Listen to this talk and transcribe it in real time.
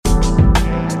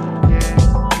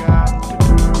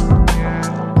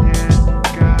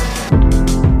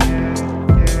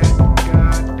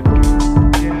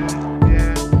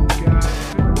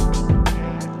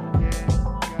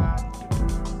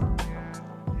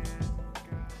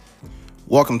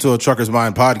Welcome to a Trucker's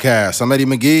Mind podcast. I'm Eddie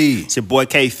McGee. It's your boy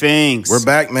K Fings. We're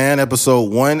back, man. Episode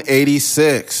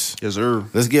 186. Yes, sir.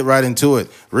 Let's get right into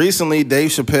it. Recently,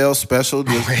 Dave Chappelle's special.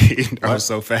 Wait, that was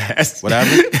so fast. What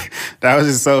happened? That was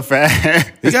just so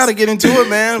fast. We got to get into it,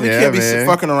 man. We Yeah, can't be man.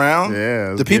 fucking around. Yeah,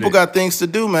 let's the people get it. got things to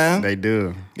do, man. They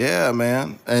do. Yeah,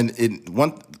 man. And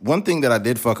one thing that I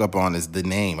did fuck up on is the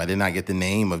name. I did not get the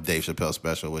name of Dave Chappelle's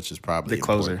special, which is probably The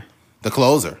Closer. important. The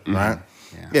Closer, right? Yeah.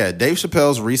 Yeah, Dave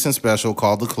Chappelle's recent special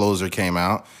called The Closer came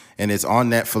out, and it's on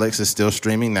Netflix. It's still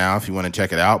streaming now if you want to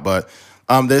check it out. But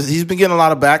he's been getting a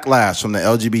lot of backlash from the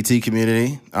LGBT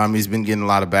community. He's been getting a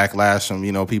lot of backlash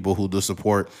from, people who do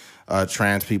support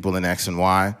trans people in X and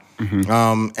Y.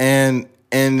 And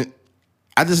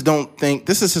I just don't think,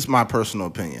 this is just my personal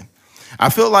opinion. I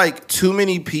feel like too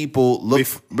many people look...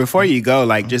 Before you go,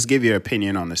 just give your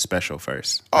opinion on the special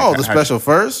first. the special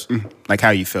first? Like how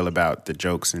you feel about the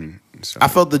jokes and stuff.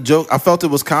 I felt it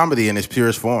was comedy in its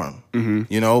purest form,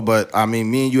 but I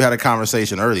mean, me and you had a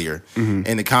conversation earlier,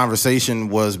 and the conversation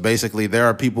was basically there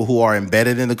are people who are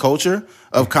embedded in the culture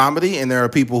of comedy, and there are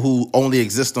people who only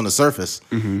exist on the surface.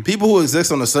 People who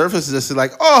exist on the surface is just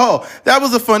like, oh, that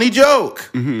was a funny joke.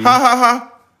 Ha, ha, ha.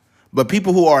 But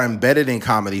people who are embedded in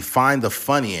comedy find the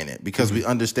funny in it because we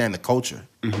understand the culture,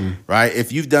 right?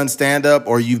 If you've done stand-up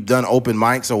or you've done open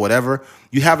mics or whatever,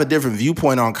 you have a different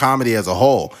viewpoint on comedy as a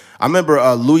whole. I remember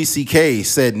Louis C.K.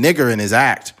 said nigger in his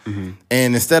act. And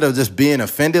instead of just being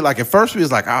offended, like at first we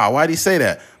was like, why'd he say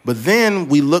that? But then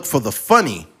we look for the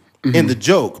funny in the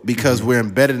joke because we're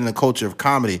embedded in the culture of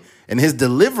comedy. And his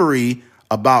delivery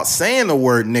about saying the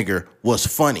word nigger was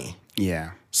funny.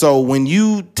 Yeah. So when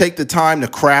you take the time to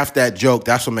craft that joke,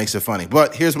 that's what makes it funny.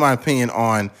 But here's my opinion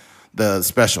on the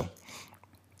special.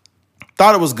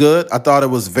 Thought it was good. I thought it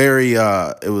was very,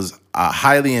 it was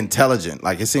highly intelligent.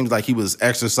 Like it seems like he was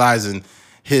exercising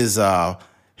his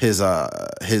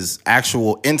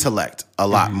actual intellect a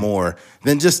lot more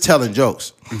than just telling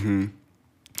jokes.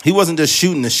 He wasn't just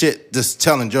shooting the shit, just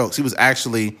telling jokes. He was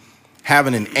actually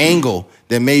having an angle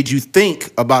that made you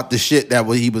think about the shit that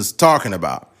he was talking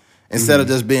about. Instead of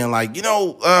just being like,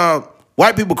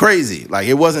 white people crazy. Like,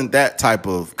 it wasn't that type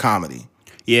of comedy.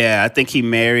 Yeah, I think he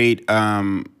married.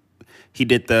 He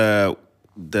did the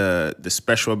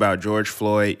special about George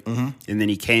Floyd, and then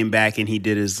he came back and he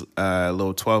did his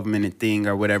little 12-minute thing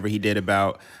or whatever he did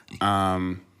about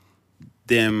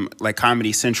them, like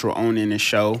Comedy Central owning a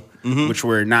show, which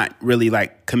were not really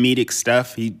like comedic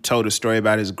stuff. He told a story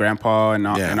about his grandpa and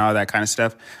all that kind of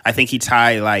stuff. I think he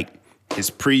tied like his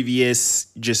previous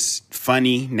just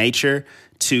funny nature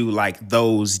to like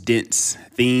those dense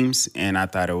themes, and I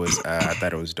thought it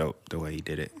was dope the way he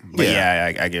did it. But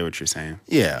I get what you're saying.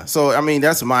 Yeah. So I mean,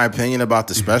 that's my opinion about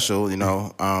the special.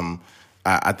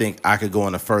 I think I could go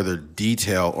into further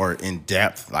detail or in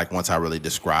depth, like once I really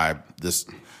describe this,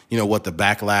 what the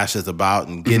backlash is about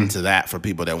and get into that for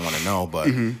people that want to know. But,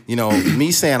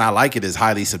 me saying I like it is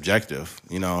highly subjective.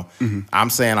 I'm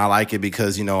saying I like it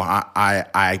because,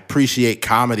 I appreciate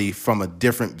comedy from a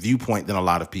different viewpoint than a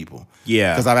lot of people.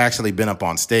 Yeah. Because I've actually been up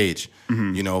on stage,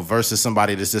 versus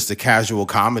somebody that's just a casual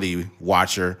comedy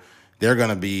watcher. They're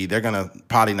going to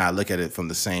probably not look at it from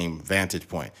the same vantage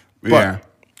point. But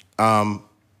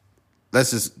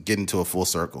let's just get into a full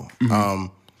circle.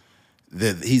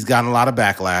 He's gotten a lot of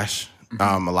backlash,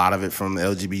 a lot of it from the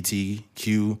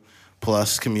LGBTQ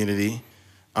plus community.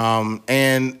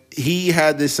 And he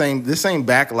had this same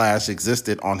backlash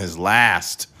existed on his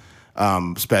last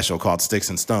special called Sticks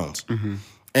and Stones.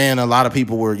 And a lot of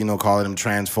people were, calling him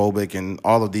transphobic and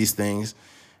all of these things.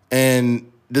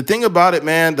 And the thing about it,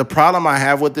 man, the problem I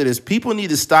have with it is people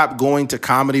need to stop going to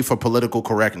comedy for political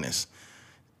correctness.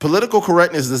 Political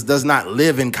correctness does not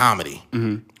live in comedy,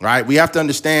 right? We have to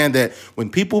understand that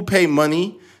when people pay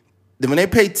money, when they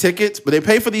pay tickets, but they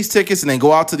pay for these tickets and they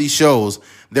go out to these shows,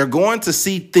 they're going to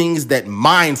see things that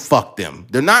mind fuck them.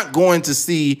 They're not going to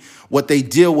see what they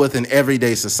deal with in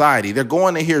everyday society. They're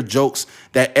going to hear jokes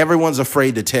that everyone's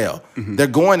afraid to tell. They're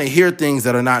going to hear things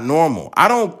that are not normal. I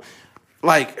don't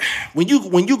like when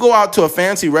you go out to a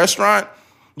fancy restaurant,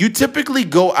 you typically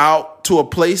go out to a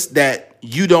place that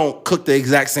you don't cook the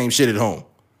exact same shit at home.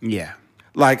 Yeah.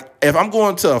 Like, if I'm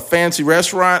going to a fancy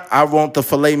restaurant, I want the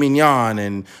filet mignon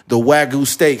and the Wagyu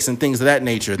steaks and things of that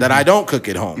nature that I don't cook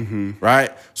at home,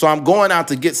 right? So I'm going out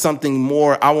to get something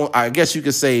more, I guess you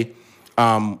could say,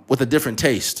 with a different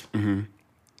taste.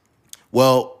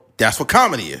 Well, that's what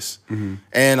comedy is.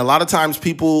 And a lot of times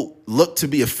people look to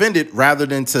be offended rather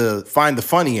than to find the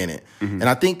funny in it. And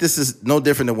I think this is no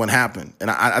different than what happened.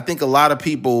 And I think a lot of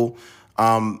people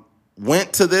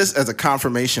went to this as a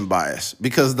confirmation bias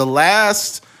because the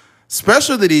last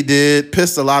special that he did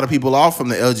pissed a lot of people off from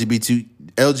the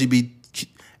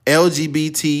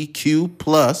LGBTQ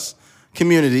plus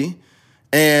community,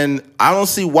 and I don't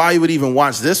see why you would even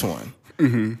watch this one.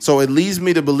 Mm-hmm. So it leads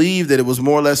me to believe that it was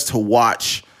more or less to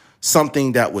watch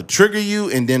something that would trigger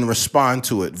you and then respond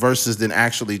to it versus then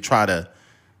actually try to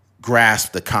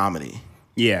grasp the comedy.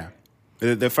 Yeah.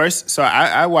 The first, so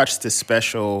I watched the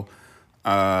special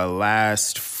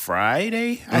last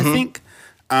Friday, I think.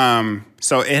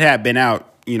 So it had been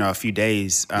out, a few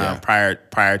days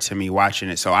prior to me watching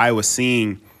it. So I was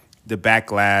seeing the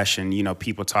backlash and,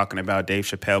 people talking about Dave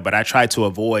Chappelle, but I tried to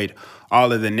avoid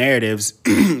all of the narratives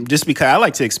just because I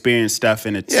like to experience stuff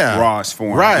in its rawest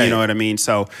form. Right. You know what I mean?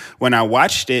 So when I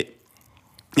watched it,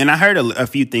 and I heard a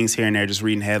few things here and there, just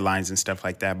reading headlines and stuff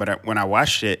like that. But when I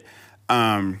watched it,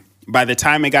 by the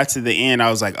time it got to the end, I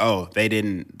was like, oh, they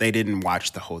didn't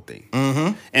watch the whole thing.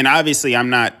 Mm-hmm. And obviously, I'm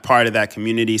not part of that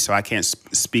community, so I can't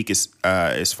speak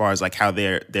as far as like how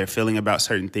they're feeling about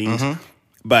certain things. Mm-hmm.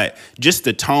 But just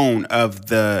the tone of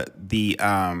the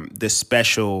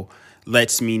special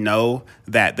lets me know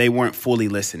that they weren't fully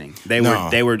listening. They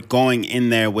were going in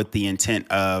there with the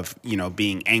intent of,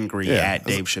 being angry at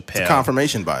Dave Chappelle. It's a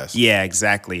confirmation bias. Yeah,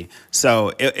 exactly.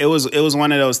 So it was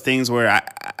one of those things where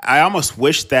I almost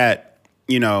wish that,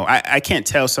 I can't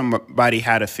tell somebody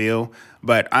how to feel,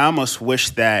 but I almost wish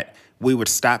that we would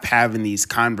stop having these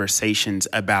conversations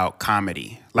about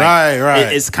comedy. Like,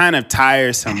 right. It's kind of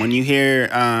tiresome when you hear,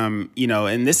 and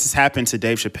this has happened to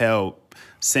Dave Chappelle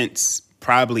since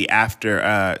probably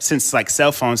after, since like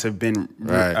cell phones have been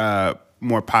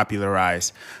more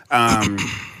popularized.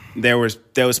 There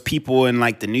was people in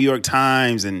like the New York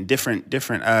Times and different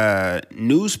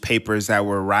newspapers that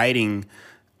were writing,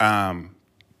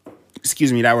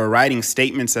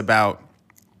 statements about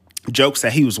jokes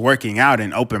that he was working out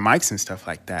in open mics and stuff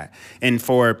like that. And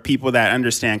for people that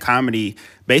understand comedy,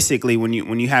 basically when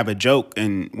you have a joke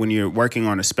and when you're working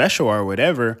on a special or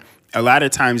whatever, a lot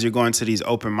of times you're going to these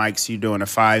open mics, you're doing a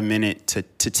 5-minute to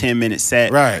 10-minute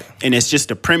set. Right. And it's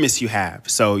just a premise you have.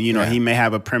 So, he may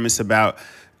have a premise about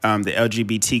the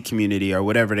LGBT community or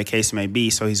whatever the case may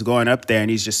be. So he's going up there and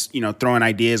he's just, throwing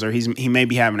ideas, or he may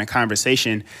be having a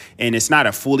conversation, and it's not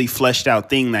a fully fleshed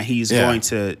out thing that he's going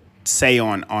to say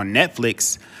on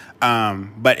Netflix,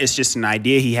 but it's just an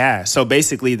idea he has. So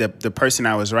basically the person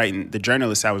I was writing, the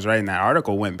journalist I was writing that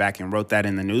article, went back and wrote that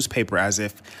in the newspaper as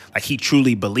if like he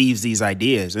truly believes these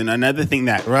ideas. And another thing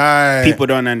that people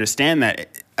don't understand, that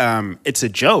it's a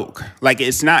joke. Like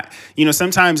it's not,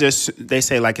 sometimes they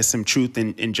say like it's some truth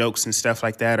in jokes and stuff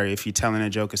like that, or if you're telling a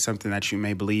joke is something that you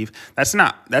may believe. That's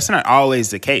not always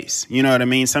the case. You know what I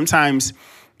mean? Sometimes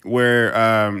where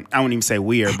I wouldn't even say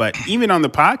weird, but even on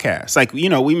the podcast, like,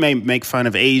 we may make fun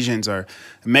of Asians or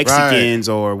Mexicans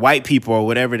or white people or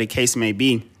whatever the case may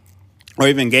be, or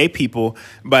even gay people,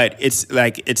 but it's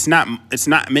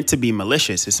not meant to be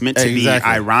malicious. It's meant to be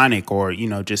ironic, or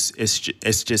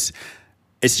it's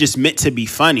just meant to be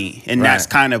funny, and that's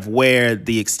kind of where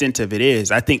the extent of it is.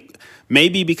 I think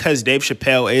maybe because Dave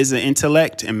Chappelle is an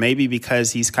intellect, and maybe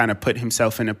because he's kind of put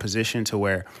himself in a position to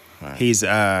where he's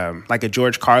like a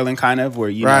George Carlin kind of, where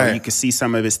you know, you can see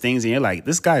some of his things and you're like,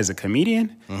 this guy is a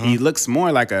comedian. Mm-hmm. He looks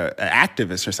more like an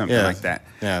activist or something like that.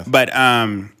 Yeah.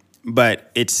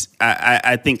 But it's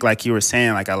I think, like you were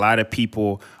saying, like a lot of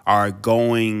people are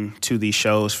going to these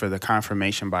shows for the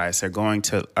confirmation bias. They're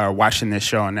are watching this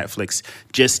show on Netflix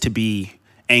just to be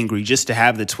angry, just to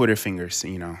have the Twitter fingers,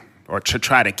 or to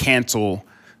try to cancel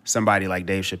somebody like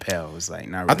Dave Chappelle. Was like,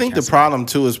 not really. I think the problem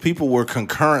too is people were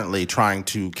concurrently trying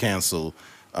to cancel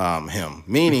him,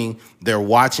 meaning they're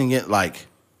watching it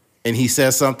and he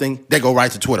says something, they go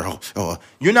right to Twitter. Oh,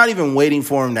 you're not even waiting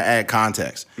for him to add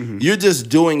context. Mm-hmm. You're just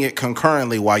doing it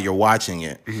concurrently while you're watching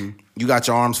it. Mm-hmm. You got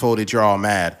your arms folded, you're all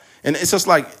mad. And it's just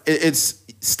like, it's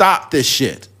stop this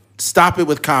shit. Stop it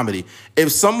with comedy.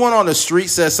 If someone on the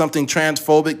street says something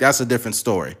transphobic, that's a different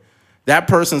story. That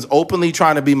person's openly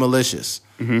trying to be malicious,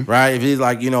 right? If he's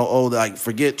like,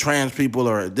 forget trans people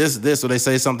or this, or they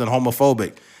say something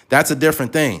homophobic, that's a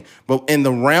different thing. But in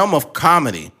the realm of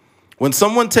comedy, when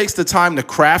someone takes the time to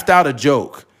craft out a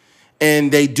joke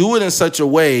and they do it in such a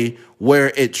way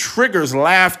where it triggers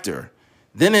laughter,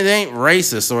 then it ain't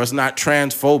racist or it's not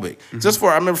transphobic. Mm-hmm.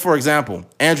 I remember, for example,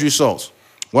 Andrew Schultz,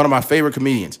 one of my favorite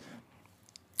comedians.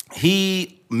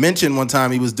 He mentioned one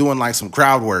time he was doing like some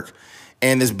crowd work,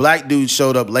 and this black dude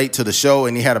showed up late to the show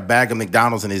and he had a bag of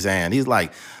McDonald's in his hand. He's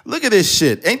like, look at this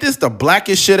shit. Ain't this the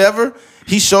blackest shit ever?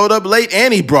 He showed up late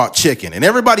and he brought chicken. And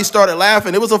everybody started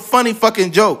laughing. It was a funny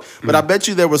fucking joke. But I bet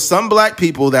you there were some black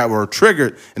people that were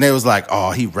triggered and they was like,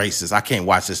 oh, he racist. I can't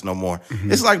watch this no more.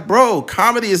 It's like, bro,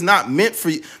 comedy is not meant for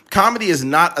you. Comedy is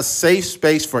not a safe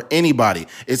space for anybody.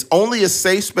 It's only a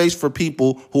safe space for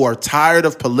people who are tired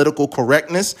of political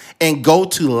correctness and go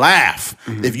to laugh.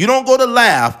 If you don't go to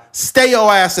laugh, stay your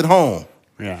ass at home.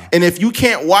 Yeah. And if you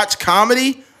can't watch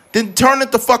comedy, then turn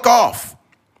it the fuck off.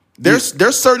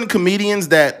 There's certain comedians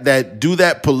that do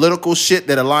that political shit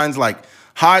that aligns, like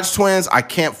Hodge Twins. I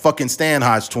can't fucking stand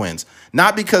Hodge Twins.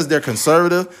 Not because they're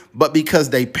conservative, but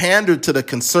because they pander to the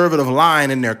conservative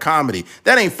line in their comedy.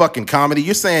 That ain't fucking comedy.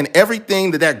 You're saying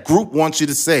everything that group wants you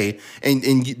to say, and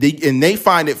they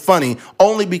find it funny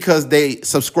only because they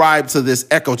subscribe to this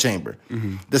echo chamber.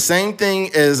 The same thing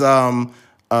as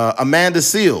Amanda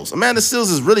Seales. Amanda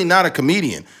Seales is really not a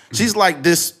comedian. She's like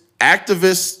this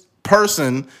activist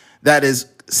person that is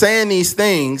saying these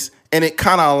things, and it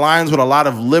kind of aligns with a lot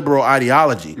of liberal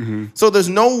ideology. So there's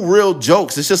no real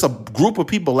jokes. It's just a group of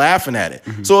people laughing at it.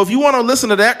 So if you want to listen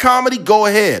to that comedy, go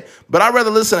ahead. But I'd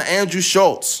rather listen to Andrew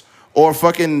Schultz or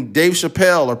fucking Dave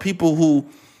Chappelle or people who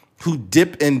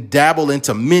dip and dabble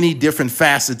into many different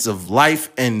facets of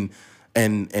life and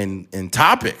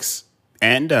topics.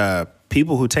 And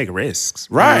people who take risks.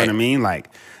 Right. You know what I mean? Like,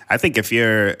 I think if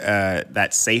you're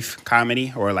that safe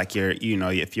comedy, or like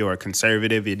if you're a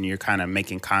conservative and you're kind of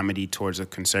making comedy towards a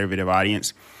conservative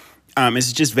audience,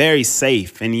 it's just very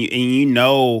safe, and you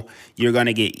know you're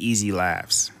gonna get easy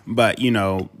laughs. But you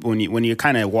know when you're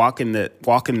kind of walking the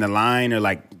line, or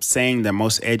like saying the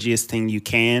most edgiest thing you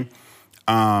can,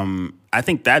 I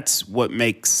think that's what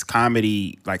makes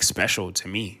comedy like special to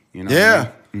me. You know?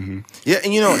 Yeah. Yeah,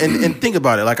 and you know, and think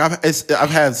about it. Like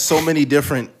I've had so many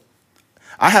different.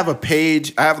 I have a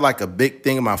page. I have like a big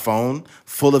thing in my phone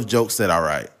full of jokes that I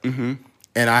write, and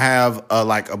I have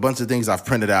like a bunch of things I've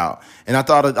printed out. And I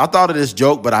thought of this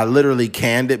joke, but I literally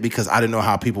canned it because I didn't know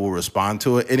how people would respond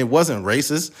to it. And it wasn't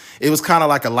racist. It was kind of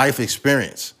like a life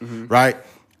experience, right?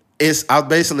 I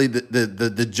basically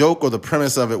the joke or the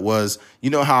premise of it was,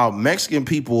 you know how Mexican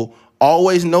people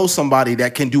always know somebody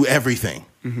that can do everything,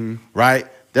 right?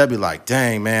 They'll be like,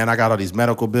 dang, man, I got all these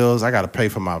medical bills. I got to pay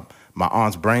for my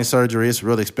aunt's brain surgery. It's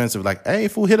really expensive. Like, hey,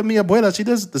 fool, hit me abuela. She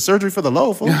does the surgery for the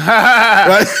low, fool.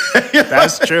 Right?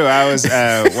 That's true. I was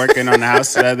working on the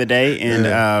house the other day,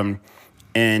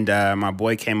 and my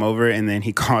boy came over, and then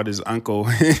he called his uncle.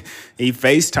 He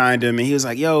FaceTimed him, and he was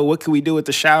like, yo, what can we do with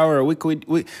the shower? Or we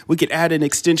could add an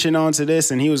extension onto this.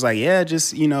 And he was like, yeah,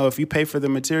 just, you know, if you pay for the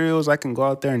materials, I can go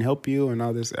out there and help you and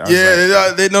all this.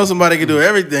 Yeah, they know somebody can do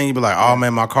everything. You'd be like, oh,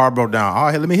 man, my car broke down.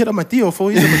 Oh, hey, let me hit up my Theo, fool.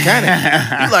 He's a mechanic.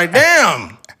 He's like,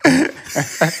 damn.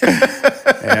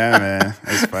 Yeah, man,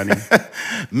 it's funny.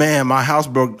 Man, my house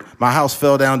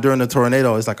fell down during the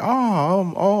tornado. It's like,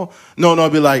 no,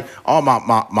 it'd be like, oh,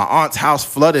 my aunt's house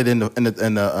flooded in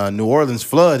the New Orleans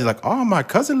flood. He's like, oh, my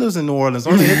cousin lives in New Orleans.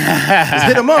 Just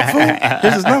hit him up, fool.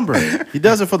 Here's his number. He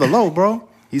does it for the low, bro.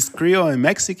 He's Creole and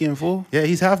Mexican, fool. Yeah,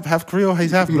 he's half Creole.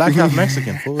 He's half black, half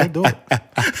Mexican, fool. They do it.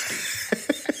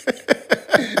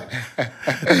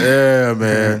 Yeah,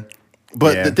 man.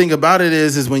 But the thing about it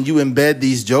is when you embed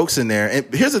these jokes in there,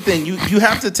 and here's the thing, you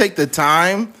have to take the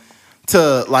time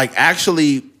to like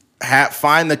actually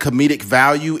find the comedic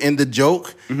value in the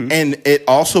joke, and it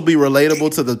also be relatable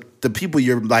to the people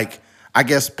you're like, I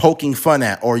guess, poking fun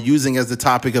at or using as the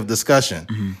topic of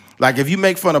discussion. Like if you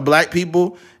make fun of black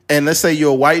people, and let's say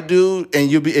you're a white dude,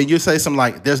 and you say something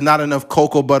like, "There's not enough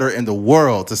cocoa butter in the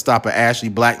world to stop an ashy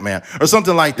black man," or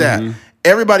something like that.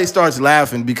 Everybody starts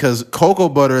laughing because cocoa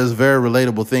butter is a very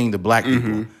relatable thing to black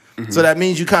people. So that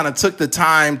means you kind of took the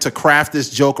time to craft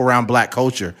this joke around black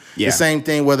culture. Yeah. The same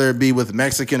thing, whether it be with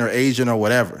Mexican or Asian or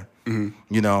whatever. You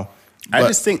know, I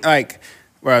just think like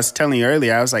where I was telling you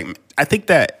earlier, I was like, I think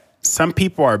that some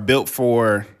people are built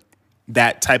for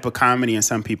that type of comedy and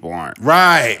some people aren't.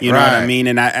 Right. You know what I mean?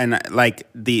 And I like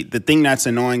the thing that's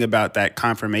annoying about that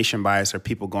confirmation bias or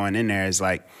people going in there is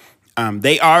like,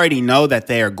 they already know that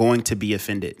they are going to be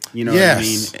offended. You know what I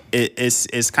mean?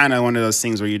 It's kind of one of those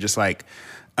things where you're just like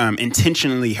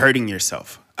intentionally hurting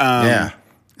yourself.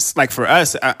 It's like for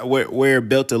us, we're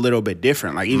built a little bit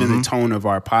different. Like even the tone of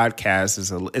our podcast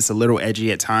it's a little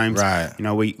edgy at times. Right. You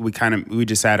know, we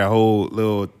just had a whole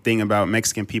little thing about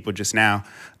Mexican people just now.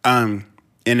 And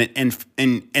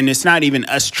it's not even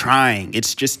us trying.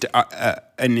 It's just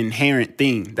an inherent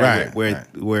thing that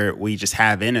where we just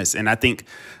have in us. And I think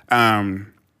I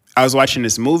was watching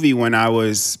this movie when I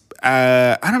was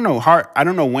I don't know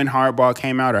when Hardball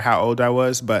came out or how old I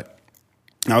was, but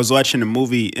I was watching the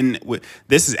movie, and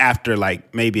this is after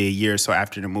like maybe a year or so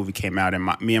after the movie came out, and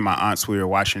me and my aunts, we were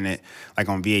watching it like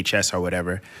on VHS or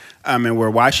whatever, and we're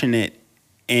watching it,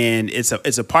 and it's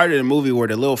a part of the movie where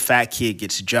the little fat kid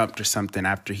gets jumped or something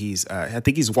after he's I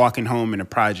think he's walking home in the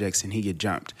projects and he get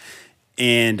jumped,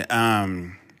 and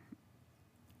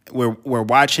we're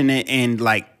watching it, and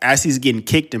like as he's getting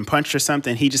kicked and punched or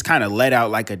something, he just kind of let out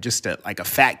like a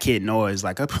fat kid noise,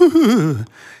 like a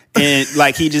and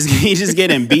like he just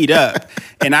getting beat up,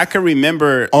 and I can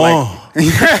remember that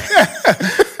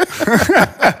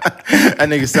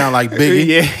nigga sound like Biggie.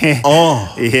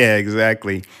 Yeah, yeah,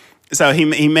 exactly. So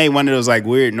he made one of those like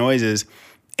weird noises,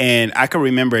 and I can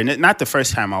remember, and not the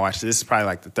first time I watched it. This is probably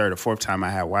like the third or fourth time I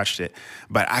had watched it,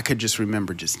 but I could just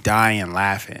remember just dying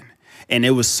laughing. And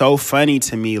it was so funny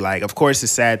to me. Like, of course,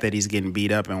 it's sad that he's getting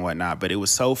beat up and whatnot, but it was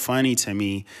so funny to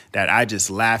me that I just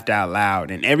laughed out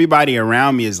loud. And everybody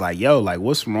around me is like, "Yo, like,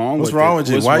 what's wrong with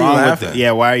you? Why are you laughing?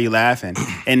 Yeah, why are you laughing?"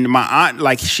 And my aunt,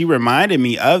 like, she reminded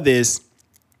me of this,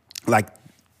 like,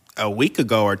 a week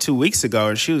ago or 2 weeks ago,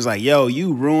 and she was like, "Yo,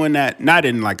 you ruined that." Not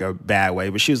in like a bad way,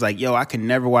 but she was like, "Yo, I can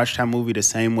never watch that movie the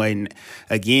same way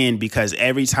again, because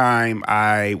every time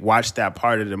I watch that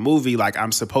part of the movie, like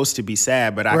I'm supposed to be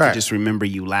sad, but I could just remember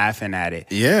you laughing at it."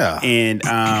 Yeah. And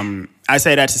I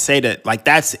say that to say that like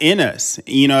that's in us.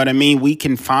 You know what I mean? We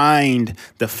can find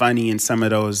the funny in some of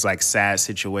those like sad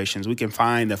situations. We can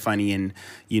find the funny in,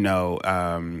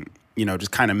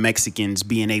 just kind of Mexicans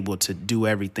being able to do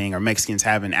everything, or Mexicans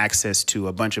having access to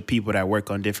a bunch of people that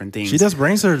work on different things. She does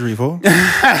brain surgery, fool. Yeah.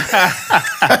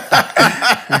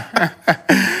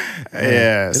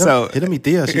 Hit me,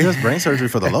 Thea. She does brain surgery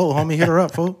for the low, homie. Hit her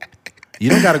up, fool. You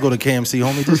don't got to go to KMC,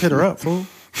 homie. Just hit her up, fool.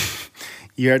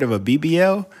 You heard of a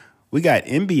BBL? We got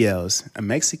MBLs, a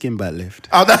Mexican butt lift.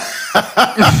 Oh,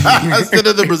 instead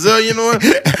of the Brazilian one?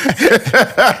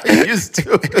 Used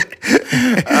to it.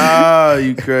 Oh,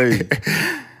 you crazy.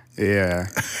 Yeah.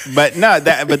 But no,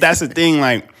 that's the thing,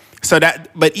 like,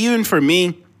 but even for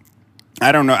me,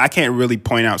 I don't know, I can't really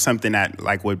point out something that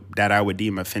that I would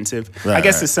deem offensive. Right, I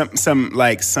guess it's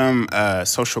some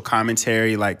social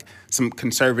commentary, like some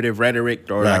conservative rhetoric,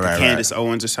 or Candace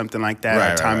Owens or something like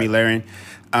that, or Tommy Lahren.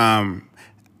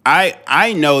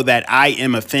 I know that I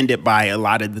am offended by a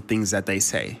lot of the things that they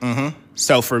say. Mm-hmm.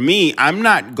 So for me, I'm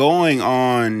not going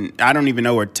on, I don't even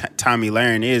know where Tommy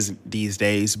Lahren is these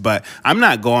days, but I'm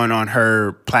not going on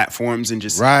her platforms and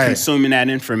just consuming that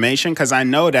information, because I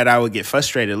know that I would get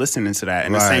frustrated listening to that.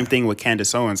 And the same thing with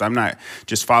Candace Owens. I'm not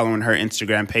just following her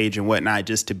Instagram page and whatnot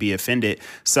just to be offended.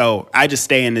 So I just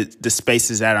stay in the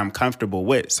spaces that I'm comfortable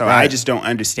with. So I just don't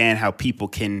understand how people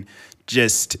can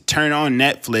just turn on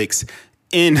Netflix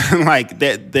in like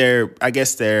their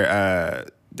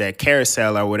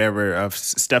carousel or whatever of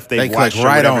stuff they watch. Click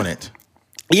right on it.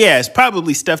 Yeah, it's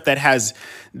probably stuff that has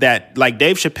that, like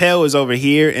Dave Chappelle is over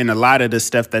here, and a lot of the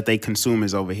stuff that they consume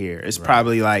is over here. It's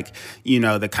probably like,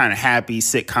 the kind of happy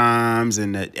sitcoms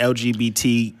and the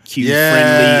LGBTQ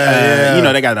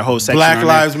friendly, they got the whole section Black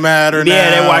Lives Matter now. Yeah,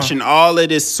 they're watching all of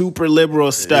this super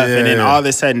liberal stuff, and then all of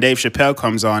a sudden Dave Chappelle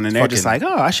comes on, and they're just like,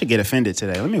 "Oh, I should get offended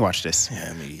today. Let me watch this."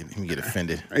 Yeah, let me get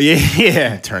offended.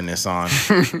 Yeah. Turn this on.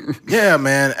 Yeah,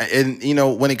 man. And,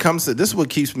 when it comes to, this is what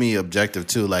keeps me objective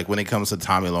too, like when it comes to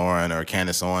Tommy Lahren or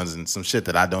Candace Owens and some shit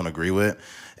that I don't agree with.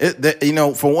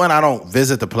 For one, I don't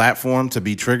visit the platform to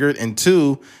be triggered, and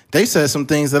two, they said some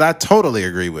things that I totally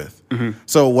agree with. Mm-hmm.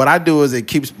 So what I do is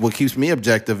what keeps me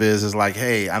objective is like,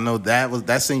 hey, I know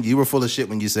that scene, you were full of shit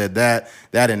when you said that,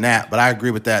 and that, but I agree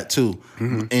with that too.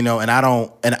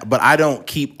 Mm-hmm. But I don't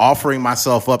keep offering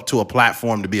myself up to a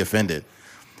platform to be offended.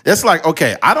 It's like,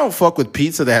 okay, I don't fuck with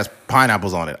pizza that has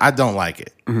pineapples on it. I don't like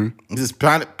it. Mm-hmm. Just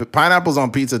pineapples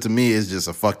on pizza to me is just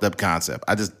a fucked up concept.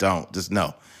 I just don't. Just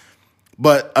no.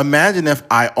 But imagine if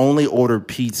I only ordered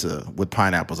pizza with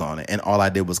pineapples on it and all I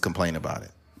did was complain about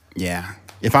it. Yeah.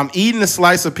 If I'm eating a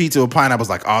slice of pizza with pineapples,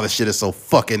 like, oh, this shit is so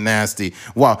fucking nasty.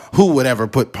 Well, who would ever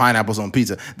put pineapples on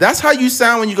pizza? That's how you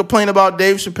sound when you complain about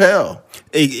Dave Chappelle.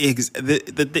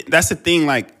 That's the thing,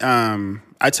 like,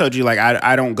 I told you, like,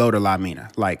 I don't go to La Mina.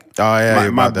 Like,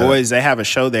 my boys, they have a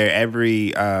show there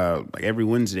every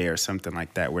Wednesday or something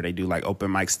like that, where they do like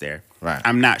open mics there. Right.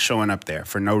 I'm not showing up there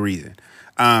for no reason.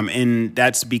 And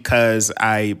that's because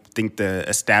I think the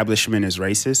establishment is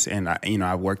racist, and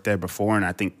I've worked there before, and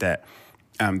I think that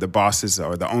the bosses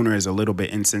or the owner is a little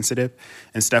bit insensitive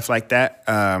and stuff like that.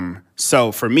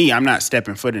 So for me, I'm not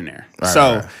stepping foot in there.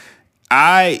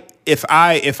 Right. If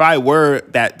I were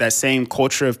that same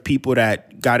culture of people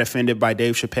that got offended by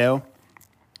Dave Chappelle,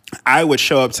 I would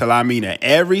show up to La Mina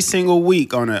every single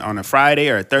week on a Friday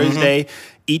or a Thursday,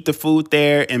 eat the food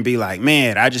there, and be like,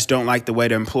 man, I just don't like the way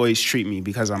the employees treat me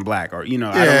because I'm black, or I don't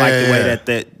like the way that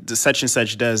the such and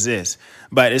such does this.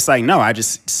 But it's like, no, I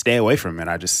just stay away from it.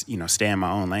 I just stay in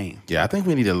my own lane. Yeah, I think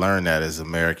we need to learn that as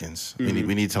Americans. We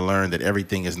need to learn that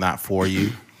everything is not for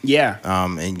you. Yeah.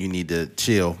 And you need to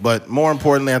chill. But more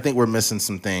importantly, I think we're missing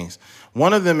some things.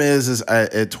 One of them is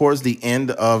towards the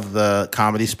end of the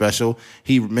comedy special,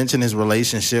 he mentioned his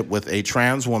relationship with a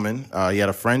trans woman. He had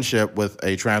a friendship with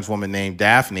a trans woman named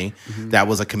Daphne that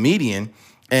was a comedian.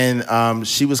 And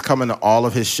she was coming to all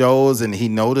of his shows, and he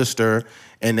noticed her,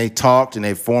 and they talked, and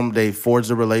they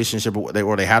forged a relationship, or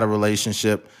they had a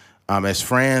relationship as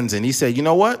friends. And he said, you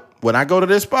know what? When I go to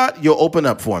this spot, you'll open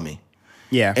up for me.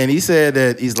 Yeah. And he said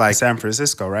that he's like... San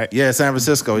Francisco, right? Yeah, San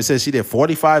Francisco. He said she did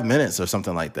 45 minutes or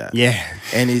something like that. Yeah.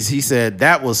 And he said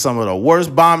that was some of the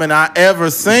worst bombing I ever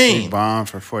seen. Bomb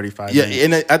for 45 minutes. Yeah,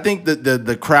 and I think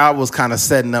the crowd was kind of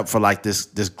setting up for like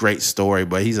this great story,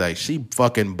 but he's like, she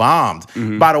fucking bombed.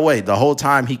 By the way, the whole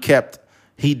time he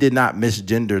did not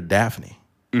misgender Daphne.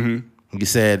 He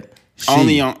said...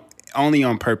 Only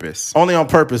on purpose. Only on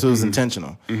purpose. It was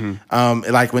intentional.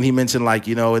 Like when he mentioned, like,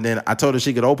 and then I told her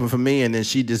she could open for me, and then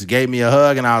she just gave me a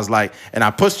hug, and I was like, and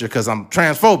I pushed her because I'm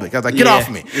transphobic. I was like, get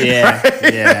off me. Yeah,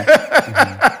 right?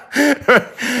 Yeah.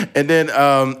 And then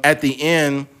at the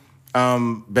end,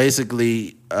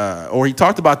 basically, or he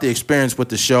talked about the experience with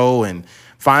the show, and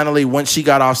finally, once she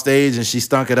got off stage and she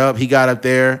stunk it up, he got up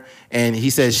there and he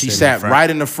said she sat right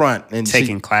in the front and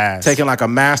taking like a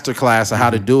master class of how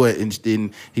to do it.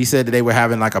 And he said that they were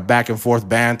having like a back and forth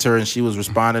banter, and she was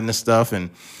responding to stuff.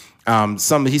 And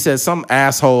he said some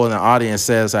asshole in the audience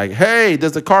says like, "Hey,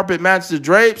 does the carpet match the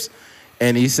drapes?"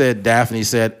 And Daphne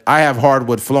said, "I have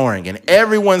hardwood flooring," and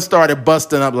everyone started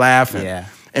busting up laughing. Yeah.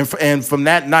 And from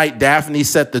that night, Daphne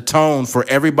set the tone for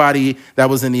everybody that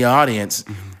was in the audience,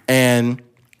 and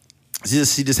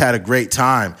she just had a great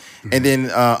time. And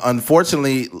then,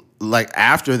 unfortunately, like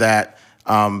after that,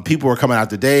 people were coming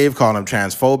out to Dave, calling him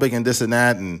transphobic and this and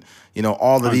that, and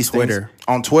all of these things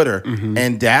on Twitter.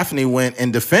 And Daphne went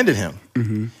and defended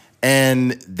him,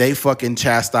 and they fucking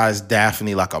chastised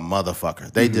Daphne like a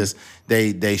motherfucker. They just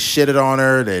they shitted on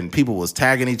her, and people was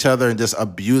tagging each other and just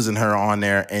abusing her on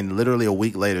there. And literally a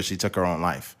week later, she took her own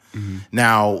life.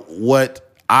 Now, what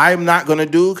I'm not going to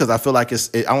do, because I feel like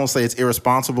I won't say it's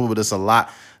irresponsible, but it's a lot.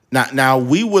 Now,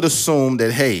 we would assume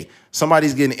that, hey,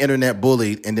 somebody's getting internet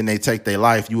bullied and then they take their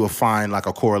life, you will find like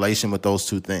a correlation with those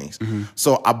two things.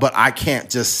 So, but I can't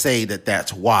just say that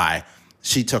that's why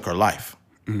she took her life,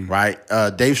 right?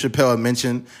 Dave Chappelle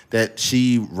mentioned that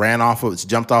she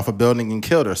jumped off a building and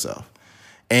killed herself.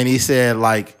 And he said,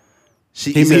 like,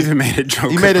 He even made a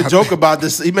joke. He made a joke about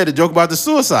this. He made a joke about the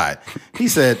suicide. He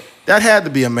said that had to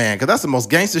be a man, because that's the most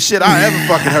gangster shit I ever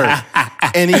fucking heard.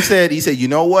 And he said, you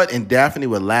know what? And Daphne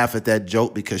would laugh at that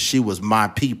joke because she was my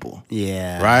people.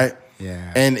 Yeah. Right.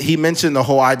 Yeah. And he mentioned the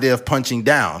whole idea of punching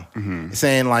down,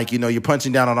 saying like, you're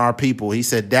punching down on our people. He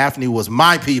said Daphne was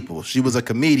my people. She was a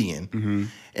comedian,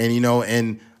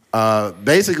 and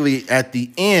basically at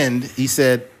the end he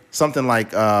said something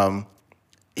like.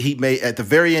 At the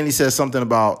very end, he says something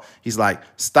about, he's like,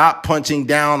 stop punching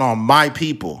down on my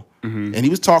people. And he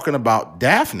was talking about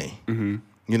Daphne,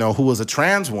 who was a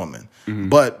trans woman.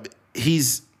 But he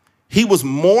was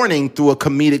mourning through a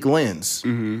comedic lens.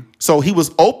 So he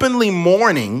was openly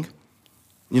mourning,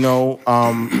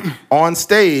 on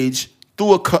stage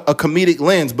through a comedic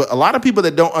lens. But a lot of people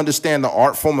that don't understand the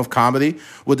art form of comedy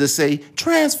will just say,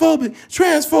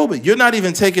 transphobic. You're not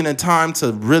even taking the time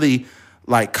to really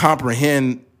like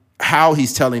comprehend how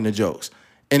he's telling the jokes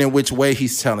and in which way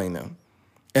he's telling them,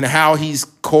 and how he's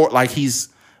how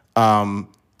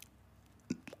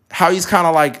he's kind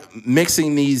of like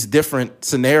mixing these different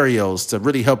scenarios to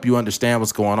really help you understand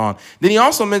what's going on. Then he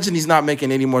also mentioned he's not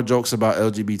making any more jokes about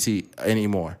LGBT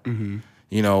anymore.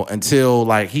 Until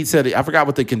like he said, I forgot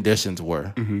what the conditions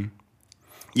were.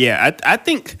 Yeah, I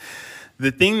think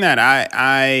the thing that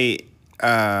I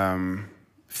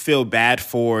feel bad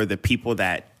for the people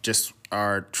that just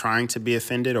are trying to be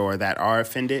offended or that are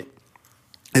offended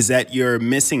is that you're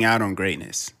missing out on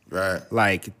greatness. Right.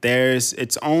 Like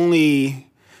it's only,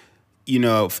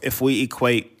 if we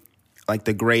equate like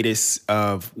the greatest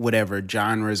of whatever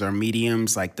genres or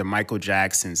mediums, like the Michael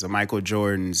Jacksons, the Michael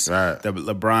Jordans, right, the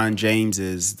LeBron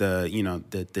Jameses,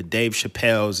 the Dave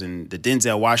Chappelles and the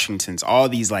Denzel Washingtons, all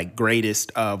these like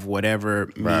greatest of whatever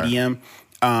medium.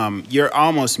 You're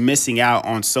almost missing out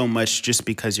on so much just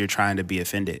because you're trying to be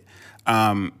offended.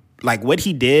 Like what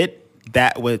he did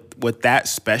that with that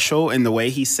special and the way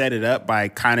he set it up by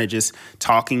kind of just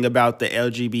talking about the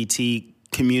LGBT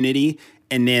community,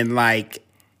 and then like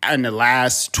in the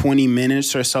last 20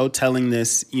 minutes or so telling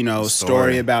this,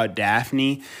 story about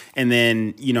Daphne, and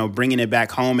then, bringing it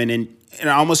back home, and then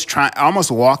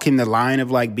almost walking the line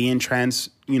of like being trans,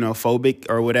 phobic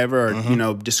or whatever,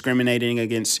 or, discriminating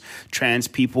against trans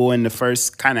people in the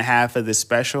first kind of half of the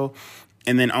special.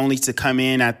 And then only to come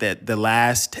in at the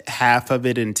last half of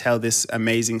it and tell this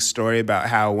amazing story about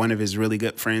how one of his really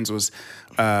good friends was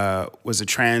a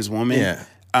trans woman. Yeah.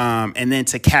 And then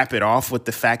to cap it off with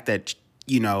the fact that,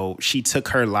 she took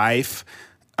her life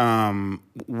a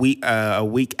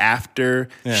week after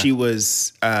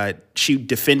she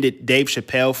defended Dave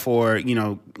Chappelle for,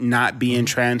 not being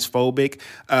transphobic.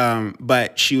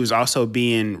 But she was also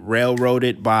being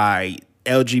railroaded by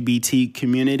LGBT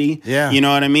community. Yeah. You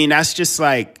know what I mean? That's just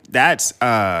that's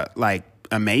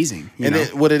amazing.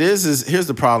 What it is here's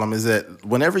the problem is that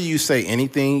whenever you say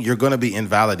anything, you're going to be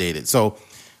invalidated. So,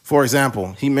 for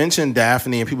example, he mentioned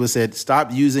Daphne and people said,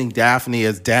 stop using Daphne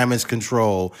as damage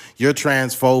control. You're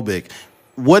transphobic.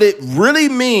 What it really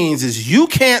means is you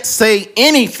can't say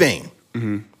anything.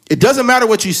 Mm-hmm. It doesn't matter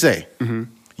what you say. Mm-hmm.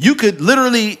 You could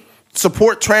literally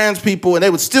support trans people and they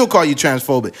would still call you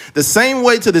transphobic. The same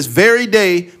way to this very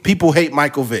day, people hate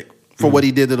Michael Vick for what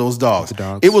he did to those dogs.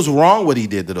 It was wrong what he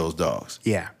did to those dogs.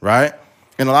 Yeah. Right?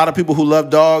 And a lot of people who love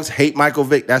dogs hate Michael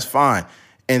Vick. That's fine.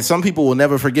 And some people will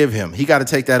never forgive him. He got to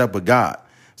take that up with God.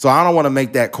 So I don't want to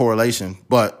make that correlation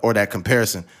or that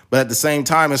comparison. But at the same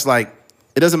time, it's like,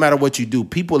 it doesn't matter what you do.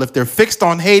 People, if they're fixed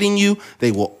on hating you,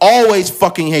 they will always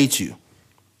fucking hate you.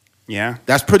 Yeah.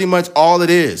 That's pretty much all it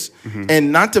is. Mm-hmm.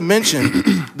 And not to mention,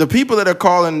 the people that are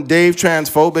calling Dave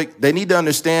transphobic, they need to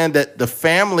understand that the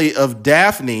family of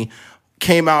Daphne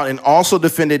came out and also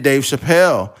defended Dave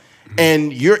Chappelle. Mm-hmm.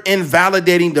 And you're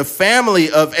invalidating the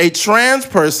family of a trans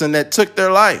person that took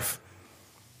their life.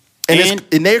 And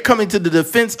they're coming to the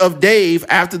defense of Dave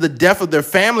after the death of their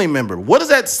family member. What does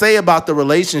that say about the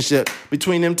relationship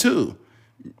between them two?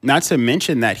 Not to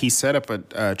mention that he set up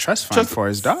a trust fund for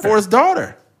his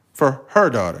daughter. For her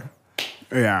daughter.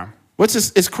 Yeah. Which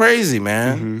is, it's crazy,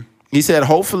 man. Mm-hmm. He said,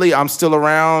 hopefully I'm still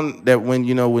around, that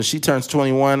when she turns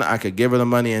 21, I could give her the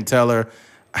money and tell her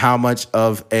how much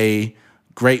of a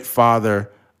great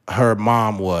father her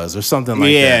mom was, or something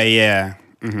like that. Yeah.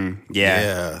 Mm-hmm.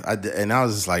 Yeah. And I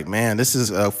was just like, man, this is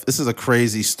a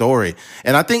crazy story.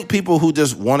 And I think people who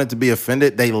just wanted to be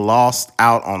offended, they lost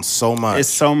out on so much. It's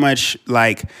so much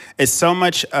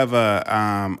of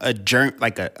a journey,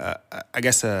 like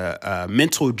a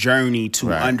mental journey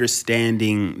to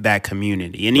understanding that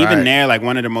community. And even there, like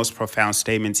one of the most profound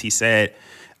statements he said,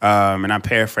 and I'm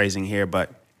paraphrasing here, but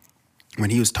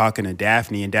when he was talking to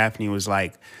Daphne, and Daphne was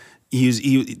like,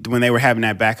 when they were having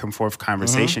that back and forth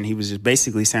conversation, he was just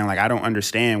basically saying, like, I don't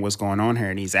understand what's going on here.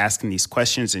 And he's asking these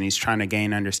questions and he's trying to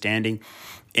gain understanding.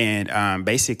 And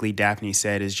basically Daphne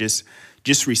said is just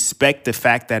respect the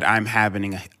fact that I'm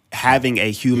having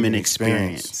a human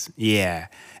experience. Yeah.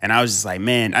 And I was just like,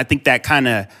 man, I think that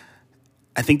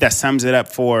sums it up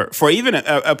for even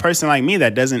a person like me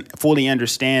that doesn't fully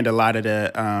understand a lot of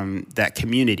the that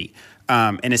community.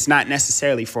 And it's not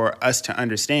necessarily for us to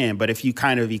understand, but if you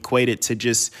kind of equate it to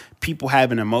just people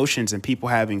having emotions and people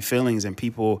having feelings and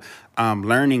people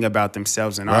learning about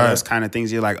themselves and all those kind of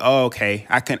things, you're like, oh, okay,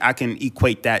 I can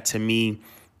equate that to me,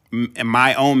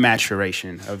 my own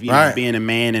maturation of being a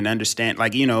man and understand,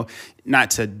 like,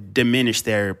 not to diminish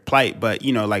their plight, but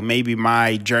like maybe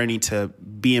my journey to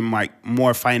being like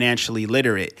more financially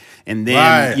literate, and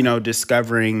then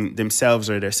discovering themselves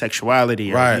or their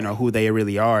sexuality or who they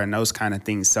really are and those kind of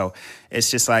things. So it's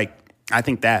just like, I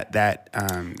think that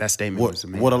statement was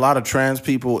amazing. What a lot of trans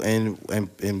people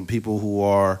and people who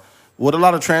are, what a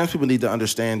lot of trans people need to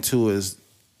understand too is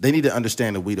they need to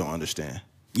understand that we don't understand.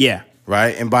 Yeah.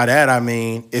 Right? And by that, I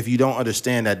mean, if you don't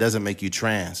understand, that doesn't make you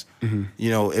trans.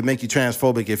 Mm-hmm. It make you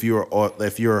transphobic if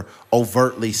you're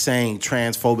overtly saying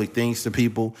transphobic things to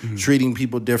people, treating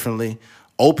people differently,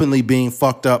 openly being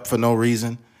fucked up for no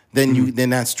reason. Then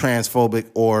then that's transphobic,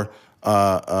 or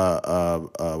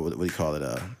what do you call it?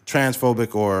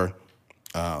 Transphobic, or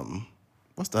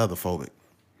what's the other phobic?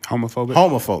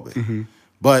 Homophobic. Mm-hmm.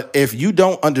 But if you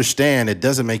don't understand, it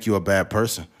doesn't make you a bad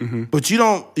person. Mm-hmm. But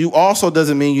you also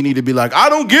doesn't mean you need to be like, I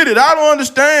don't get it, I don't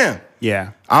understand.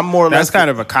 Yeah. I'm more or less. That's kind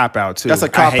of a cop out too. That's a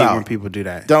cop I hate out when people do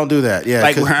that. Don't do that. Yeah.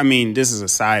 Like, I mean, this is a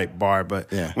sidebar, but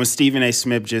when Stephen A.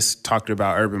 Smith just talked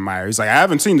about Urban Meyer, he's like, I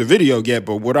haven't seen the video yet,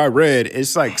 but what I read,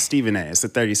 it's like Stephen A. It's a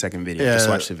 30-second video. Just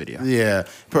watch the video. Yeah.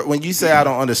 But when you say I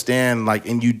don't understand, like,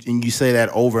 and you say that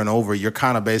over and over, you're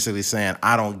kind of basically saying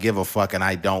I don't give a fuck and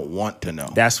I don't want to know.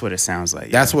 That's what it sounds like.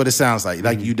 That's what it sounds like.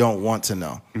 Like you don't want to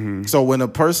know. So when a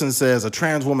person says a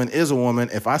trans woman is a woman,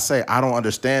 if I say I don't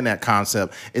understand that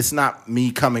concept, it's not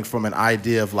me coming from an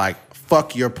idea of like,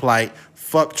 fuck your plight,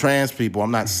 fuck trans people.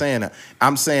 I'm not saying that.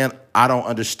 I'm saying I don't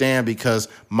understand because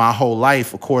my whole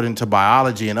life, according to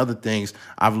biology and other things,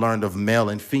 I've learned of male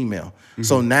and female.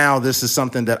 So now this is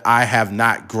something that I have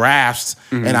not grasped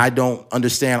and I don't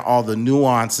understand all the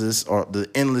nuances or the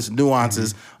endless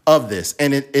nuances of this.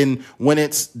 And when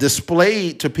it's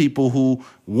displayed to people who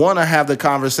want to have the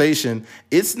conversation,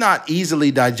 it's not easily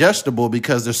digestible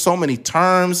because there's so many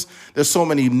terms, there's so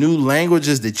many new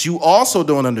languages that you also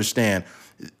don't understand.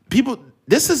 People,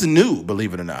 this is new,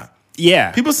 believe it or not.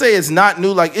 Yeah. People say it's not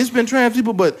new, like it's been trans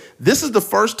people, but this is the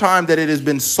first time that it has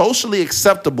been socially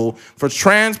acceptable for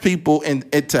trans people and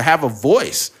to have a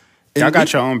voice. Y'all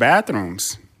got your own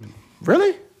bathrooms.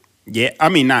 Really? Yeah. I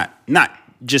mean, not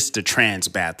just the trans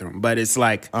bathroom, but it's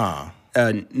like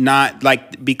not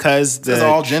like because it's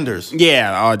all genders.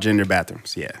 Yeah, all gender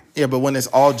bathrooms. Yeah. Yeah, but when it's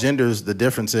all genders, the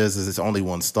difference is it's only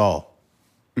one stall.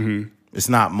 It's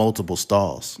not multiple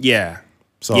stalls. Yeah.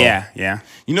 So yeah.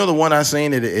 You know the one I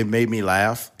seen, it made me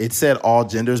laugh. It said all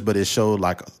genders, but it showed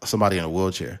like somebody in a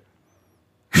wheelchair.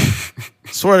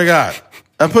 Swear to God.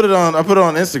 I put it on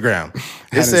Instagram.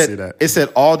 It said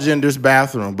all genders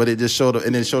bathroom, but it just showed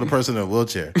a person in a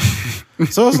wheelchair.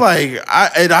 So it's like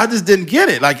I just didn't get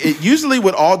it. Like usually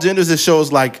with all genders, it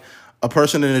shows like a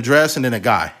person in a dress and then a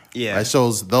guy. Yeah. It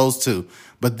shows those two.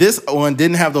 But this one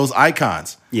didn't have those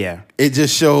icons. Yeah. It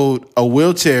just showed a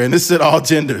wheelchair and it said all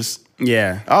genders.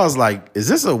 Yeah. I was like, is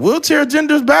this a wheelchair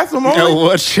genders bathroom only? No,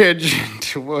 wheelchair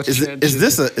gender. Is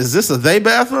this a they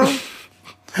bathroom?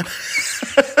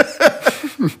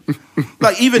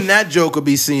 Like even that joke would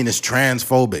be seen as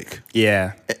transphobic.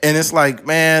 Yeah. And it's like,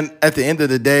 man, at the end of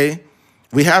the day,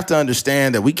 we have to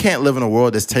understand that we can't live in a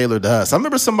world that's tailored to us. I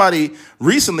remember somebody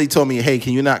recently told me, hey,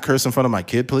 can you not curse in front of my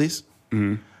kid, please?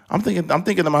 I'm thinking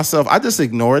to myself, I just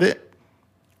ignored it.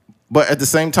 But at the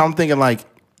same time, I'm thinking like,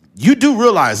 you do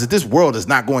realize that this world is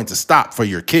not going to stop for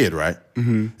your kid, right?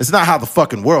 It's not how the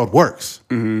fucking world works.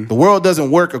 The world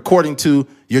doesn't work according to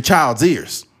your child's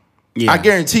ears. Yeah. I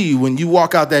guarantee you, when you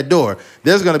walk out that door,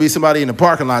 there's going to be somebody in the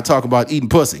parking lot talking about eating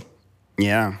pussy.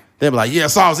 Yeah. They'll be like, yeah,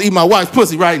 so I was eating my wife's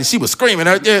pussy, right? And she was screaming,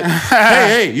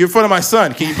 hey, you're in front of my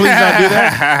son. Can you please not do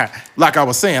that? Like I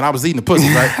was saying, I was eating the pussy,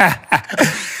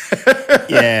 right?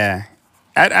 Yeah.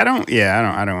 I don't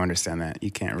understand that.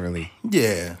 You can't really.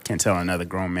 Yeah. Can't tell another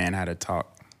grown man how to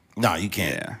talk. No, you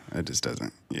can't. Yeah, it just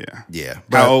doesn't. Yeah. Yeah.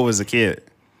 How old was the kid?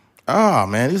 Oh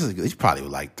man, he's probably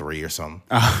like 3 or something.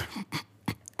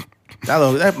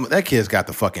 That kid's got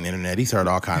the fucking internet. He's heard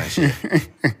all kind of shit.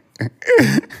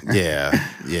 Yeah.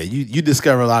 You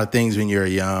discover a lot of things when you're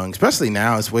young, especially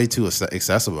now. It's way too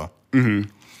accessible.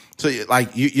 So like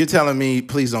you're telling me,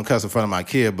 please don't cuss in front of my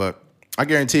kid, but I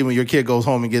guarantee when your kid goes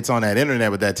home and gets on that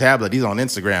internet with that tablet, he's on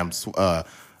Instagram,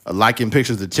 liking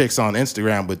pictures of chicks on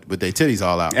Instagram with their titties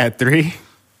all out. At 3?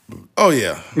 Oh,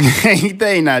 yeah.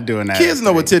 They ain't not doing that. Kids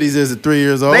know what titties is at 3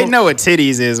 years old. They know what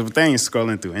titties is, but they ain't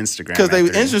scrolling through Instagram. Because they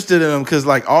were interested in them because,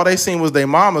 like, all they seen was their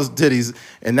mama's titties,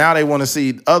 and now they want to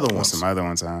see other ones. Some other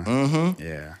ones, huh? Mm-hmm.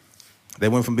 Yeah. They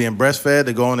went from being breastfed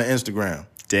to going to Instagram.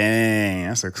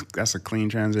 Dang, that's a clean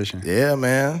transition. Yeah,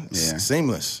 man. Yeah.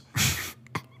 Seamless.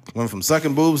 Went from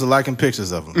sucking boobs to liking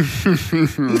pictures of them.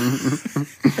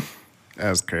 That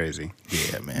was crazy.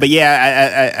 Yeah, man. But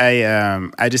yeah,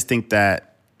 I just think that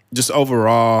just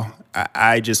overall,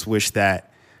 I just wish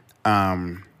that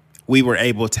we were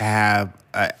able to have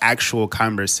an actual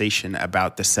conversation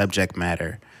about the subject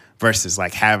matter versus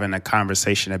like having a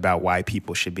conversation about why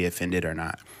people should be offended or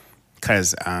not.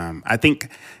 Because I think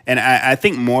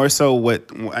more so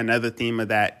what another theme of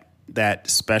that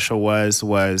special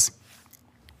was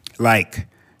like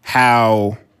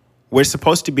how we're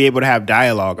supposed to be able to have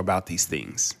dialogue about these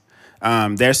things.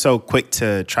 They're so quick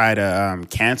to try to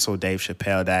cancel Dave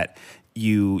Chappelle that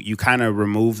you kind of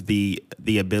remove the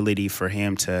ability for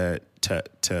him to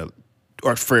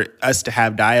or for us to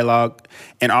have dialogue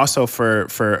and also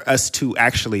for us to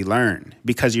actually learn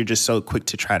because you're just so quick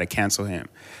to try to cancel him.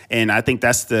 And I think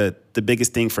that's the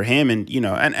biggest thing for him and, you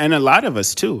know, and a lot of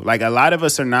us too. Like a lot of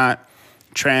us are not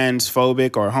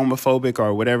transphobic or homophobic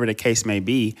or whatever the case may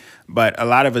be, but a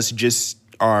lot of us just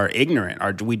are ignorant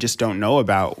or we just don't know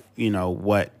about, you know,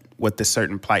 what what the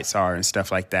certain plights are and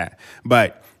stuff like that.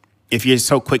 But if you're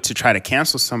so quick to try to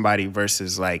cancel somebody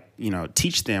versus like,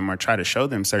 teach them or try to show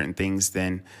them certain things,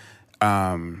 then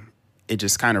it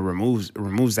just kind of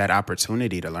removes that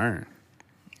opportunity to learn.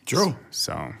 True.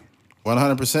 So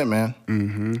 100%, man.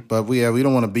 Mm-hmm. But we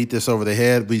don't want to beat this over the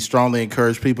head. We strongly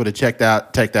encourage people to check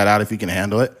that out if you can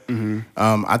handle it. Mm-hmm.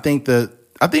 I think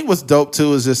what's dope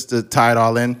too is just to tie it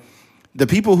all in. The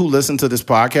people who listen to this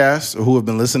podcast or who have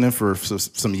been listening for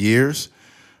some years,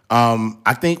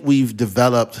 I think we've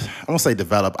developed. I won't say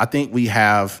develop. I think we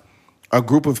have a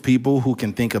group of people who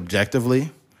can think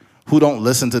objectively, who don't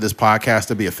listen to this podcast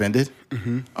to be offended,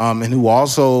 and who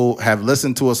also have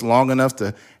listened to us long enough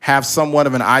to have somewhat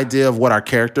of an idea of what our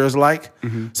character is like.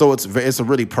 Mm-hmm. So it's a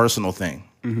really personal thing.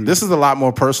 Mm-hmm. This is a lot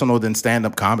more personal than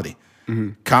stand-up comedy.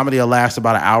 Mm-hmm. Comedy will last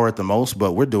about an hour at the most,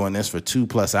 but we're doing this for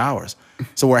 2+ hours.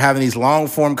 So we're having these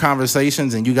long-form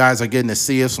conversations, and you guys are getting to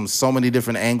see us from so many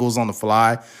different angles on the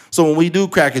fly. So when we do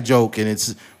crack a joke, and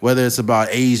it's whether it's about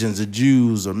Asians or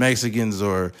Jews or Mexicans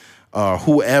or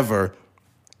whoever,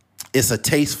 it's a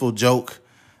tasteful joke,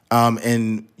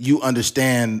 and you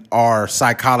understand our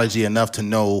psychology enough to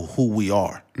know who we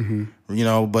are.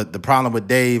 Mm-hmm. But the problem with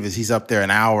Dave is he's up there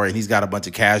an hour and he's got a bunch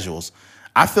of casuals.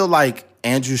 I feel like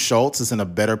Andrew Schulz is in a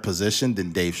better position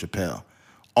than Dave Chappelle,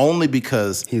 only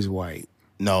because he's white.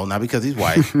 No, not because he's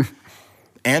white.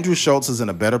 Andrew Schulz is in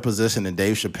a better position than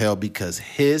Dave Chappelle because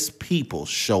his people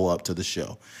show up to the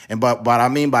show. And but what I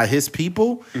mean by his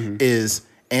people is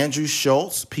Andrew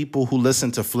Schulz, people who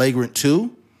listen to Flagrant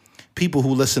 2, people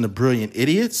who listen to Brilliant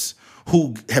Idiots,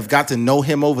 who have got to know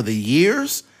him over the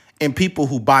years, and people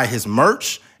who buy his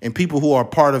merch, and people who are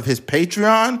part of his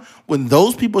Patreon. When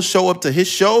those people show up to his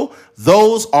show,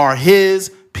 those are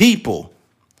his people.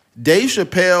 Dave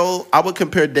Chappelle, I would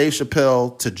compare Dave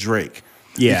Chappelle to Drake.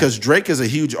 Yeah. Because Drake is a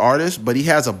huge artist, but he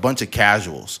has a bunch of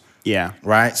casuals. Yeah.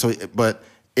 Right? So, but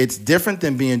it's different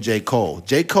than being J. Cole.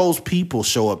 J. Cole's people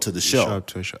show up to the show. Show up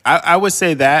to a show. I would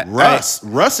say that.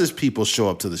 Russ's people show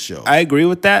up to the show. I agree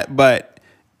with that, but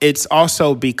it's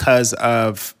also because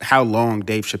of how long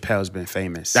Dave Chappelle's been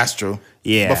famous. That's true.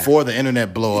 Yeah. Before the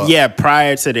internet blew up. Yeah,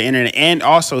 prior to the internet. And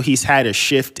also he's had a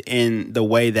shift in the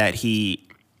way that he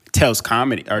tells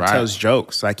comedy or tells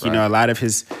jokes. Like, a lot of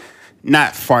his,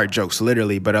 not fart jokes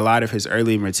literally, but a lot of his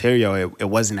early material, it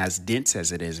wasn't as dense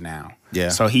as it is now. Yeah.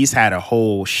 So he's had a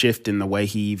whole shift in the way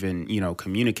he even,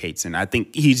 communicates. And I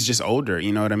think he's just older,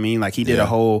 you know what I mean? Like he did a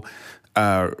whole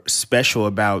special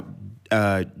about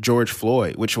George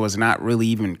Floyd, which was not really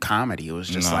even comedy. It was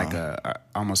just like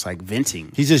almost like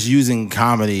venting. He's just using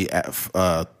comedy as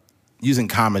the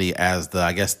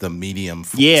medium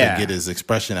to get his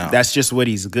expression out. That's just what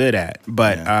he's good at.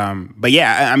 But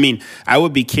I mean, I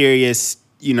would be curious,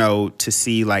 to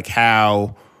see like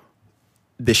how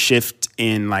the shift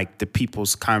in like the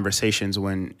people's conversations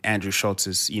when Andrew Schulz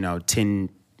is, 10,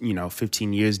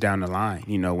 15 years down the line,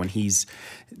 when he's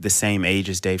the same age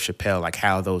as Dave Chappelle, like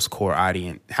how the core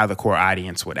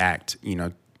audience would act,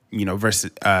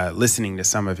 versus listening to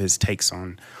some of his takes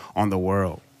on the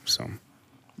world. So,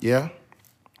 yeah,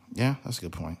 that's a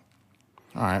good point.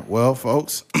 All right, well,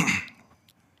 folks, we're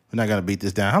not gonna beat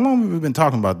this down. How long have we been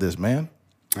talking about this, man?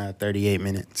 38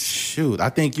 minutes. Shoot, I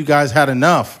think you guys had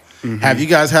enough. Mm-hmm. Have you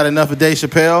guys had enough of Dave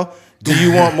Chappelle? Do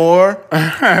you want more?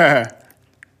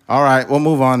 All right, we'll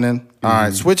move on then. All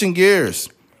right, switching gears.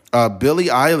 Billie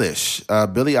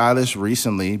Eilish. Billie Eilish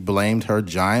recently blamed her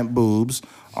giant boobs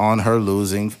on her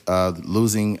losing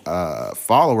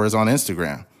followers on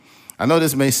Instagram. I know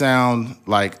this may sound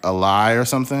like a lie or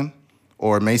something,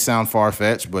 or it may sound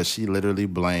far-fetched, but she literally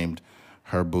blamed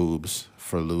her boobs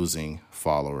for losing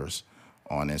followers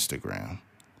on Instagram.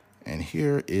 And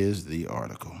here is the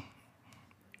article.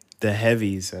 The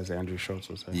heavies, as Andrew Schulz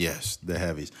would say. Yes, the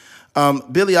heavies.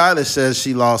 Billie Eilish says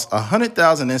she lost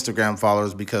 100,000 Instagram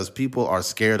followers because people are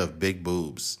scared of big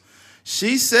boobs.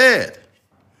 She said,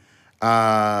 hold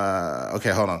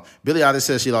on. Billie Eilish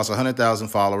says she lost 100,000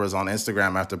 followers on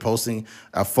Instagram after posting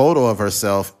a photo of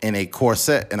herself in a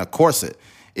corset.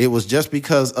 It was just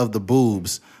because of the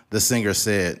boobs, the singer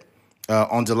said.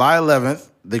 On July 11th,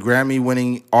 the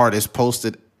Grammy-winning artist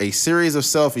posted a series of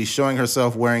selfies showing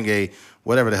herself wearing a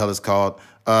whatever the hell it's called,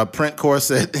 print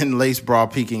corset and lace bra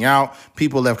peeking out.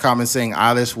 People left comments saying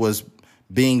Eilish was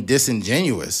being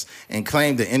disingenuous and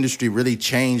claimed the industry really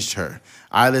changed her.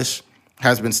 Eilish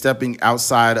has been stepping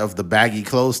outside of the baggy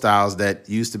clothes styles that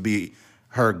used to be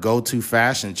her go-to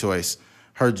fashion choice.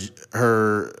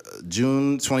 Her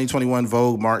June 2021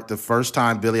 Vogue marked the first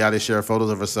time Billie Eilish shared photos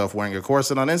of herself wearing a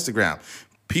corset on Instagram.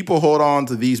 People hold on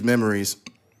to these memories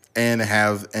and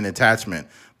have an attachment,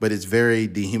 but it's very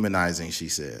dehumanizing, she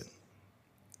said.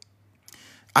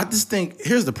 I just think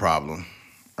here's the problem,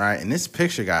 right? And this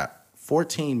picture got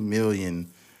 14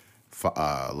 million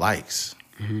likes.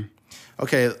 Mm-hmm.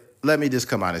 Okay, let me just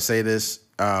come out and say this.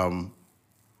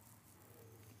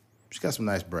 She's got some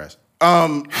nice breasts.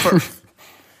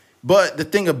 But the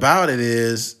thing about it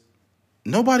is,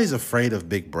 nobody's afraid of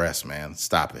big breasts, man.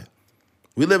 Stop it.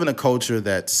 We live in a culture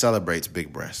that celebrates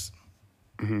big breasts.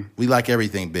 Mm-hmm. We like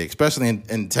everything big, especially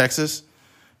in Texas.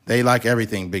 They like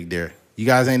everything big there. You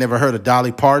guys ain't never heard of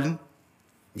Dolly Parton?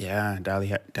 Yeah, Dolly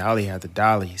had the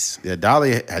dollies. Yeah,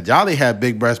 Dolly had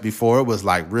big breasts before it was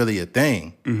like really a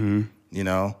thing. Mm-hmm. You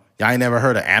know, y'all ain't never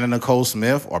heard of Anna Nicole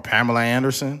Smith or Pamela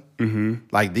Anderson? Mm-hmm.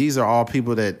 Like these are all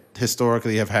people that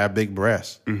historically have had big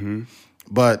breasts. Mm-hmm.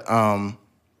 But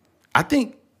I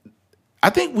think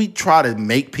we try to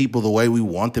make people the way we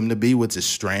want them to be, which is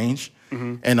strange.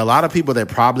 Mm-hmm. And a lot of people that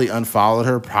probably unfollowed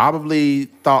her probably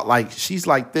thought like she's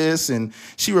like this and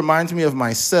she reminds me of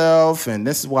myself and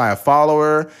this is why I follow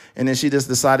her. And then she just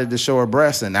decided to show her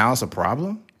breasts and now it's a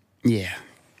problem. Yeah.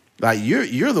 Like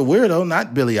you're the weirdo,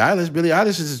 not Billie Eilish. Billie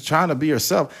Eilish is just trying to be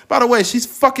herself. By the way, she's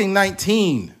fucking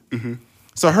 19. Mm-hmm.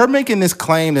 So her making this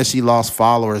claim that she lost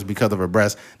followers because of her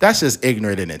breasts, that's just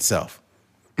ignorant in itself.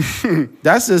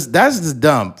 That's just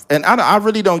dumb. And I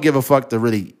really don't give a fuck to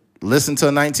really listen to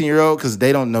a 19-year-old because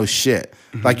they don't know shit.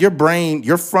 Mm-hmm. Like your brain,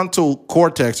 your frontal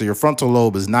cortex or your frontal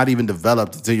lobe is not even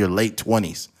developed until your late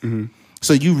 20s. Mm-hmm.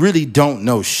 So you really don't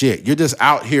know shit. You're just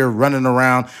out here running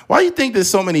around. Why do you think there's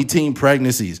so many teen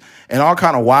pregnancies and all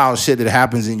kind of wild shit that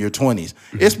happens in your 20s?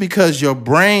 Mm-hmm. It's because your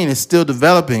brain is still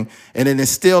developing and it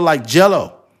is still like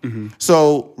Jell-O. Mm-hmm.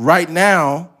 So right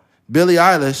now, Billie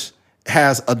Eilish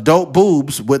has adult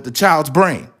boobs with the child's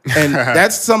brain. And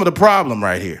that's some of the problem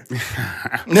right here.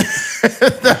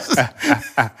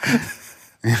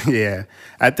 Yeah.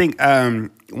 I think,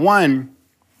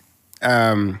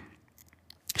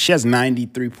 she has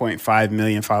 93.5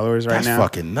 million followers right now. That's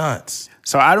fucking nuts.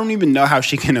 So I don't even know how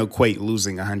she can equate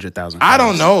losing 100,000 followers. I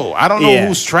don't know. I don't know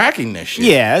who's tracking this shit.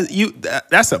 Yeah,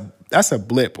 that's a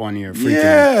blip on your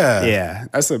freaking... Yeah,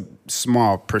 that's a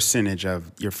small percentage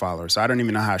of your followers. So I don't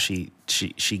even know how she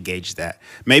gauged that.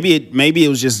 Maybe it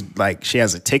was just like she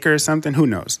has a ticker or something. Who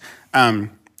knows?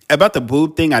 About the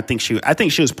boob thing, I think she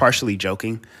was partially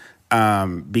joking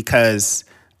because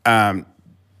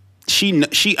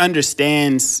she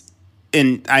understands,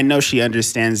 and I know she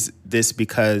understands this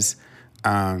because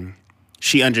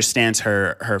she understands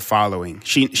her following.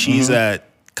 She's a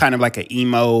kind of like an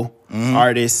emo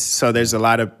artist, so there's a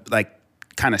lot of like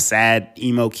kind of sad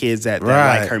emo kids that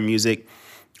like her music.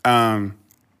 And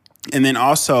then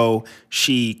also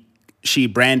she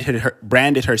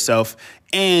branded herself,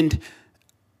 and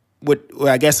what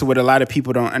I guess what a lot of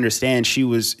people don't understand,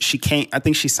 I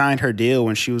think she signed her deal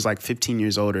when she was like 15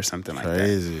 years old or something like that.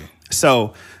 Crazy.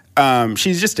 So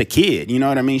she's just a kid, you know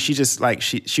what I mean? She just like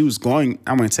she was going,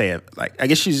 I'm gonna say it, like I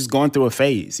guess she's just going through a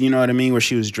phase, you know what I mean, where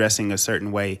she was dressing a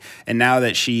certain way, and now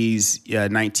that she's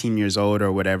 19 years old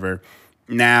or whatever,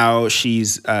 now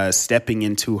she's stepping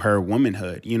into her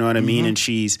womanhood, you know what I mean?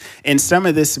 And some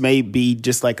of this may be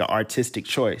just like an artistic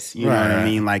choice, you know what I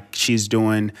mean? Like she's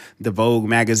doing the Vogue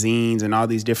magazines and all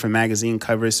these different magazine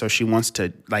covers, so she wants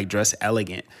to like dress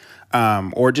elegant.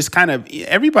 Or just kind of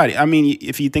everybody. I mean,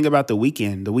 if you think about The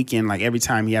Weeknd, like every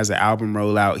time he has an album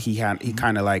roll out, he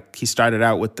kind of like, he started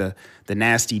out with the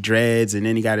nasty dreads and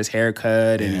then he got his hair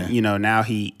cut. And, you know, now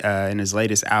he, in his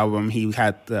latest album, he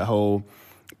had the whole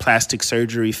plastic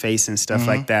surgery face and stuff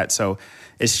like that. So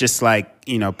it's just like,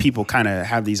 you know, people kind of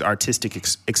have these artistic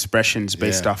expressions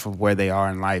based off of where they are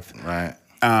in life. Right.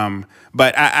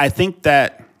 But I think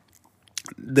that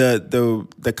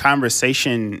the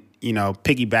conversation, you know,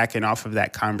 piggybacking off of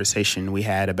that conversation we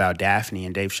had about Daphne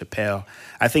and Dave Chappelle,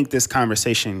 I think this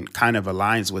conversation kind of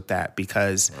aligns with that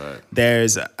because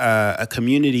there's a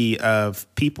community of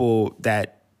people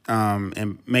that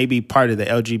and maybe part of the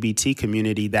LGBT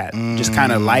community that just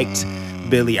kind of liked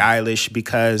Billie Eilish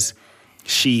because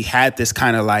she had this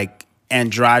kind of like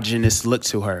androgynous look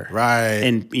to her. Right.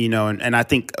 And, you know, and I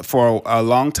think for a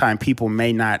long time, people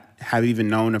may not have even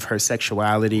known of her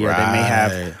sexuality or they may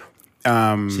have...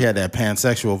 she had that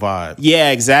pansexual vibe.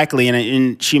 Yeah, exactly.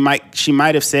 And she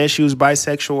might have said she was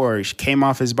bisexual or she came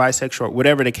off as bisexual,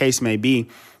 whatever the case may be.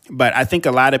 But I think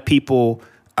a lot of people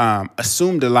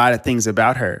assumed a lot of things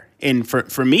about her. And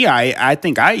for me, I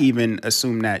think I even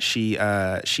assumed that she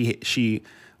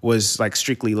was like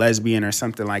strictly lesbian or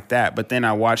something like that. But then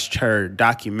I watched her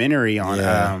documentary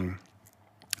on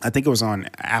I think it was on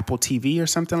Apple TV or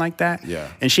something like that.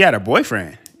 Yeah. And she had a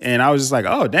boyfriend. And I was just like,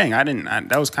 oh, dang,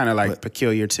 that was kind of like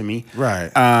peculiar to me.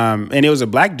 Right. And it was a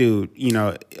black dude, you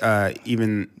know,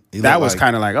 even That was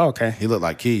kind of like, oh, okay. He looked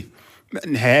like Keith.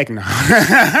 Heck no.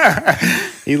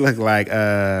 He looked like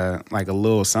a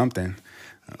little something,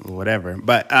 whatever.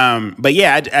 But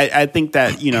yeah, I think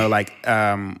that, you know, like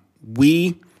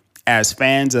we as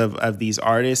fans of these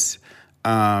artists,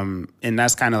 and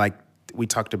that's kind of like, we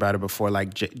talked about it before,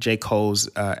 like J. Cole's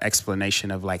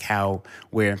explanation of like how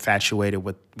we're infatuated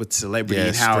with celebrity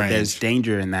and how there's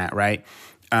danger in that, right?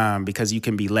 Because you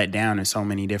can be let down in so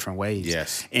many different ways.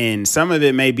 Yes. And some of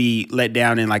it may be let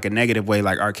down in like a negative way,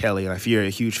 like R. Kelly. Like if you're a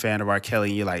huge fan of R.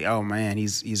 Kelly, you're like, oh man,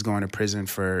 he's going to prison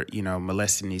for, you know,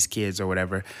 molesting these kids or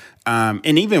whatever.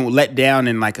 And even let down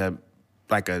in like a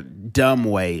dumb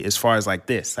way, as far as like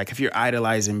this. Like if you're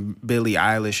idolizing Billie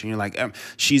Eilish and you're like,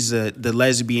 she's the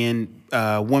lesbian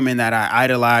woman that I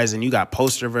idolize, and you got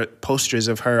posters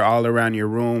of her all around your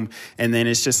room, and then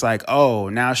it's just like, oh,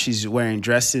 now she's wearing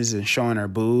dresses and showing her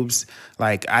boobs.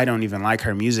 Like, I don't even like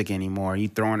her music anymore. You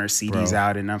throwing her CDs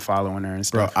out and unfollowing her and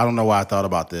stuff. Bro, I don't know why I thought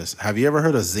about this. Have you ever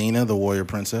heard of Xena, the Warrior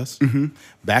Princess? Mm-hmm.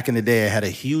 Back in the day, it had a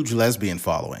huge lesbian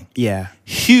following. Yeah.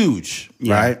 Huge,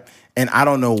 right? And I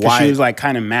don't know why. She was like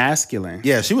kind of masculine.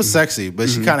 Yeah, she was sexy, but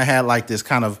she kind of had like this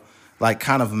I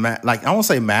won't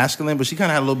say masculine, but she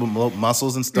kind of had a little bit more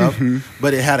muscles and stuff.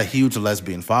 But it had a huge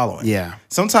lesbian following. Yeah.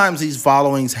 Sometimes these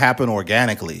followings happen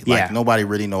organically. Like nobody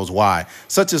really knows why.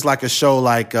 Such as like a show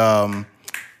like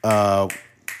Matlock.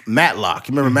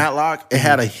 You remember Matlock? It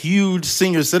had a huge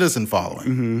senior citizen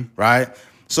following, right?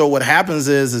 So what happens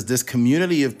is this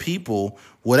community of people,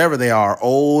 whatever they are,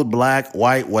 old, black,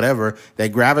 white, whatever, they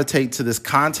gravitate to this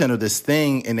content or this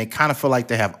thing, and they kind of feel like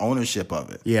they have ownership of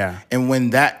it. Yeah. And when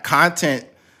that content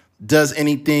does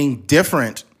anything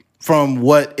different from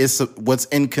what's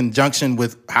in conjunction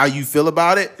with how you feel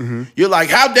about it, you're like,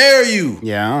 how dare you?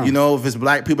 Yeah. You know, if it's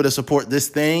black people that support this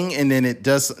thing, and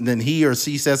then he or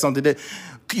she says something that,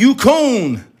 you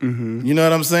coon. You know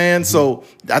what I'm saying? So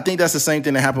I think that's the same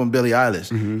thing that happened with Billie Eilish.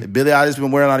 Billie Eilish been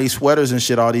wearing all these sweaters and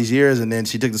shit all these years, and then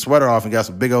she took the sweater off and got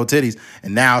some big old titties,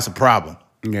 and now it's a problem.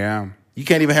 Yeah. You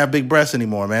can't even have big breasts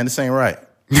anymore, man. This ain't right.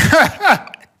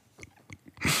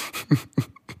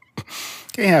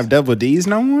 Can't have double D's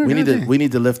no more. We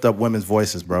need to lift up women's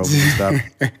voices, bro.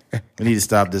 We need to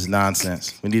stop this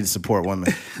nonsense. We need to support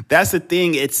women. That's the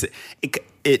thing. It's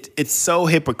so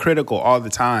hypocritical all the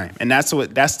time, and that's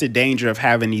the danger of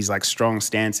having these like strong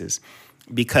stances,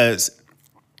 because,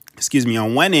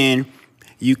 on one end,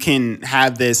 you can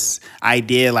have this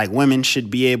idea like women should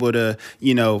be able to,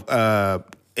 you know,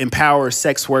 empower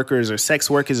sex workers, or sex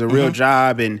work is a real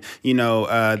job, and you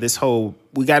know, this whole,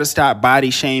 we got to stop body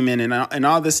shaming and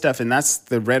all this stuff, and that's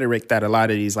the rhetoric that a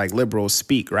lot of these like liberals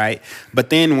speak, right? But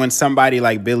then when somebody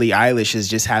like Billie Eilish is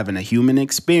just having a human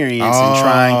experience and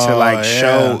trying to like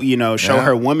show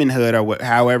her womanhood, or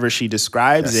however she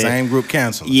describes it, same group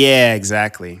canceled. Yeah,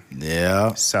 exactly.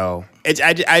 Yeah. So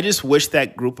I just wish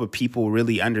that group of people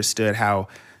really understood how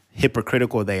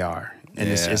hypocritical they are, and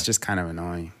it's just kind of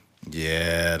annoying.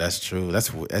 Yeah, that's true.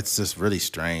 That's just really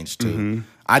strange too.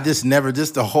 I just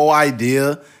the whole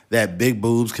idea that big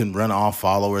boobs can run off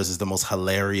followers is the most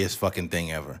hilarious fucking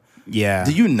thing ever. Yeah.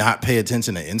 Do you not pay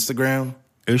attention to Instagram?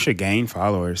 It should gain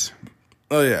followers.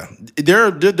 Oh yeah.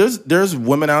 There's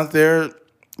women out there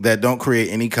that don't create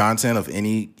any content of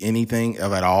anything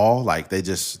of at all. Like they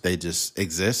just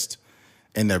exist,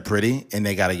 and they're pretty, and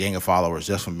they got a gang of followers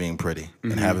just from being pretty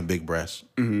and having big breasts.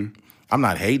 I'm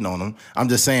not hating on them. I'm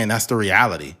just saying that's the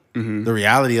reality. The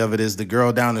reality of it is the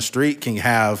girl down the street can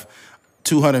have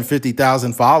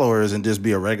 250,000 followers and just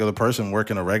be a regular person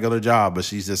working a regular job, but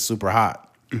she's just super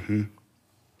hot.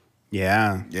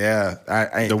 Yeah. Yeah.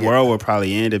 The world will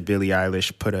probably end if Billie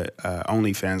Eilish put a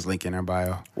OnlyFans link in her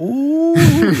bio. Ooh,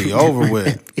 be over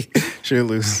with. She'll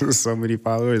lose so many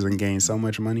followers and gain so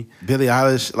much money. Billie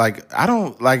Eilish, like, I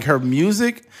don't like her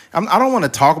music. I don't want to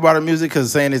talk about her music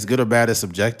because saying it's good or bad is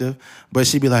subjective. But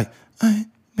she'd be like, I've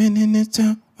been in this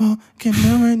town, walking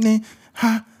around,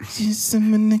 ha, she's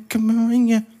in coming,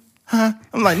 yeah.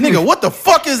 I'm like, nigga, what the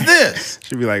fuck is this?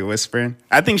 She'd be like whispering.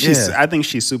 I think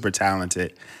she's super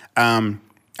talented.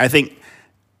 I think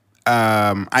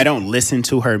I don't listen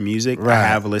to her music. Right. I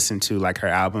have listened to like her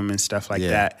album and stuff like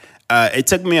that. It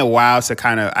took me a while to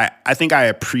kind of, I think I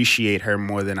appreciate her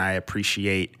more than I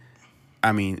appreciate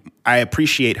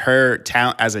her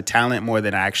talent as a talent more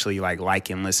than I actually like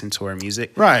and listen to her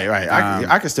music. Right.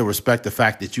 I can still respect the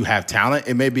fact that you have talent.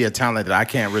 It may be a talent that I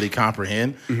can't really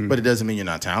comprehend, but it doesn't mean you're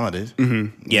not talented.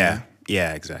 Yeah,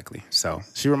 exactly. So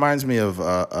she reminds me of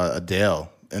Adele,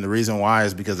 and the reason why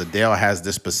is because Adele has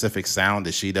this specific sound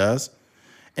that she does,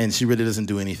 and she really doesn't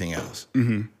do anything else.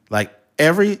 Like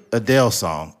every Adele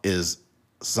song is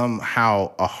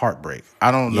somehow a heartbreak.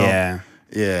 I don't know. Yeah.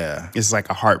 Yeah. It's like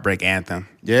a heartbreak anthem.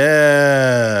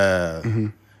 Yeah.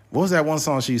 What was that one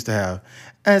song she used to have?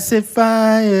 I set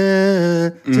fire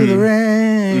to the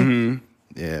rain.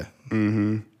 Yeah.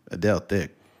 Adele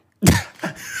thick.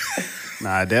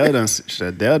 Nah, Adele done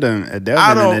in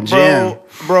the gym.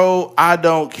 Bro, I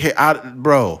don't care.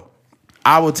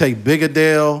 I would take big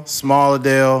Adele, small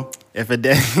Adele. If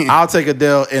Adele, I'll take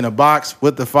Adele in a box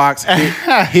with the Fox,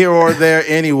 here or there,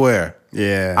 anywhere.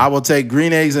 Yeah. I will take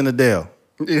green eggs and Adele.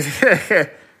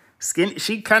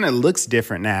 She kind of looks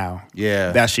different now.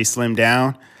 Yeah. That she slimmed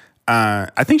down.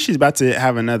 I think she's about to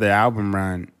have another album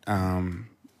run.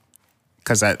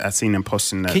 Because I seen them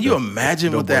posting that. Can you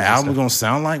imagine what that album's going to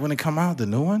sound like when it come out, the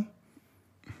new one?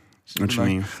 What you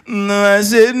mean? No, I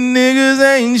said niggas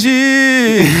ain't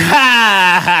shit.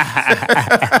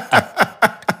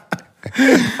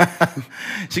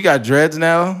 She got dreads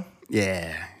now.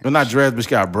 Yeah. Well, not dreads, but she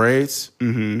got braids.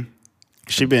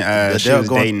 She was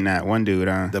dating that one dude,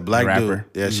 the black rapper.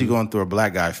 dude. Yeah, she going through a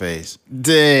black guy phase.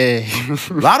 Dang.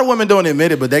 A lot of women don't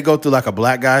admit it, but they go through like a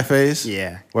black guy phase.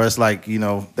 Yeah. Where it's like, they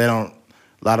don't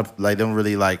don't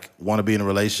really like want to be in a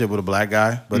relationship with a black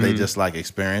guy, but they just like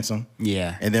experience them.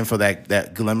 Yeah. And then for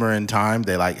that glimmer in time,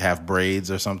 they like have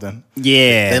braids or something.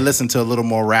 Yeah. They listen to a little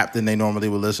more rap than they normally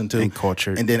would listen to. And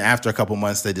culture. And then after a couple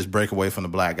months, they just break away from the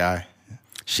black guy.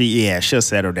 She'll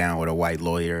settle down with a white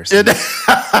lawyer or something.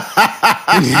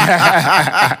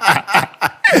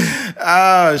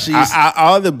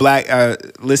 All the black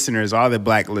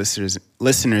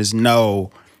listeners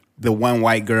know the one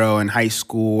white girl in high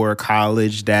school or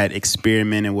college that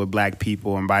experimented with black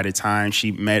people, and by the time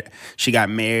she got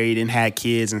married and had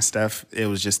kids and stuff, it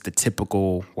was just the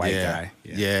typical white guy.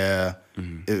 Yeah.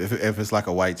 If it's like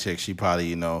a white chick, she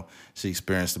probably, she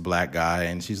experienced a black guy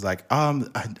and she's like, I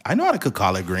know how to cook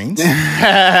collard greens. She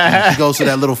goes through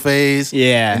that little phase.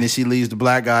 Yeah. And then she leaves the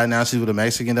black guy. Now she's with a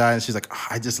Mexican guy and she's like,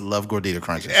 I just love gordita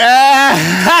crunches.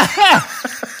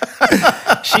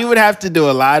 She would have to do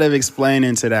a lot of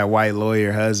explaining to that white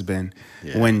lawyer husband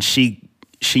when she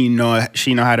know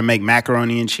how to make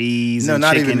macaroni and cheese and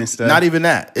chicken and stuff. Not even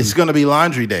that. It's going to be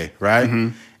laundry day, right?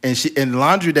 And in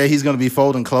laundry day, he's going to be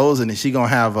folding clothes, and she going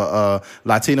to have a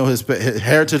Latino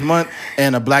Heritage Month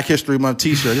and a Black History Month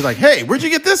T-shirt. He's like, hey, where'd you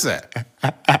get this at?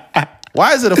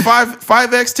 Why is it a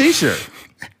 5X T-shirt?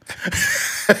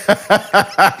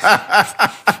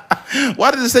 Why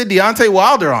did it say Deontay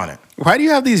Wilder on it? Why do you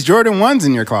have these Jordan 1s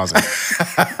in your closet?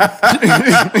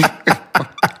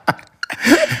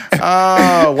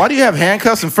 Why do you have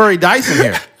handcuffs and furry dice in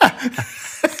here?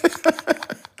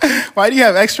 Why do you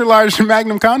have extra large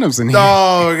Magnum condoms in here?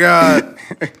 Oh, God.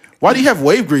 Why do you have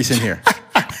wave grease in here?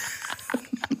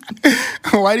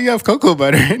 Why do you have cocoa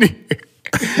butter in here?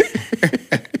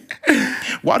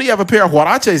 Why do you have a pair of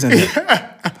huaraches in here?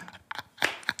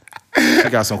 You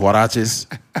got some huaraches.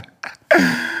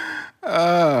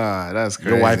 That's crazy.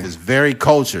 Your wife is very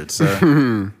cultured,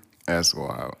 sir. That's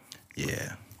wild.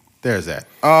 Yeah. There's that.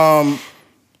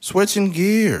 Switching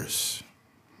gears.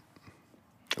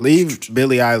 Leave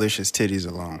Billie Eilish's titties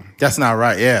alone. That's not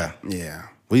right. Yeah. Yeah.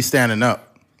 We standing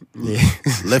up. Yeah.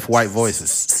 Lift white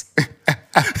voices.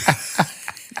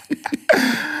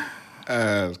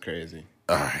 That was crazy.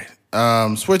 All right.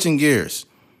 Switching gears.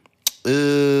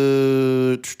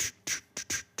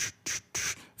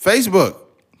 Facebook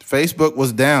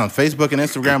was down. Facebook and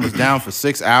Instagram was down for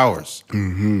 6 hours.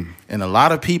 And a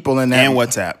lot of people in that. And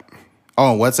WhatsApp.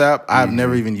 Oh, WhatsApp? I've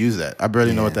never even used that. I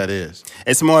barely know what that is.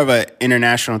 It's more of an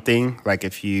international thing. Like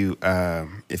if you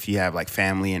have like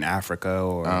family in Africa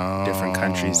or different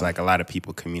countries, like a lot of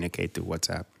people communicate through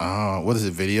WhatsApp. Oh, what is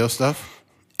it? Video stuff?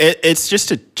 It's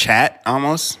just a chat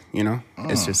almost,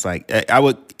 It's just like, I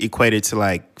would equate it to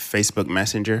like Facebook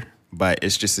Messenger, but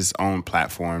it's just its own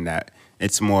platform that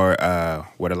it's more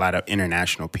what a lot of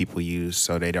international people use,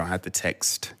 so they don't have to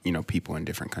text, people in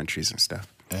different countries and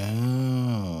stuff.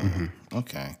 Oh,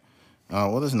 okay.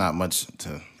 Well, there's not much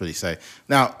to really say.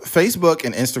 Now, Facebook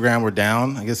and Instagram were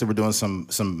down. I guess they were doing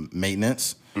some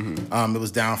maintenance. It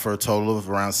was down for a total of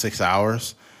around 6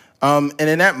 hours. And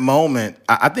in that moment,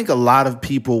 I think a lot of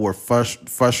people were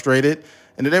frustrated.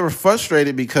 And they were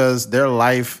frustrated because their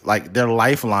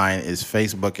lifeline is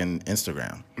Facebook and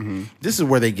Instagram. This is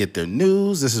where they get their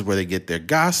news. This is where they get their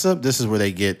gossip. This is where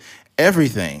they get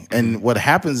everything. And what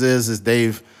happens is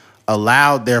they've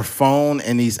allowed their phone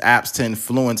and these apps to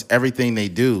influence everything they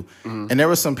do. And there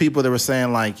were some people that were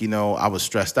saying like, I was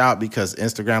stressed out because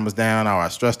Instagram was down, or I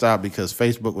was stressed out because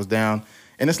Facebook was down.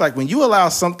 And it's like when you allow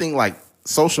something like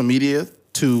social media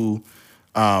to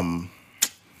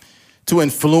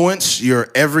influence your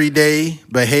everyday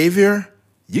behavior,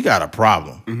 you got a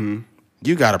problem.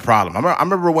 you got a problem. I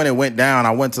remember when it went down,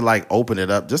 I went to like open it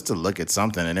up just to look at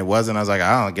something, and it wasn't. I was like,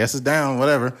 I guess it's down,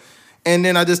 whatever. And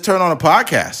then I just turned on a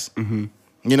podcast. Mm-hmm.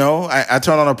 You know, I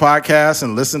turned on a podcast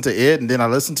and listened to it, and then I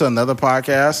listened to another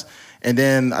podcast, and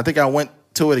then I think I went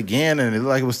to it again, and it looked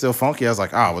like it was still funky. I was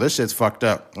like, oh, well, this shit's fucked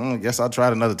up. I guess I'll try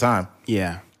it another time.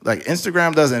 Yeah. Like,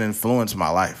 Instagram doesn't influence my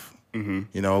life, you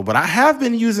know, but I have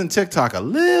been using TikTok a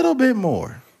little bit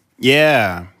more.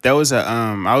 Yeah. There was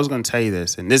I was going to tell you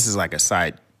this, and this is like a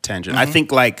side tangent. I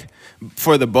think, like,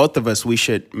 for the both of us, we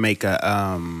should make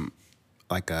a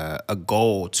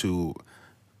goal to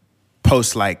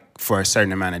post, like, for a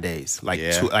certain amount of days, like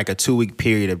like a 2-week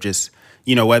period of just,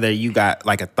 you know, whether you got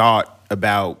like a thought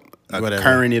about a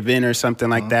current event or something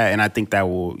like that. And I think that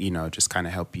will, you know, just kind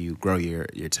of help you grow your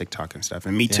TikTok and stuff.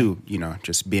 And me too, you know,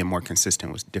 just being more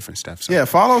consistent with different stuff. So. Yeah,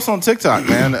 follow us on TikTok,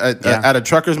 man. At A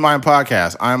Trucker's Mind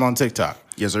Podcast. I'm on TikTok.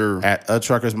 Yes, sir. At A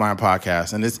Trucker's Mind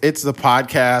Podcast. And it's the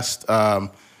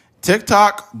podcast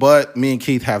TikTok, but me and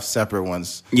Keith have separate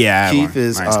ones. Yeah, Keith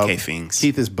is K-Fings.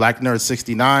 Keith is Black Nerd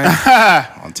 69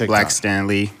 on TikTok. Black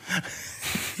Stanley.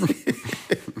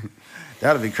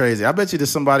 That'd be crazy. I bet you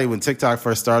there's somebody when TikTok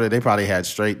first started, they probably had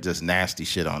straight just nasty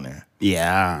shit on there.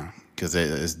 Yeah, because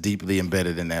it's deeply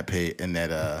embedded in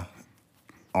that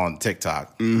on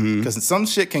TikTok. Because some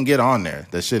shit can get on there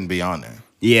that shouldn't be on there.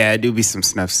 Yeah, it do be some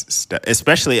stuff,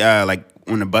 especially like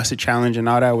when the Busted Challenge and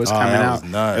all that was coming out.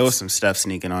 Nuts. There was some stuff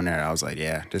sneaking on there. I was like,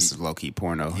 yeah, this is low key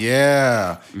porno.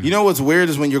 Yeah. You know what's weird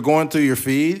is when you're going through your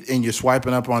feed and you're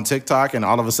swiping up on TikTok and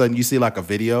all of a sudden you see like a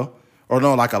video. Or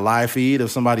no, like a live feed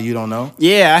of somebody you don't know.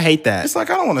 Yeah, I hate that. It's like,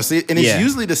 I don't want to see it. And it's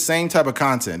usually the same type of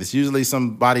content. It's usually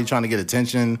somebody trying to get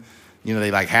attention. You know, they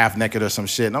like half naked or some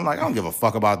shit. And I'm like, I don't give a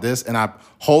fuck about this. And I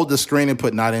hold the screen and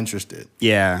put not interested.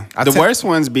 Yeah. The worst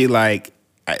ones be like,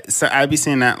 so I'd be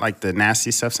seeing that like the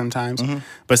nasty stuff sometimes.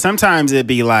 But sometimes it'd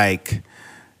be like,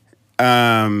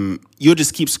 you'll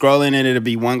just keep scrolling and it'll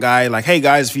be one guy like, hey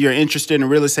guys, if you're interested in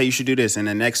real estate, you should do this. And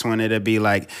the next one, it'll be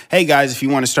like, hey guys, if you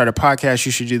want to start a podcast,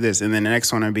 you should do this. And then the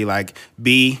next one, it'll be like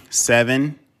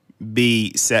B7.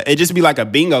 It'd just be like a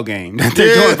bingo game that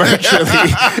they're doing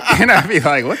virtually. And I'd be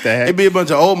like, what the heck? It'd be a bunch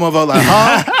of old motherfuckers like,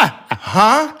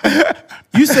 huh?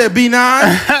 You said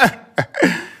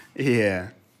B9? Yeah.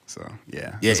 So,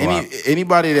 yeah.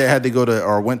 Anybody that had to go to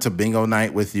or went to bingo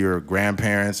night with your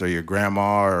grandparents or your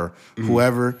grandma or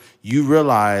whoever, you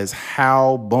realize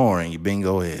how boring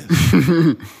bingo is.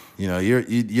 You know,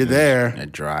 you're there. A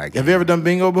dry game. Have you ever done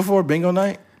bingo before, bingo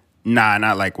night? Nah,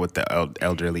 not like with the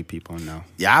elderly people, no.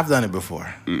 Yeah, I've done it before.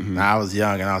 I was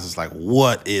young and I was just like,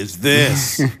 what is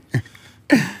this?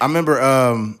 I remember,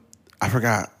 I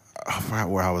forgot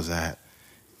where I was at.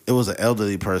 It was an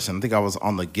elderly person. I think I was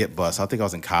on the Get bus. I think I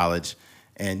was in college.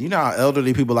 And you know how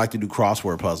elderly people like to do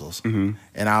crossword puzzles. And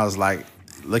I was like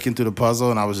looking through the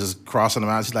puzzle and I was just crossing them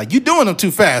out. She's like, you doing them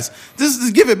too fast.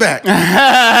 Just give it back.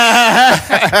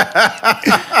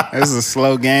 This is a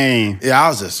slow game. Yeah, I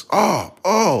was just, help,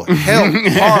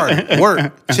 hard,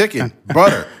 work, chicken,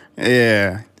 butter.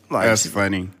 Yeah. Like, that's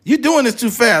funny. You doing this too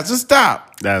fast. Just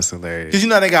stop. That's hilarious. Because you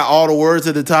know they got all the words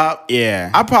at the top?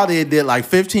 Yeah. I probably did like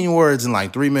 15 words in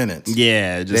like 3 minutes.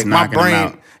 Yeah, just knocking them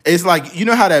out. It's like, you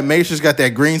know how that Matrix got that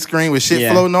green screen with shit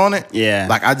floating on it? Yeah.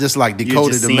 Like I just like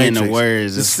decoded the Matrix. The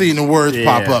words. Just seeing the words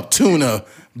pop up. Tuna,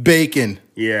 bacon,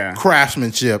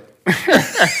 craftsmanship.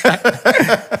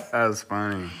 That was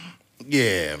funny.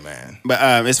 Yeah, man. But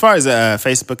as far as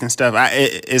Facebook and stuff,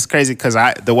 it's crazy because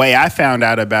the way I found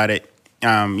out about it,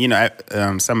 you know,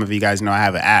 some of you guys know I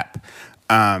have an app,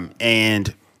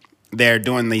 and they're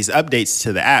doing these updates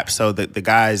to the app. So the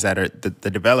guys that are the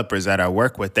developers that I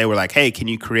work with, they were like, hey, can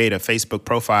you create a Facebook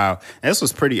profile? And this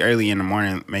was pretty early in the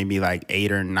morning, maybe like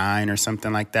 8 or 9 or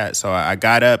something like that. So I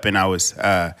got up and I was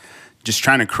just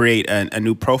trying to create a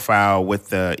new profile with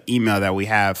the email that we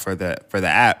have for the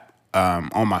app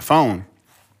on my phone.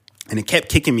 And it kept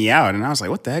kicking me out. And I was like,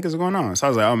 what the heck is going on? So I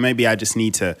was like, oh, maybe I just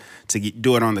need to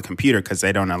do it on the computer because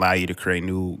they don't allow you to create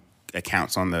new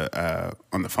accounts on the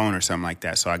phone or something like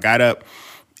that. So I got up,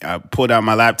 pulled out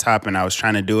my laptop, and I was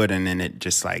trying to do it. And then it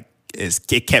just like,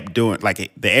 it kept doing, like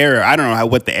the error, I don't know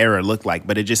what the error looked like,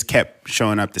 but it just kept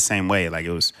showing up the same way. Like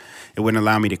it wouldn't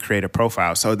allow me to create a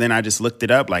profile. So then I just looked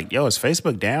it up like, yo, is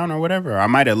Facebook down or whatever? Or I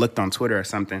might have looked on Twitter or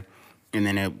something. And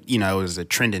then it was a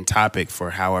trending topic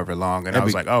for however long, and I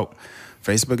was like, "Oh,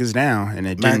 Facebook is down," and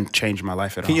it didn't change my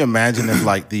life at all. Can you imagine if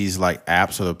like these like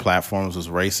apps or the platforms was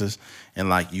racist, and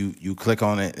like you click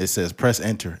on it, it says press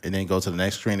enter, and then go to the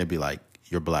next screen, it'd be like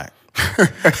you're black.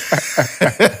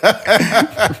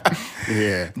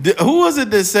 Yeah. Who was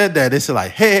it that said that? They said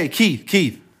like, "Hey,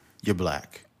 Keith, you're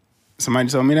black." Somebody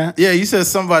told me that? Yeah, you said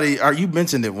somebody, or you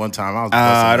mentioned it one time.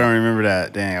 I don't remember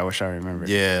that. Dang, I wish I remembered.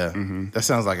 Yeah, that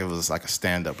sounds like it was like a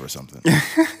stand-up or something.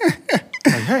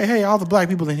 Like, hey, all the black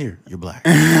people in here, you're black.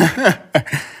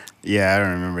 Yeah, I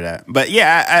don't remember that. But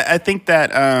yeah, I think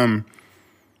that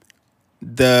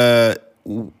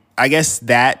I guess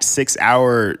that 6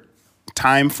 hour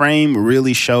time frame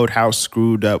really showed how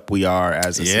screwed up we are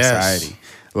as a society.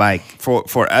 Like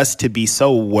for us to be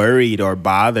so worried or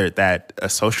bothered that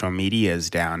social media is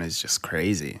down is just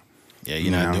crazy. Yeah,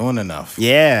 you're not doing enough.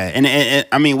 Yeah, and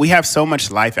I mean, we have so much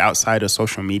life outside of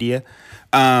social media,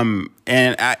 and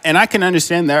I can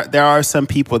understand there are some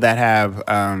people that have,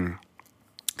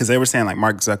 because they were saying like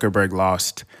Mark Zuckerberg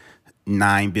lost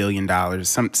 $9 billion,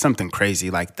 something crazy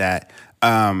like that.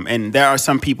 And there are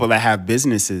some people that have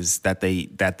businesses that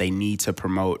they need to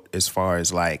promote as far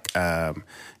as like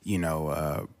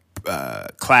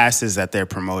classes that they're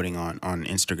promoting on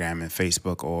Instagram and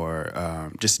Facebook,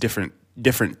 or just different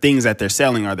things that they're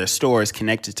selling, or their stores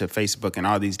connected to Facebook and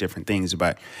all these different things.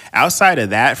 But outside of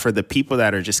that, for the people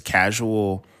that are just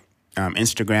casual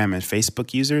Instagram and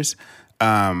Facebook users,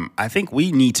 I think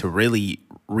we need to really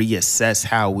reassess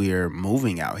how we're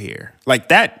moving out here. Like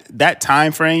that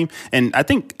time frame, and I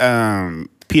think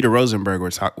Peter Rosenberg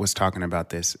was talking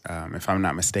about this, if I'm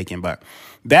not mistaken. But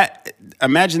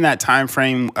imagine that time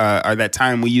frame, or that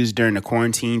time we used during the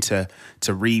quarantine to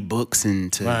read books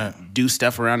and to do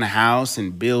stuff around the house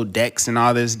and build decks and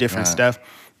all this different stuff.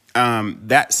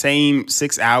 That same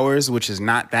 6 hours, which is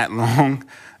not that long,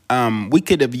 we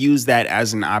could have used that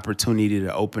as an opportunity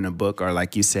to open a book, or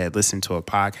like you said, listen to a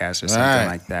podcast or something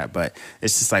like that. But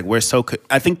it's just like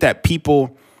I think that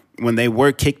people, when they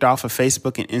were kicked off of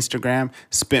Facebook and Instagram,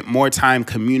 spent more time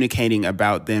communicating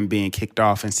about them being kicked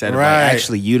off instead of like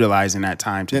actually utilizing that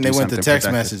time to do something productive.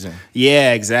 Then they went to text messaging.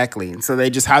 Yeah, exactly. And so they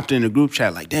just hopped in a group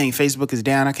chat like, dang, Facebook is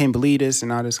down. I can't believe this,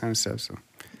 and all this kind of stuff. So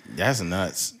that's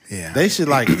nuts. Yeah. They should,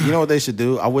 like, you know what they should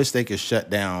do? I wish they could shut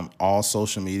down all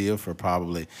social media for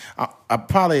probably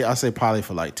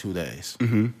for like 2 days.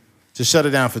 Mm-hmm. Just shut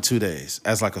it down for 2 days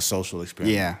as like a social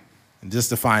experiment. Yeah. Just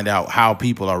to find out how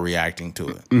people are reacting to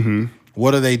it. Mm-hmm.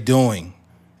 What are they doing?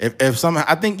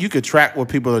 I think you could track what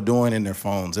people are doing in their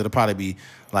phones. It'll probably be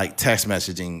like text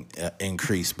messaging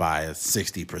increased by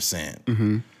 60%.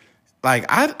 Mm-hmm. Like,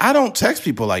 I don't text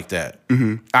people like that.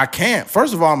 Mm-hmm. I can't.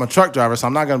 First of all, I'm a truck driver, so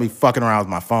I'm not going to be fucking around with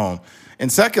my phone.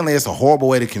 And secondly, it's a horrible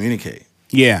way to communicate.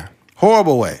 Yeah.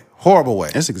 Horrible way.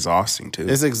 It's exhausting, too.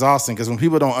 It's exhausting because when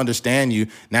people don't understand you,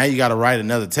 now you got to write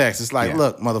another text. It's like,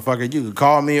 look, motherfucker, you could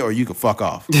call me or you could fuck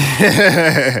off.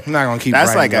 I'm not going to keep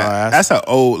writing your ass. That's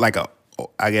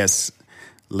I guess,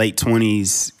 late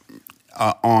 20s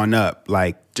on up.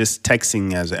 Like, just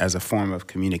texting as a form of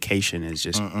communication is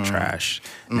just trash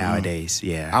nowadays.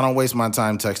 Yeah. I don't waste my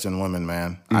time texting women,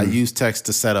 man. Mm-hmm. I use text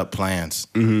to set up plans.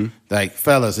 Mm-hmm. Like,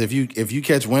 fellas, if you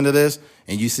catch wind of this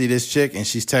and you see this chick and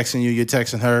she's texting you, you're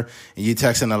texting her, and you're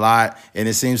texting a lot, and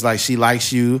it seems like she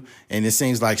likes you, and it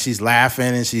seems like she's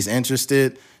laughing and she's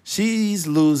interested, she's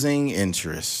losing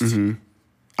interest. Mm-hmm.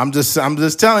 I'm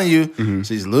just telling you,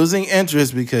 she's losing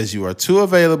interest because you are too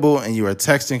available and you are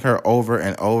texting her over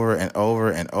and over and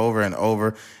over and over and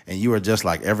over, and you are just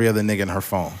like every other nigga in her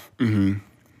phone. Mm-hmm.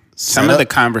 Some of the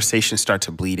conversations start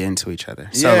to bleed into each other.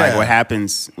 So like what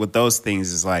happens with those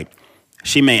things is like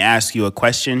she may ask you a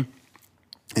question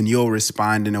and you'll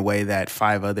respond in a way that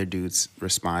 5 other dudes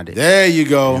responded. There you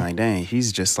go. Like, dang,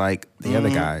 he's just like the other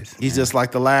guys. He's just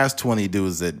like the last 20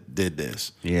 dudes that did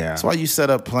this. Yeah. That's why you set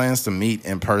up plans to meet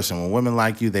in person. When women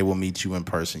like you, they will meet you in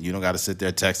person. You don't got to sit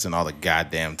there texting all the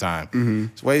goddamn time. Mm-hmm.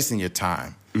 It's wasting your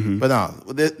time. Mm-hmm. But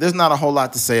no, there's not a whole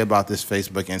lot to say about this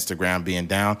Facebook, Instagram being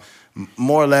down.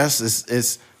 More or less,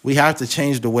 it's we have to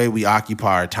change the way we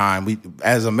occupy our time. We,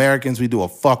 as Americans, we do a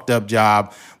fucked up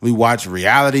job. We watch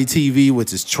reality TV,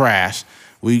 which is trash.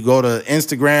 We go to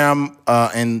Instagram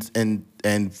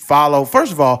and follow.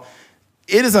 First of all,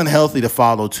 it is unhealthy to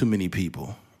follow too many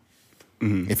people.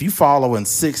 Mm-hmm. If you following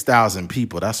 6,000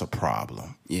 people, that's a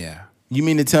problem. Yeah. You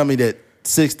mean to tell me that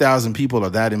 6,000 people are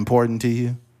that important to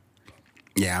you?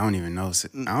 Yeah, I don't even know.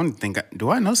 Do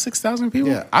I know 6,000 people?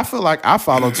 Yeah, I feel like I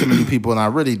follow too many people, and I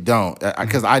really don't,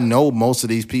 because I know most of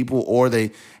these people, or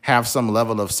they have some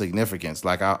level of significance.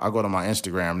 Like, I go to my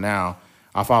Instagram now,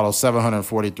 I follow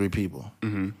 743 people,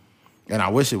 and I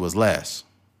wish it was less.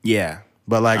 Yeah,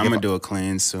 but like, I'm gonna do a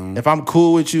cleanse soon. If I'm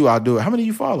cool with you, I'll do it. How many do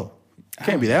you follow?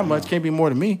 Can't be that much. Can't be more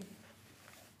than me.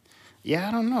 Yeah,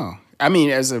 I don't know. I mean,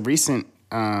 as a recent.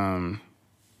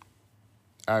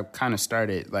 I kind of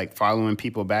started like following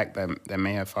people back that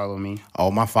may have followed me.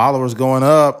 Oh, my followers going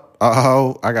up.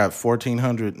 Oh, I got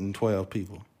 1,412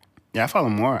 people. Yeah, I follow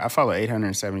more. I follow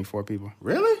 874 people.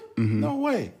 Really? No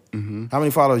way. How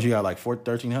many followers you got? Like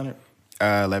 1,300?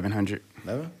 1,100.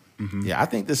 11? Yeah, I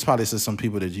think this probably is some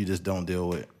people that you just don't deal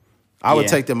with. I would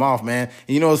take them off, man.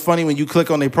 And you know what's funny? When you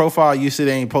click on their profile, you see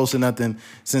they ain't posted nothing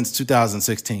since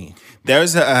 2016.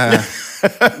 I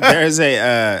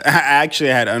actually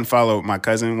had unfollowed my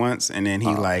cousin once, and then he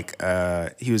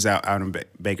he was out in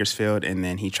Bakersfield, and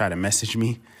then he tried to message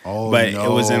me. Oh, but no. It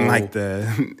was in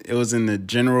it was in the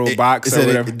general box or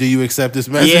whatever. Do you accept this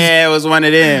message? Yeah, it was one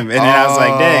of them. And then I was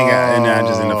like, dang. And then I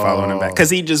just ended up following him back.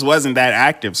 Because he just wasn't that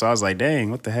active. So I was like,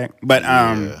 dang, what the heck? But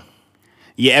well,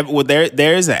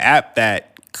 there is an app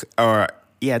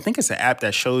I think it's an app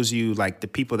that shows you like the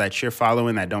people that you're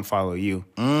following that don't follow you.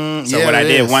 So what I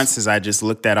did once is I just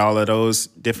looked at all of those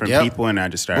different people and I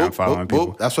just started following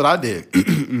people. That's what I did.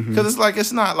 Because it's like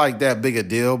it's not like that big a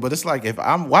deal, but it's like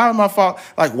why would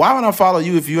I follow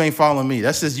you if you ain't following me?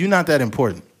 That's just you're not that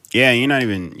important. Yeah, you're not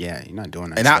doing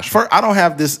that. And I don't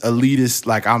have this elitist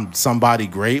like I'm somebody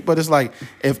great, but it's like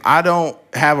if I don't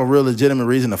have a real legitimate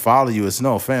reason to follow you, it's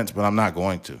no offense, but I'm not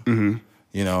going to.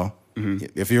 You know.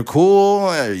 If you're cool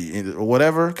or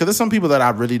whatever, because there's some people that I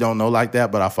really don't know like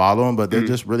that, but I follow them, but they're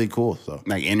just really cool. So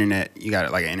like internet, you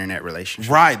got like an internet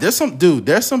relationship, right? There's some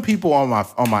people on my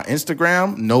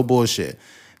Instagram, no bullshit,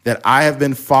 that I have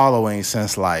been following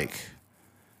since like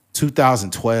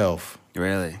 2012.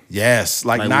 Really? Yes,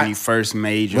 like not when you first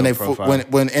made your profile.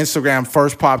 When Instagram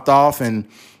first popped off and.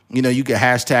 You know, you could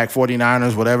hashtag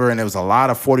 49ers, whatever, and there was a lot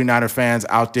of 49er fans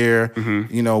out there,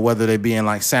 you know, whether they be in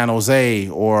like San Jose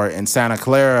or in Santa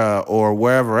Clara or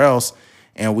wherever else.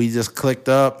 And we just clicked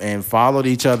up and followed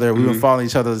each other. We've been following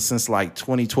each other since like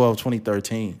 2012,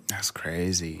 2013. That's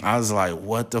crazy. I was like,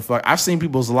 what the fuck? I've seen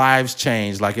people's lives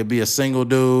change. Like it'd be a single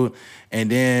dude and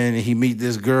then he meet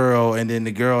this girl and then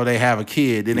the girl, they have a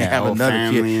kid. Then they have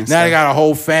another kid. Now they got a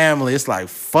whole family. It's like,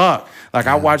 fuck. Like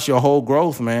I watch your whole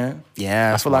growth, man.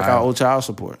 Yeah. I feel like I owe child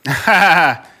support.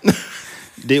 What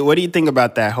do you think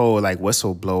about that whole like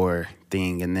whistleblower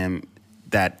thing and then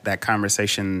that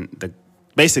conversation?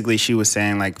 Basically, she was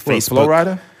saying like Facebook. Flow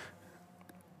Rider?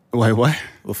 Wait, what?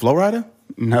 With Flow Rider?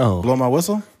 No. Blow my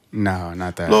whistle? No,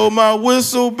 not that. Blow my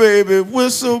whistle, baby,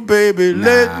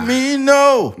 let me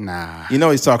know. Nah. You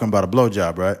know he's talking about a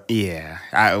blowjob, right?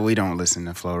 Yeah. We don't listen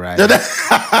to Flow Rider.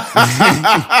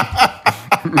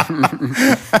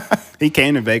 He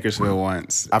came to Bakersfield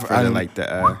once. That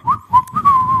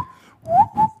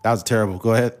was terrible.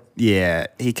 Go ahead. Yeah,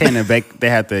 he came to they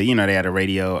had a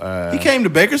radio. He came to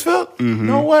Bakersfield?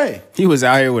 No way. He was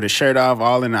out here with a shirt off,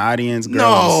 all in the audience.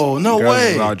 No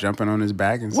way. Was all jumping on his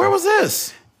back and stuff. Where was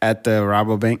this? At the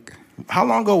Rabobank. How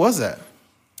long ago was that?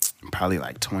 Probably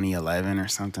like 2011 or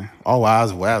something. Oh, wow.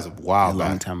 That was a while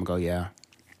long time ago, yeah.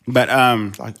 But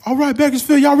like, all right,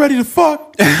 Bakersfield, y'all ready to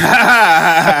fuck?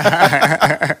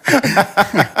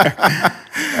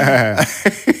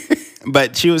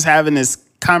 But she was having this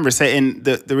conversation.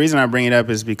 The reason I bring it up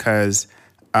is because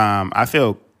I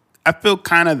feel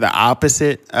kind of the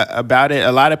opposite about it.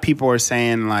 A lot of people are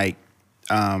saying like,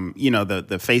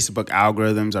 the Facebook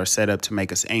algorithms are set up to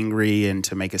make us angry and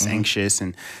to make us anxious,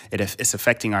 and it's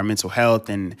affecting our mental health.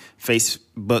 And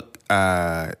Facebook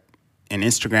and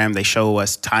Instagram, they show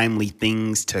us timely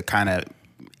things to kind of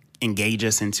engage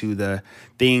us into the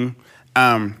thing.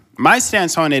 My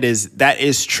stance on it is that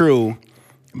is true,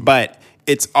 but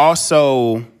it's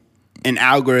also an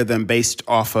algorithm based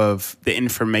off of the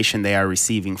information they are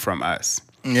receiving from us.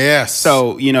 Yes.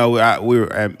 So, we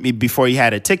were before you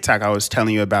had a TikTok, I was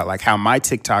telling you about like how my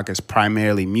TikTok is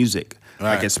primarily music.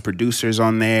 Right. Like it's producers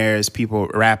on there, it's people,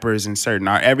 rappers, and certain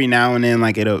art. Every now and then,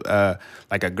 like it'll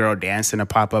like a girl dancing to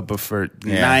pop up, but for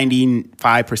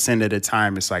 95% of the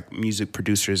time, it's like music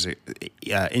producers,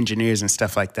 engineers, and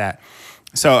stuff like that.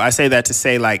 So I say that to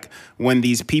say like when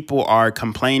these people are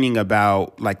complaining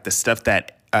about like the stuff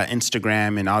that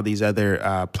Instagram and all these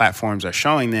other platforms are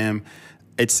showing them,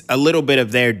 it's a little bit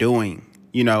of their doing,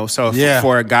 So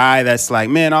for a guy that's like,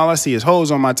 man, all I see is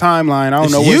hoes on my timeline. I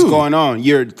don't know what's going on.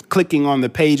 You're clicking on the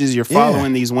pages. You're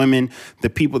following these women. The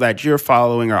people that you're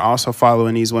following are also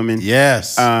following these women.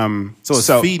 Yes. So it's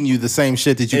feeding you the same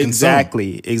shit that you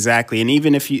consume. Exactly. And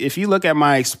even if you look at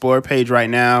my Explore page right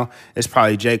now, it's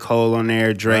probably J. Cole on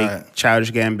there, Drake,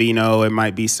 Childish Gambino. It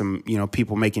might be some,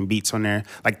 people making beats on there.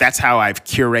 Like that's how I've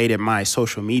curated my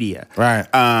social media. Right.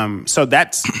 So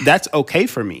that's okay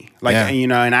for me. Like,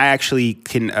 and I actually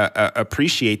can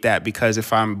appreciate that because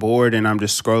if I'm bored and I'm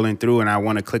just scrolling through and I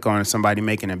want to click on somebody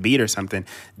making a beat or something,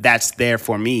 that's there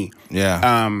for me.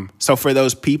 Yeah. So for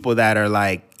those people that are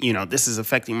like, this is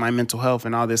affecting my mental health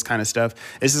and all this kind of stuff,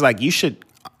 it's just like you should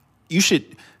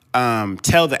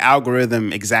tell the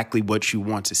algorithm exactly what you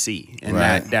want to see. And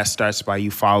that starts by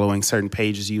you following certain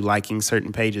pages, you liking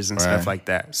certain pages and stuff like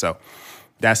that. So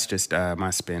that's just my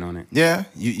spin on it. Yeah,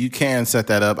 you can set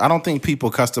that up. I don't think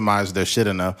people customize their shit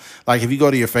enough. Like if you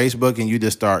go to your Facebook and you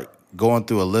just start going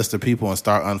through a list of people and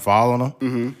start unfollowing them.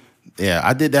 Mm-hmm. Yeah,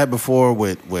 I did that before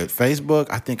with Facebook.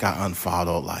 I think I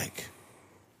unfollowed like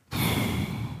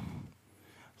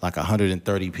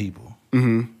 130 people.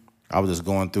 Mm-hmm. I was just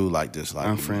going through like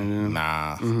unfriending.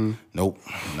 Nah, nope,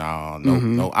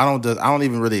 nope. I don't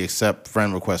even really accept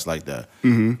friend requests like that.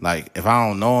 Mm-hmm. Like if I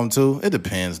don't know them too, it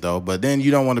depends though. But then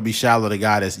you don't want to be shallow the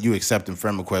guy that's you accepting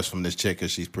friend requests from this chick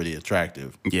because she's pretty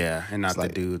attractive. Yeah, and not the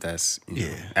dude that's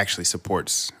actually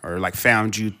supports or like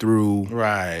found you through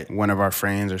one of our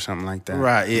friends or something like that.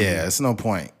 Right? Yeah, it's no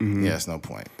point. Mm-hmm. Yeah, it's no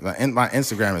point. My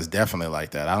Instagram is definitely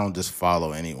like that. I don't just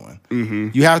follow anyone.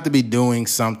 Mm-hmm. You have to be doing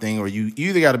something, or you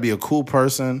either got to be a cool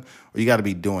person or you got to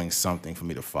be doing something for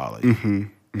me to follow you. Mm-hmm.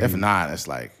 Mm-hmm. If not, it's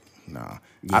like, no.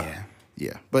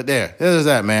 Yeah. But there's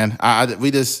that, man. We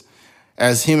just,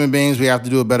 as human beings, we have to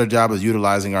do a better job of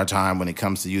utilizing our time when it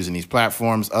comes to using these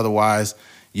platforms. Otherwise,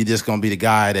 you're just going to be the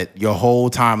guy that your whole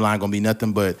timeline going to be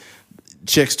nothing but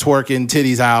chicks twerking,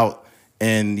 titties out,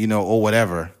 and, or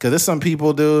whatever. Because there's some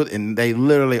people, dude, and they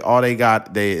literally, all they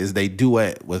got is they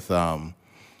duet with,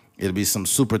 it'll be some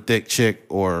super thick chick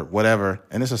or whatever.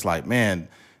 And it's just like, man,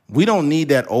 we don't need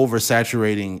that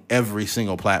oversaturating every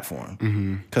single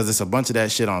platform. Because it's a bunch of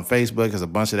that shit on Facebook. There's a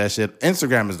bunch of that shit.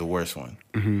 Instagram is the worst one.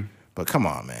 Mm-hmm. But come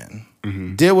on, man.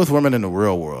 Mm-hmm. Deal with women in the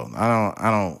real world.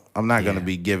 I'm not going to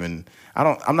be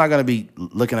I'm not going to be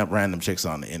looking up random chicks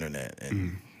on the internet.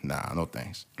 And nah, no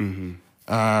thanks. Mm-hmm.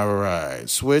 All right.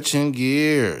 Switching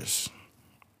gears.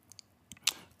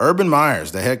 Urban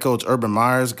Myers, the head coach Urban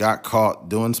Myers, got caught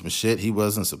doing some shit he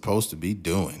wasn't supposed to be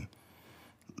doing.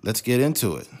 Let's get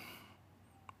into it.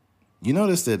 You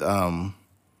notice that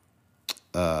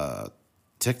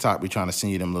TikTok be trying to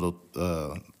send you them little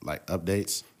like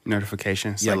updates,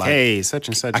 notifications. Yeah, like hey, such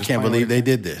and such. I can't believe they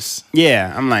did this.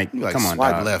 Yeah, I'm like come on,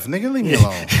 swipe left, nigga, leave me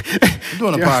alone. I'm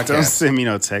doing a podcast. Don't send me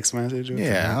no text message.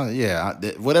 Yeah.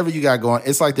 Whatever you got going,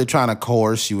 it's like they're trying to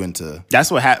coerce you into. That's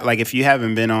what like if you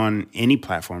haven't been on any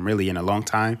platform really in a long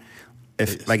time.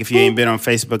 If you ain't been on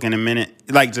Facebook in a minute,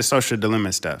 like the social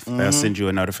dilemma stuff, they'll send you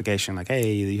a notification like,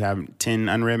 hey, you have 10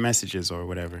 unread messages or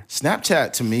whatever.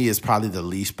 Snapchat, to me, is probably the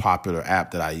least popular app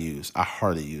that I use. I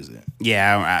hardly use it.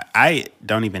 Yeah, I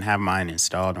don't even have mine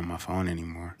installed on my phone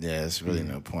anymore. Yeah, it's really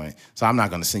no point. So I'm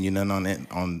not going to send you nothing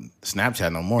on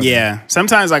Snapchat no more. Yeah,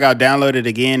 sometimes like I'll download it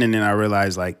again and then I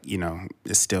realize like,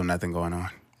 there's still nothing going on.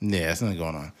 Yeah, there's nothing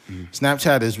going on.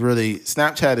 Snapchat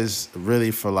is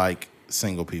really for like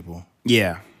single people.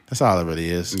 Yeah. That's all it really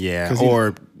is. Yeah,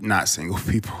 or not single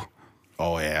people.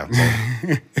 Oh, yeah.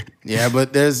 Yeah,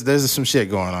 but there's some shit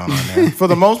going on there. For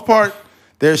the most part,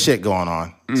 there's shit going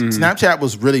on. Snapchat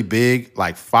was really big.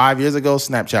 Like 5 years ago,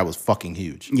 Snapchat was fucking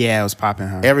huge. Yeah, it was popping,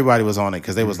 huh? Everybody was on it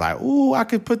because they was like, ooh, I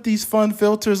could put these fun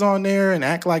filters on there and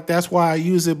act like that's why I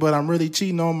use it, but I'm really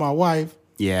cheating on my wife.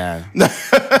 Yeah.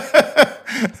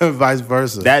 Vice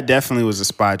versa. That definitely was a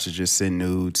spot to just send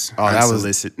nudes. Oh,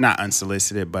 unsolicited, not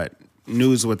unsolicited, but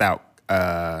nudes without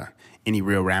any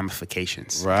real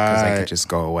ramifications. Right. Because they could just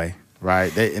go away.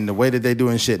 Right. And the way that they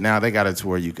doing shit now, they got it to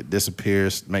where you could disappear,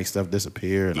 make stuff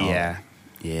disappear. And all that.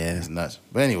 Yeah. It's nuts.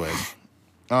 But anyways,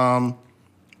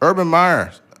 Urban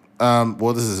Meyer,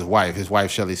 this is his wife. His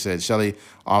wife, Shelly, said, Shelly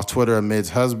off Twitter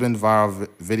amidst husband viral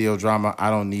video drama.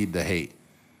 I don't need the hate.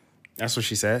 That's what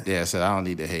she said? Yeah, I said, I don't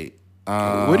need the hate.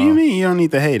 What do you mean you don't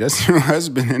need the hate? That's your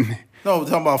husband. No, I'm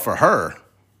talking about for her.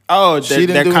 Oh,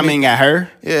 they're coming at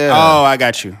her? Yeah. Oh, I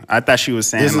got you. I thought she was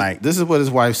saying this is what his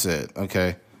wife said,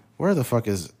 okay? Where the fuck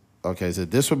is... Okay, so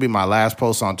this would be my last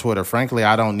post on Twitter. Frankly,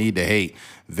 I don't need to hate.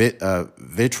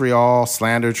 Vitriol,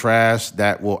 slander, trash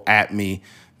that will at me.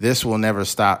 This will never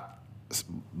stop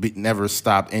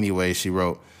anyway, she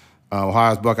wrote.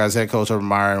 Ohio's Buckeyes head coach Urban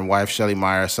Meyer and wife Shelly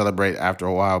Meyer celebrate after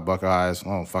Ohio Buckeyes.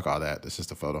 Oh, fuck all that. This is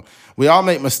the photo. We all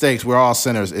make mistakes. We're all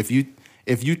sinners. If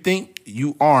you think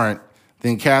you aren't,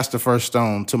 then cast the first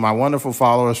stone. To my wonderful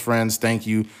followers, friends, thank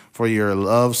you for your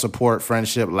love, support,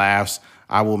 friendship, laughs.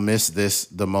 I will miss this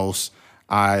the most.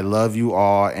 I love you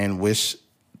all and wish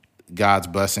God's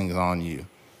blessings on you.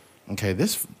 Okay,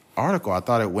 this article, I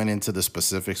thought it went into the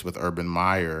specifics with Urban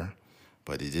Meyer,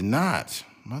 but it did not.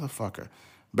 Motherfucker.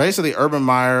 Basically, Urban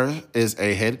Meyer is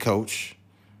a head coach.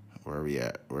 Where are we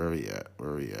at?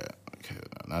 Okay,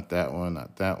 not that one,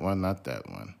 not that one, not that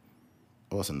one.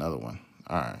 Oh, it's another one.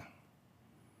 All right.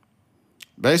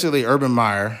 Basically, Urban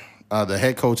Meyer, the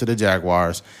head coach of the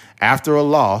Jaguars, after a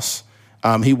loss,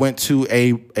 He went to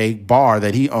a bar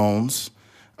that he owns,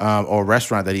 or a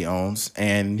restaurant that he owns,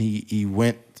 and he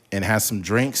went and had some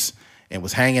drinks and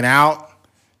was hanging out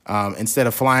instead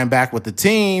of flying back with the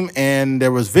team. And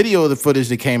there was video of the footage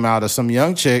that came out of some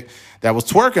young chick that was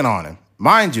twerking on him.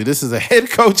 Mind you, this is a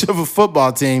head coach of a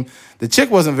football team. The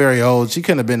chick wasn't very old. She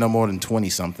couldn't have been no more than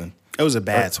 20-something. It was a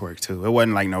bad twerk, too. It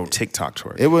wasn't like no TikTok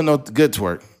twerk. It wasn't no good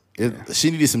twerk. She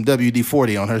needed some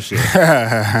WD-40 on her shit.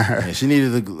 Yeah, she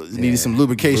needed some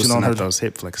lubrication on her. Those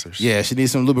hip flexors. Yeah, she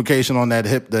needs some lubrication on that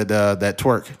hip, that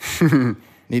twerk.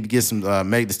 Need to get some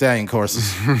Meg Thee Stallion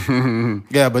courses.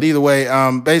 Yeah, but either way,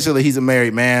 basically he's a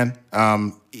married man.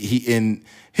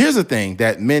 Here's the thing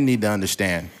that men need to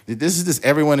understand. This is just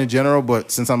everyone in general,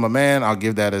 but since I'm a man, I'll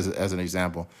give that as an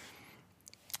example.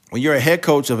 When you're a head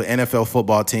coach of an NFL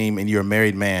football team and you're a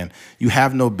married man, you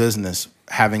have no business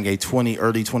having a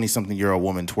early 20-something-year-old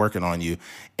woman twerking on you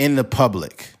in the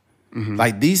public. Mm-hmm.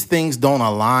 Like, these things don't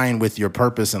align with your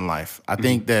purpose in life. I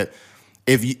think that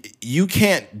if you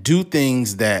can't do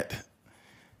things that,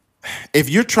 if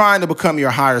you're trying to become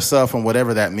your higher self and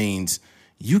whatever that means,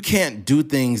 you can't do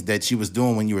things that you was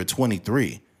doing when you were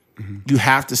 23. Mm-hmm. You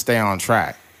have to stay on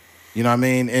track. You know what I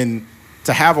mean? And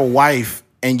to have a wife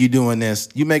and you doing this,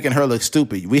 you making her look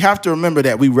stupid. We have to remember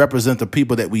that we represent the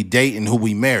people that we date and who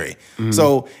we marry. Mm-hmm.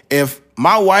 So if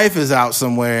my wife is out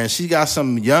somewhere and she got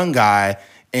some young guy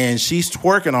and she's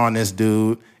twerking on this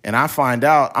dude and I find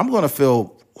out, I'm going to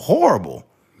feel horrible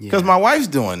because my wife's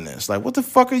doing this. Like, what the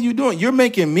fuck are you doing? You're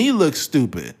making me look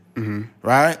stupid,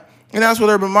 right? And that's what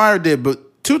Urban Meyer did.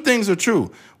 But two things are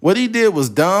true. What he did was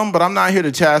dumb, but I'm not here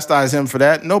to chastise him for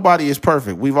that. Nobody is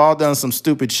perfect. We've all done some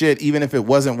stupid shit, even if it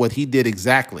wasn't what he did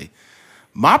exactly.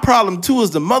 My problem, too,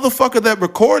 is the motherfucker that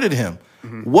recorded him.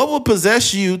 Mm-hmm. What would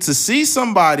possess you to see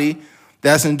somebody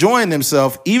that's enjoying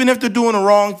themselves, even if they're doing the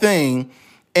wrong thing,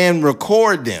 and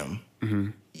record them? Mm-hmm.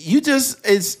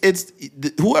 It's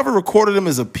whoever recorded him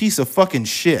is a piece of fucking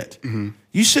shit. Mm-hmm.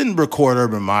 You shouldn't record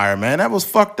Urban Meyer, man. That was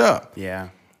fucked up. Yeah.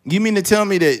 You mean to tell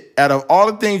me that out of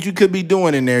all the things you could be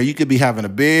doing in there, you could be having a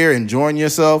beer, enjoying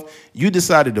yourself, you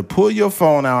decided to pull your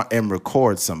phone out and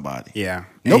record somebody? Yeah.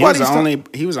 He was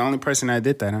the only person that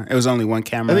did that, huh? It was only one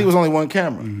camera. I think it was only one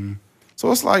camera. Mm-hmm.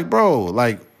 So it's like, bro,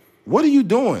 like, what are you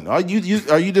doing?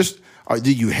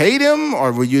 Did you hate him,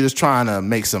 or were you just trying to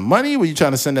make some money? Were you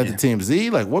trying to send that to TMZ?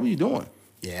 Like, what were you doing?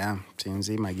 Yeah,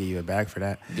 TMZ might give you a bag for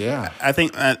that. Yeah. I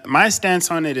think my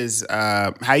stance on it is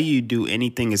how you do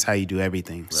anything is how you do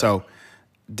everything. Right. So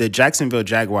the Jacksonville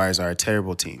Jaguars are a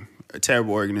terrible team, a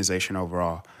terrible organization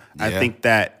overall. Yeah. I think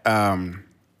that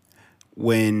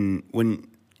when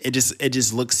it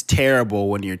just looks terrible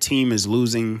when your team is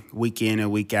losing week in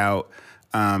and week out.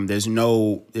 There's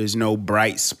no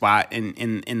bright spot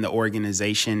in the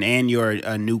organization, and you're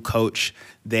a new coach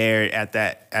there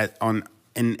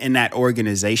in that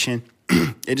organization.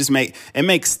 It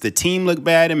makes the team look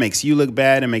bad. It makes you look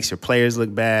bad. It makes your players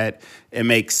look bad. It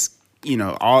makes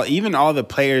all the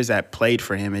players that played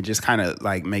for him. It just kind of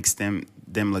like makes them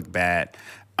look bad.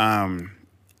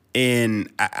 And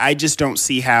I just don't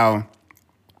see how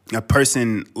a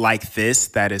person like this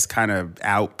that is kind of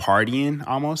out partying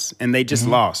almost, and they just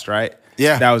lost, right?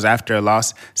 Yeah. That was after a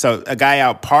loss. So a guy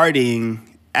out partying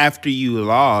after you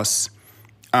lost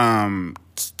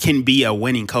can be a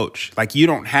winning coach. Like, you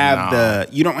don't have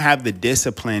the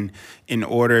discipline in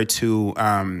order to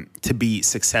be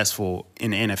successful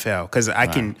in the NFL. Because I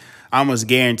can almost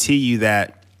guarantee you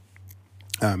that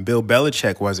Bill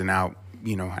Belichick wasn't out,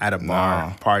 at a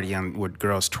bar partying with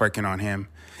girls twerking on him,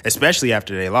 especially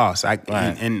after they lost.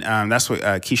 And that's what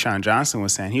Keyshawn Johnson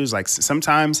was saying. He was like,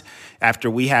 sometimes after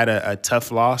we had a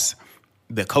tough loss,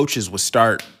 the coaches would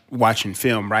start watching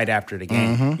film right after the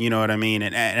game. Mm-hmm. You know what I mean?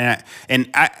 And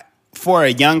for a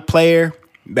young player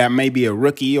that may be a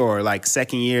rookie or like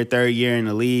second year, third year in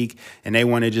the league, and they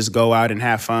want to just go out and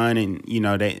have fun, and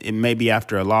it may be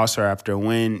after a loss or after a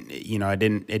win, it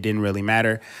didn't really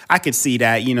matter. I could see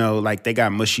that, like they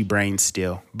got mushy brains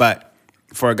still, but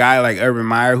for a guy like Urban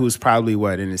Meyer, who's probably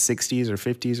in his 60s or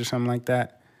 50s or something like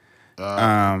that.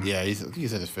 Yeah, he's in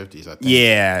his 50s, I think.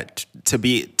 Yeah, to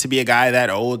be a guy that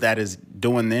old that is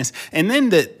doing this, and then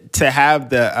to have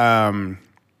the,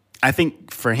 I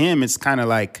think for him it's kind of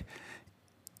like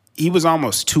he was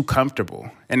almost too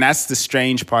comfortable, and that's the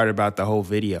strange part about the whole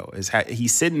video is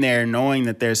he's sitting there knowing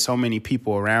that there's so many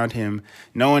people around him,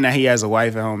 knowing that he has a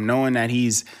wife at home, knowing that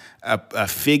he's a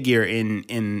figure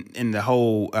in the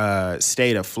whole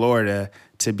state of Florida.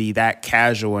 To be that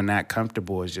casual and that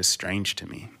comfortable is just strange to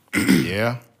me.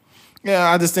 Yeah,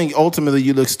 I just think ultimately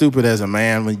you look stupid as a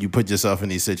man when you put yourself in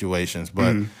these situations.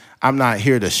 But I'm not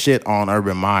here to shit on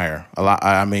Urban Meyer.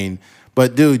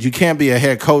 But dude, you can't be a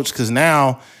head coach because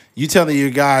now you telling your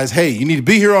guys, hey, you need to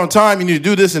be here on time, you need to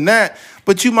do this and that.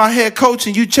 But you my head coach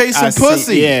and you chasing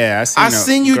pussy. I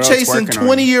seen you chasing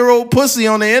 20-year-old pussy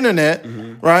on the internet,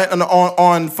 right?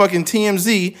 On fucking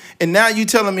TMZ. And now you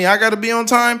telling me I gotta be on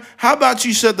time? How about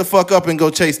you shut the fuck up and go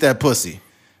chase that pussy?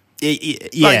 Go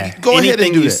ahead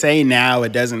and do you say now,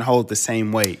 it doesn't hold the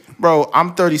same weight. Bro,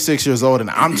 I'm 36 years old and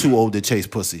I'm too old to chase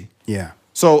pussy. Yeah.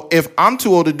 So if I'm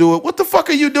too old to do it, what the fuck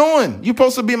are you doing? You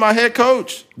supposed to be my head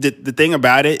coach. The thing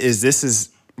about it is this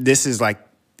is like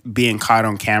being caught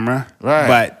on camera. Right.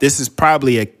 But this is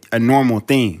probably a normal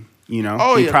thing, you know?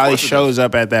 Oh, he probably shows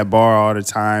up at that bar all the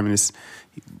time and it's,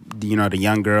 you know, the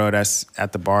young girl that's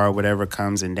at the bar or whatever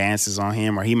comes and dances on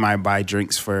him, or he might buy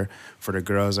drinks for the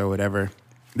girls or whatever.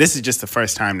 This is just the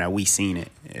first time that we seen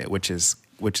it, which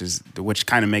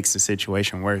kind of makes the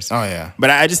situation worse. Oh yeah. But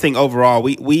I just think overall,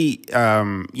 we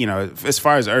you know, as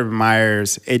far as Urban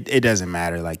Meyers, it doesn't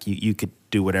matter. Like you could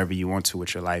do whatever you want to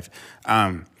with your life.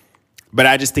 But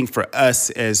I just think for us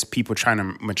as people trying to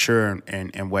mature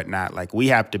and whatnot, like we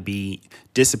have to be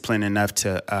disciplined enough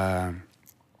to,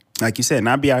 like you said,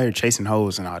 not be out here chasing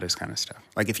hoes and all this kind of stuff.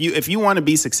 Like if you want to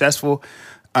be successful.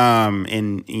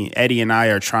 And Eddie and I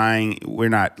are trying. We're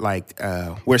not like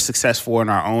we're successful in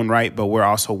our own right, but we're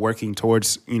also working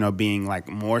towards being like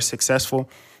more successful.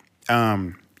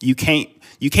 You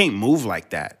can't move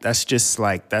like that. That's just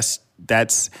like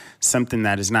that's something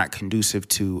that is not conducive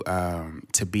to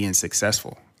being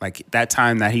successful. Like that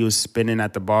time that he was spending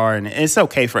at the bar, and it's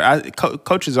okay for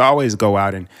coaches always go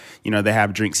out and they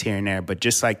have drinks here and there, but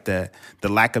just like the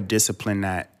lack of discipline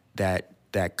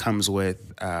that comes with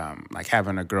like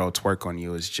having a girl twerk on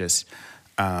you is just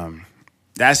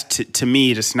that's to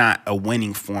me just not a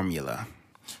winning formula.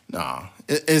 No,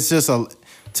 it's just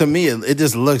to me it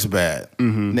just looks bad.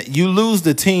 Mm-hmm. You lose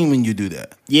the team when you do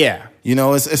that. Yeah,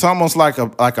 it's almost like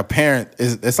a parent.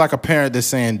 It's like a parent that's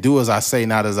saying, "Do as I say,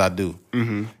 not as I do."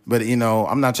 Mm-hmm. But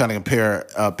I'm not trying to compare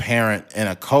a parent and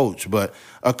a coach, but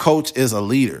a coach is a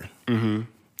leader. Mm-hmm.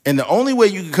 And the only way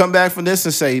you can come back from this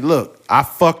and say, look, I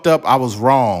fucked up, I was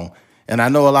wrong. And I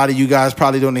know a lot of you guys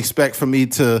probably don't expect for me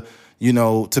to,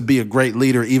 to be a great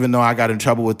leader, even though I got in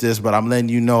trouble with this, but I'm letting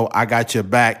you know I got your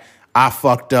back. I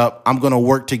fucked up. I'm going to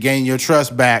work to gain your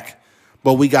trust back,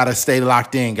 but we got to stay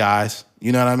locked in, guys.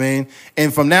 You know what I mean?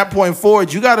 And from that point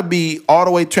forward, you got to be all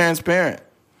the way transparent.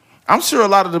 I'm sure a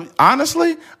lot of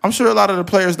the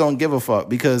players don't give a fuck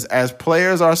because as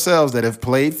players ourselves that have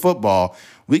played football,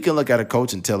 we can look at a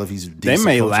coach and tell if he's decent. They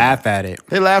may laugh at it.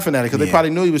 They're laughing at it because they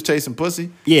probably knew he was chasing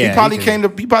pussy. Yeah, he probably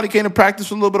came to practice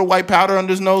with a little bit of white powder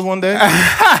under his nose one day.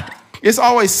 It's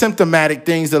always symptomatic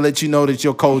things that let you know that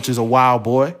your coach is a wild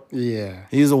boy. Yeah,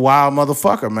 he's a wild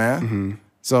motherfucker, man. Mm-hmm.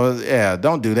 So yeah,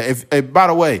 don't do that. If by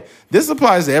the way, this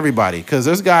applies to everybody because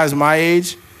there's guys my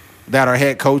age that are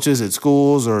head coaches at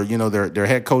schools or they're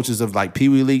head coaches of like Pee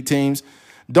Wee League teams.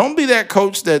 Don't be that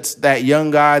coach that's that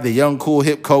young guy, the young cool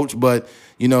hip coach, but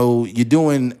you're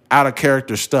doing out of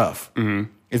character stuff.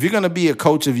 Mm-hmm. If you're gonna be a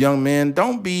coach of young men,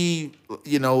 don't be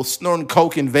snorting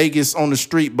coke in Vegas on the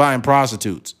street buying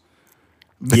prostitutes.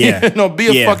 Yeah,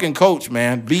 be a fucking coach,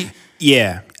 man.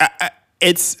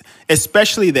 It's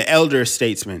especially the elder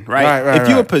statesman, right? If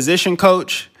you're a position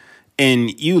coach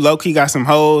and you low key got some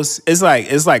hoes, it's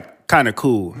like kind of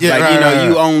cool. Yeah,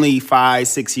 you only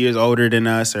 5-6 years older than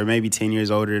us, or maybe 10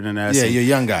 years older than us. Yeah, you're a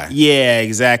young guy. Yeah,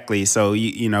 exactly. So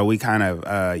we kind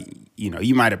of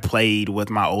you might have played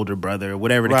with my older brother,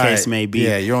 whatever the case may be.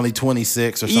 Yeah, you're only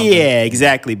 26 or something. Yeah,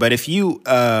 exactly. But if you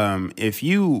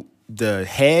the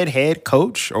head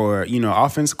coach or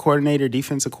offensive coordinator,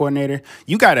 defensive coordinator,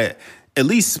 you gotta at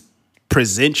least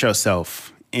present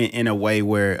yourself in a way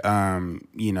where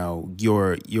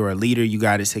you're a leader. You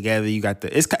got it together. You got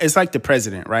it's like the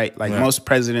president, right? Like most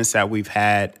presidents that we've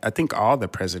had, I think all the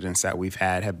presidents that we've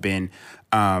had have been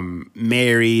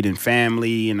married and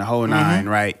family and the whole nine,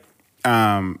 right?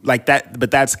 Like that, but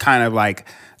that's kind of like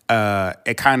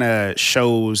it kind of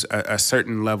shows a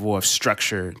certain level of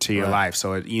structure to your life.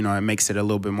 So it makes it a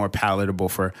little bit more palatable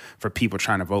for people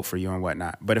trying to vote for you and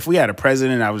whatnot. But if we had a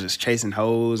president that was just chasing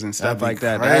hoes and stuff like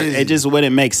that, it just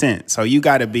wouldn't make sense. So you just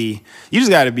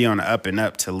got to be on the up and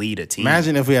up to lead a team.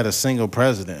 Imagine if we had a single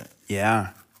president.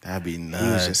 Yeah. That'd be nuts. He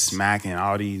was just smacking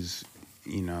all these,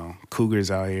 cougars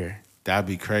out here. That'd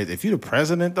be crazy. If you're the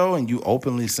president though, and you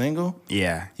openly single,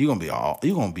 yeah, you're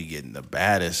gonna be getting the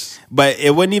baddest. But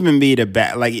it wouldn't even be the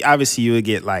bad. Like obviously, you would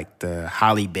get like the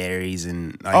Holly Berries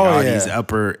and like all these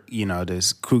upper,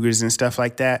 those cougars and stuff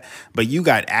like that. But you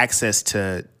got access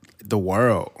to the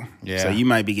world. Yeah. So you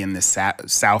might be getting the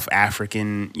South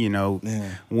African,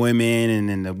 women, and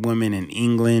then the women in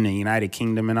England and United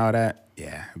Kingdom and all that.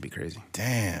 Yeah, it'd be crazy.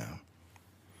 Damn.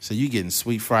 So you getting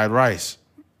sweet fried rice,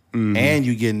 and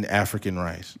you getting African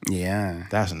rice. Yeah,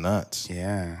 that's nuts.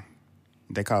 Yeah,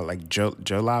 they call it like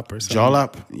jollof or something.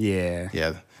 Jollof.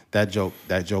 Yeah. That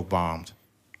joke bombed.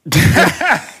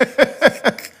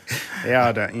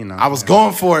 Yeah, that, I was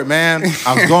going for it, man.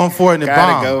 I was going for it, and it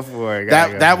bombed. Go for it.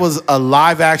 That was a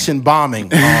live action bombing.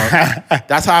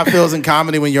 That's how it feels in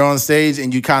comedy when you're on stage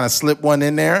and you kind of slip one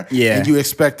in there. Yeah. And you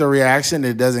expect a reaction,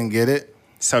 it doesn't get it.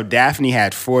 So Daphne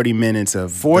had 40 minutes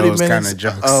of those kind of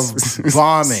jokes. Of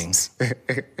bombing.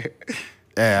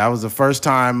 Yeah, that was the first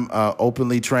time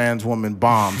openly trans woman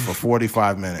bombed for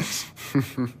 45 minutes.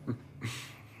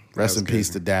 Rest in peace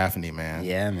to Daphne, man.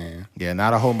 Yeah, man. Yeah,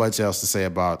 not a whole bunch else to say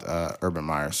about Urban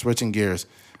Meyer. Switching gears,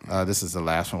 this is the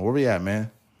last one. Where we at,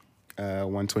 man?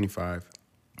 125.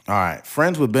 All right,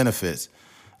 friends with benefits.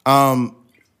 In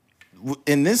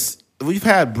this, we've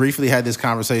briefly had this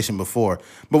conversation before,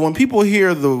 but when people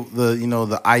hear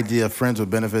the idea of friends with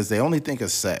benefits, they only think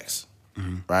of sex,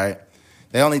 right?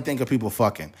 They only think of people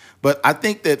fucking. But I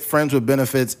think that friends with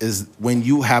benefits is when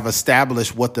you have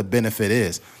established what the benefit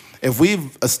is. If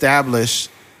we've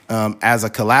established as a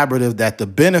collaborative that the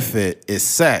benefit is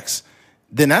sex,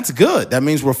 then that's good. That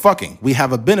means we're fucking. We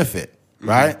have a benefit,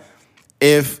 right?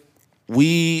 If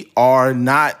we are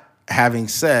not having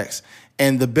sex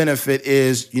and the benefit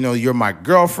is, you're my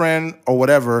girlfriend or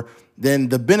whatever, then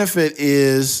the benefit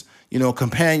is,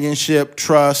 companionship,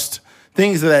 trust,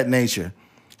 things of that nature.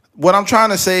 What I'm trying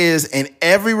to say is in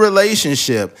every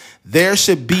relationship, there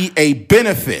should be a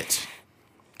benefit.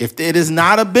 If it is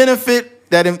not a benefit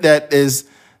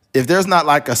if there's not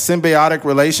like a symbiotic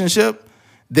relationship,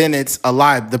 then it's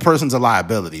the person's a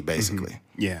liability, basically.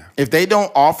 Yeah. If they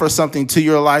don't offer something to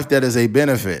your life that is a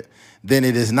benefit, then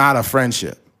it is not a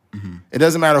friendship. It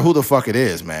doesn't matter who the fuck it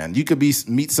is, man. You could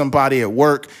meet somebody at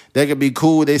work. They could be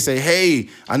cool. They say, hey,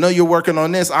 I know you're working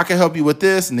on this. I can help you with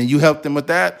this. And then you help them with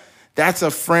that. That's a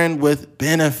friend with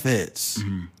benefits.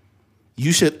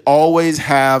 You should always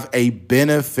have a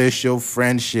beneficial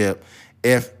friendship.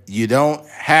 If you don't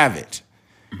have it,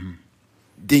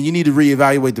 then you need to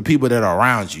reevaluate the people that are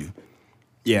around you.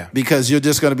 Yeah. Because you're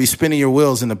just going to be spinning your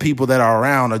wheels and the people that are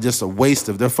around are just a waste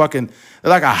of, they're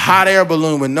like a hot air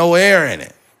balloon with no air in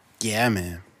it. Yeah,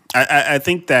 man. I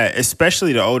think that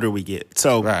especially the older we get.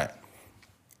 So right.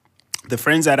 The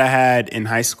friends that I had in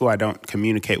high school, I don't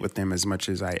communicate with them as much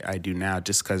as I do now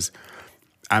just because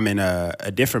I'm in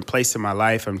a different place in my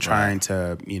life. I'm trying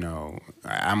to,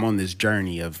 I'm on this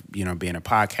journey of, being a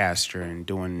podcaster and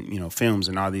doing, films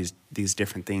and all these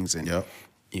different things and,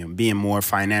 being more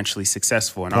financially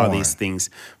successul and all these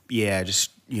things. Yeah, just,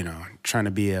 trying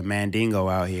to be a mandingo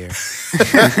out here.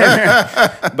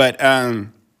 But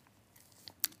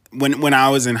when I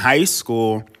was in high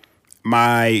school,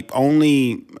 I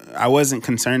wasn't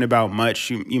concerned about much.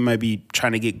 You might be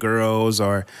trying to get girls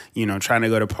or, trying to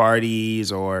go to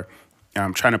parties or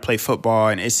trying to play football.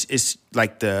 And it's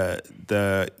like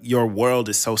your world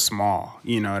is so small,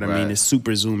 you know what I mean? It's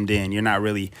super zoomed in. You're not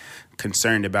really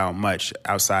concerned about much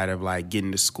outside of like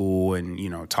getting to school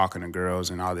and, talking to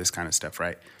girls and all this kind of stuff,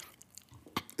 right?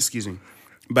 Excuse me.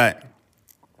 But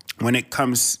when it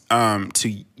comes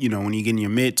to, when you get in your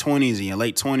mid-20s and your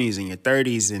late 20s and your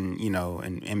 30s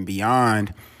and, and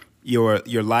beyond,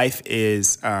 your life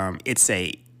is it's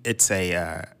a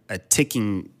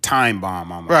ticking time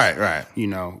bomb almost. Right.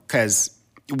 Because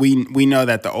we know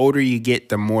that the older you get,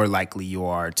 the more likely you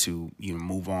are to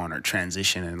move on or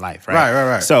transition in life, right?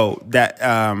 Right. So that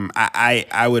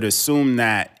I would assume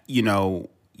that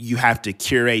you have to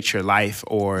curate your life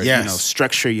or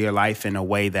structure your life in a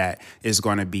way that is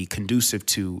going to be conducive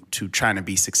to trying to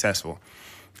be successful.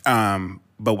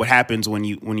 But what happens when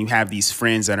you have these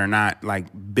friends that are not like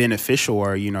beneficial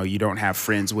or you don't have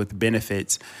friends with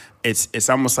benefits, it's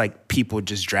almost like people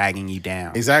just dragging you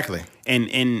down. Exactly.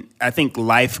 And I think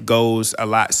life goes a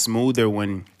lot smoother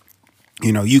when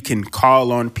you can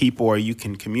call on people or you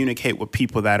can communicate with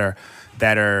people that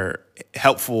are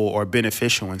helpful or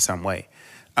beneficial in some way.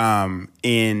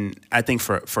 And I think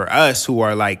for us who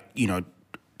are like,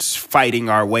 fighting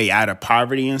our way out of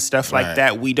poverty and stuff like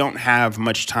that, we don't have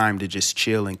much time to just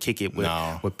chill and kick it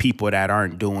with people that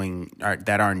aren't doing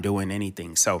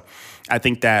anything. So I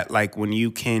think that like when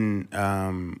you can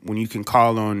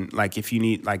call on, like if you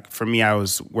need, like for me, I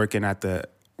was working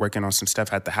on some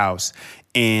stuff at the house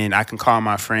and I can call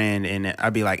my friend and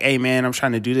I'd be like, hey man, I'm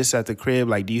trying to do this at the crib.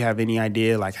 Like, do you have any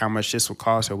idea like how much this will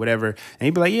cost or whatever? And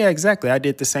he'd be like, yeah, exactly. I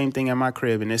did the same thing at my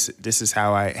crib and this is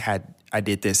how I I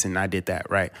did this and I did that,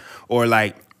 right? Or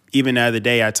like, even the other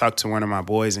day, I talked to one of my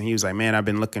boys and he was like, man, I've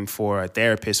been looking for a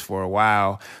therapist for a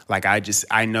while. Like,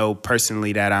 I know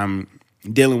personally that I'm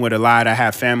dealing with a lot. I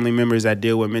have family members that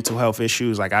deal with mental health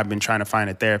issues. Like, I've been trying to find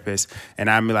a therapist, and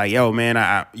I'm like, yo, man,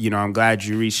 I'm glad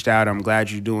you reached out. I'm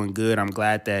glad you're doing good. I'm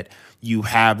glad that you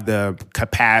have the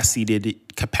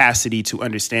capacity to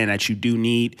understand that you do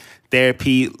need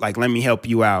therapy. Like, let me help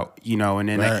you out, and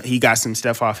then he got some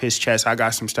stuff off his chest. I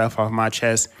got some stuff off my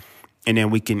chest. And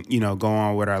then we can, go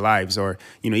on with our lives. Or,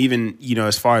 even,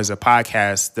 as far as a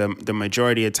podcast, the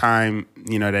majority of time,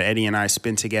 that Eddie and I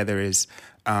spend together is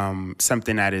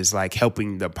something that is like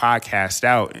helping the podcast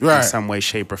out in some way,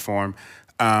 shape, or form.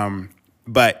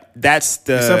 But that's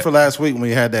the... Except for last week when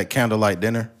we had that candlelight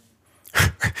dinner.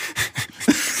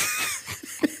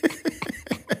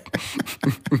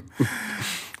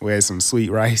 We had some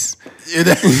sweet rice.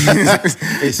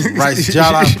 It's some rice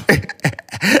jollof.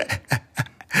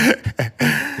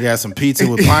 You had some pizza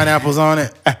with pineapples on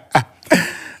it.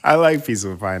 I like pizza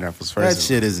with pineapples. That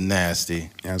shit is nasty.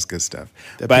 That's good stuff.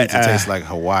 That pizza tastes like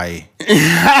Hawaii.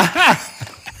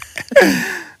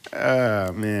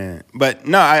 Oh man! But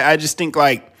no, I just think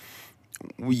like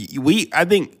I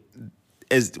think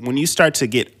as when you start to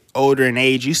get older in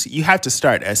age, you have to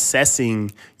start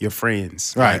assessing your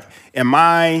friends. Right? Like, am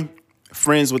I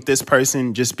friends with this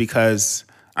person just because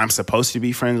I'm supposed to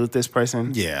be friends with this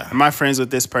person? Yeah. Am I friends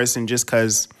with this person just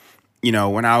because,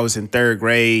 when I was in third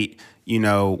grade,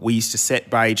 we used to sit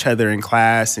by each other in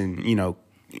class and,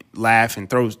 laugh and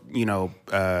throw, do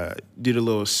the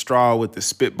little straw with the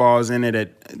spitballs in it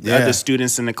at the other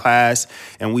students in the class.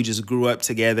 And we just grew up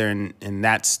together and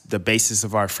that's the basis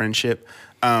of our friendship.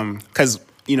 'Cause,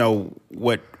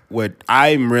 what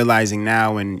I'm realizing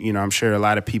now, and, I'm sure a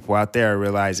lot of people out there are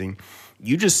realizing,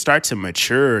 you just start to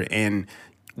mature, and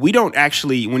we don't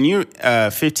actually, when you're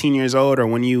 15 years old or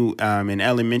when you in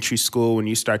elementary school, when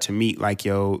you start to meet like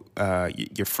your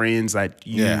friends, like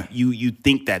you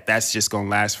think that that's just gonna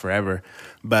last forever.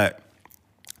 But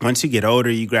once you get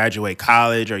older, you graduate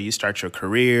college or you start your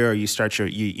career or you start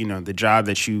the job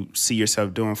that you see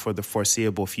yourself doing for the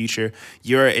foreseeable future,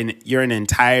 you're an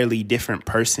entirely different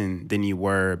person than you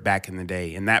were back in the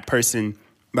day. And that person,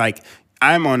 like,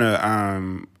 I'm on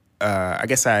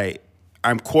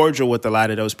I'm cordial with a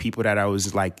lot of those people that I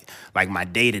was like my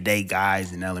day-to-day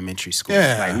guys in elementary school.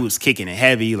 Yeah. Like, we was kicking it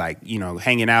heavy, like,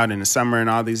 hanging out in the summer and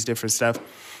all these different stuff.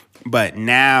 But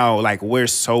now, like, we're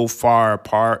so far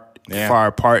apart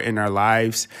in our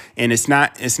lives, and it's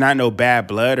not no bad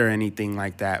blood or anything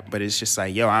like that, but it's just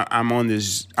like, yo, I'm on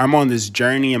this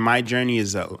journey, and my journey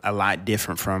is a lot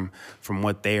different from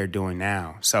what they are doing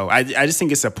now. So I just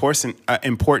think it's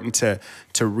important to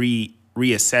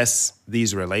reassess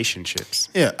these relationships.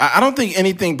 Yeah, I don't think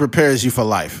anything prepares you for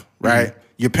life, right? Mm-hmm.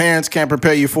 Your parents can't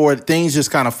prepare you for it. Things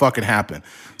just kind of fucking happen.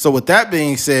 So with that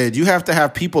being said, you have to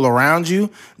have people around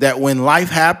you that when life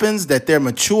happens, that they're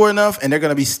mature enough and they're going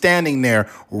to be standing there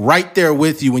right there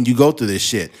with you when you go through this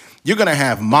shit. You're going to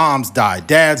have moms die,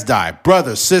 dads die,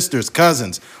 brothers, sisters,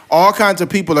 cousins. All kinds of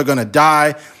people are going to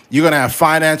die. You're going to have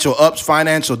financial ups,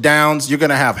 financial downs. You're going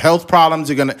to have health problems.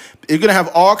 You're going to have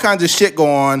all kinds of shit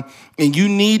go on. And you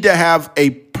need to have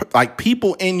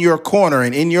people in your corner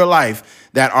and in your life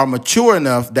that are mature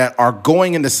enough, that are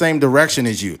going in the same direction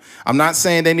as you. I'm not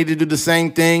saying they need to do the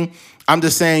same thing. I'm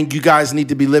just saying you guys need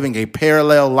to be living a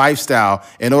parallel lifestyle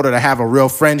in order to have a real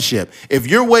friendship. If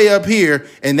you're way up here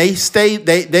and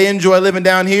they enjoy living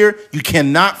down here, you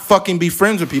cannot fucking be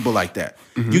friends with people like that.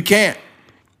 Mm-hmm. You can't.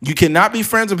 You cannot be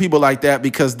friends with people like that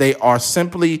because they are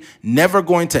simply never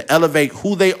going to elevate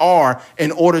who they are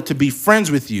in order to be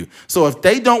friends with you. So if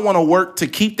they don't want to work to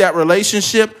keep that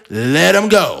relationship, let them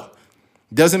go.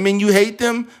 Doesn't mean you hate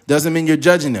them. Doesn't mean you're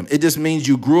judging them. It just means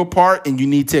you grew apart and you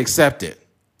need to accept it.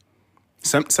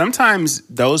 Sometimes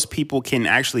those people can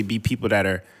actually be people that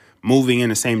are moving in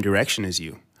the same direction as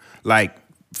you. Like,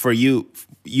 for you,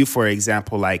 for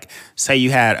example, like, say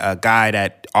you had a guy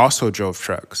that also drove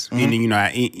trucks,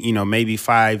 mm-hmm. and maybe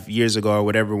 5 years ago or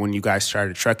whatever, when you guys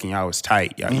started trucking, y'all was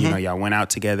tight. Y'all, mm-hmm. Y'all went out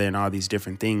together and all these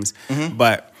different things. Mm-hmm.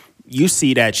 But you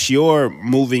see that you're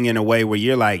moving in a way where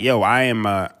you're like, yo, I'm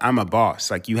a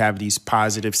boss. Like, you have these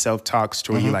positive self-talks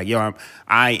to where mm-hmm. you're like, yo,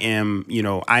 I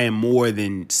am more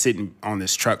than sitting on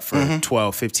this truck for mm-hmm.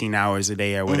 12, 15 hours a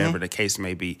day or whatever mm-hmm. the case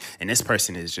may be. And this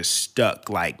person is just stuck,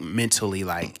 like, mentally,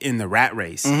 like, in the rat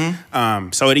race. Mm-hmm.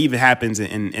 So it even happens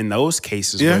in those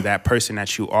cases where that person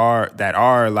that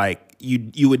are like,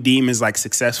 you would deem as like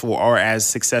successful or as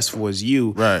successful as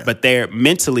you, right? But they're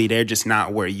just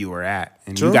not where you were at,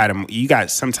 and true. you got to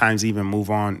sometimes even move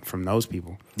on from those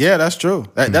people. Yeah, that's true.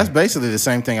 That's basically the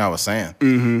same thing I was saying.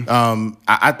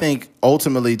 I think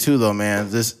ultimately too, though, man,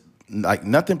 this like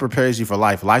nothing prepares you for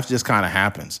life. Life just kind of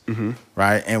happens,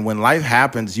 right? And when life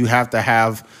happens, you have to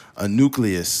have a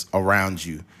nucleus around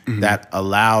you that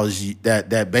allows you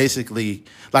that basically,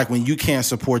 like when you can't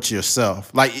support yourself,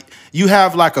 like you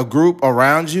have like a group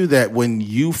around you that when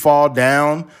you fall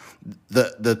down,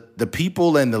 the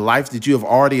people and the life that you have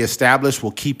already established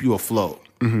will keep you afloat.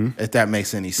 If that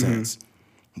makes any sense.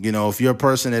 You know, if you're a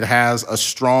person that has a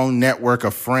strong network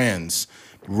of friends,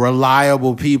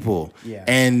 reliable people,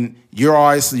 and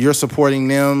you're supporting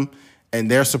them and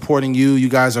they're supporting you, you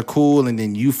guys are cool, and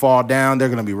then you fall down, they're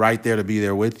gonna be right there to be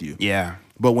there with you. Yeah.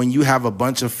 But when you have a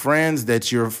bunch of friends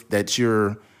that you're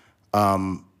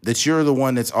the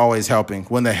one that's always helping,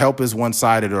 when the help is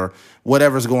one-sided or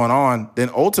whatever's going on, then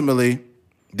ultimately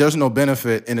there's no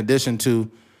benefit in addition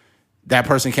to that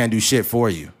person can't do shit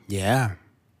for you. Yeah.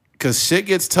 Cause shit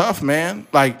gets tough, man.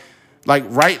 Like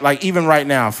even right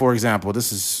now, for example,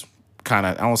 this is kind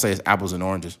of, I won't say it's apples and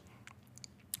oranges,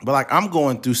 but like I'm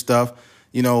going through stuff,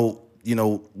 you know,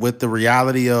 with the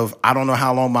reality of I don't know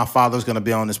how long my father's gonna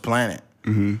be on this planet.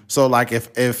 So like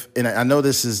if and I know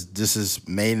this is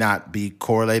may not be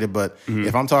correlated, but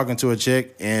if I'm talking to a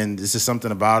chick and this is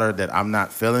something about her that I'm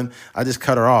not feeling, I just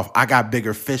cut her off. I got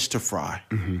bigger fish to fry.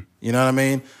 You know what I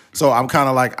mean? So I'm kind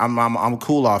of like I'm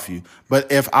cool off you.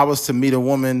 But if I was to meet a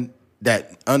woman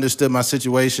that understood my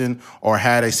situation or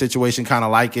had a situation kind of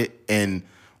like it and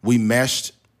we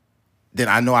meshed, then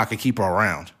I know I could keep her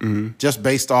around just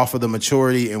based off of the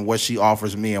maturity and what she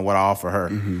offers me and what I offer her.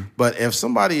 But if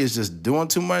somebody is just doing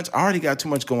too much, I already got too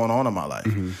much going on in my life.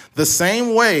 The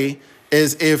same way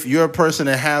as if you're a person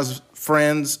that has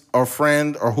friends or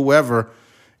friend or whoever,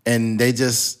 and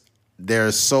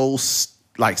they're so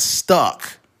like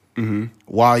stuck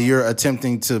while you're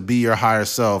attempting to be your higher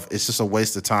self, it's just a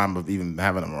waste of time of even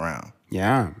having them around.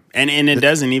 Yeah. And it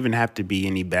doesn't even have to be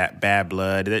any bad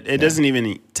blood. It doesn't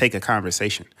even take a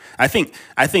conversation. I think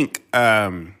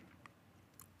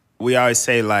we always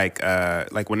say like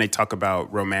when they talk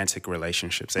about romantic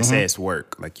relationships, they say it's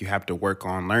work. Like you have to work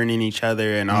on learning each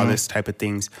other and all this type of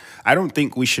things. I don't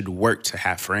think we should work to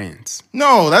have friends.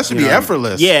 No, that should be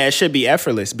effortless. Yeah, it should be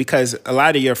effortless because a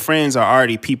lot of your friends are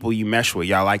already people you mesh with.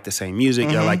 Y'all like the same music.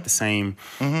 Y'all like the same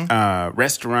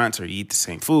restaurants, or you eat the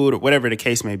same food, or whatever the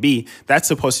case may be. That's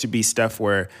supposed to be stuff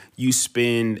where you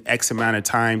spend X amount of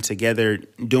time together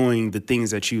doing the things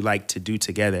that you like to do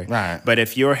together. Right. But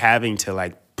if you're having to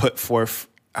like put forth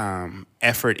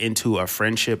effort into a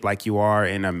friendship like you are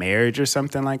in a marriage or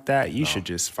something like that, you should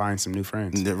just find some new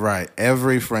friends. Right.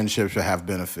 Every friendship should have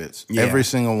benefits. Yeah. Every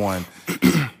single one.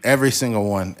 Every single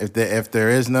one. If there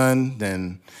is none,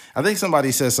 then I think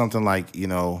somebody says something like, it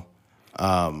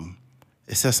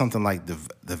says something like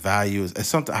the value is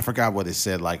something, I forgot what it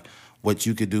said, like what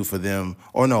you could do for them,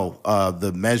 or no,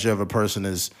 the measure of a person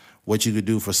is what you could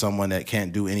do for someone that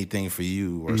can't do anything for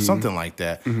you, or something like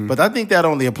that. But I think that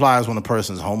only applies when a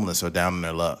person's homeless or down in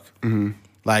their luck.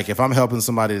 Like if I'm helping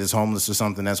somebody that's homeless or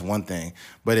something, that's one thing.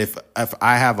 But if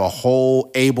I have a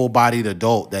whole able-bodied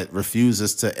adult that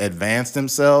refuses to advance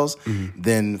themselves,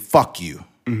 then fuck you.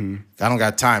 I don't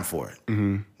got time for it.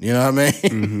 You know what I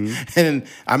mean? And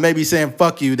I may be saying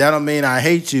fuck you. That don't mean I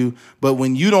hate you. But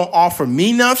when you don't offer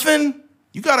me nothing,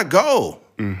 you gotta go.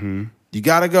 You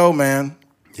gotta go, man.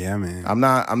 Yeah, man. I'm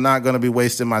not gonna be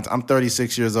wasting my time. I'm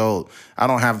 36 years old. I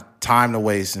don't have time to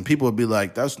waste. And people would be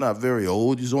like, that's not very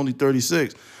old. He's only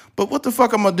 36. But what the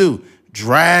fuck I'm gonna do?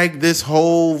 Drag this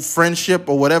whole friendship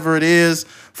or whatever it is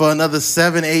for another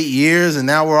 7-8 years, and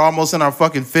now we're almost in our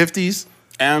fucking 50s?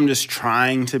 And I'm just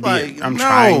trying to be. Like,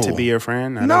 trying to be your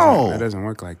friend. That doesn't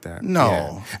work like that.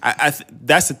 No, yeah.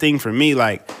 That's the thing for me.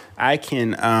 Like I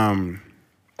can,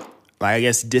 I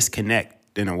guess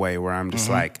disconnect in a way where I'm just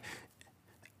like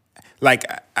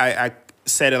I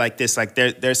said it like this. Like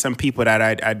there's some people that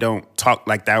I don't talk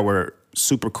like that were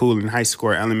super cool in high school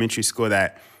or elementary school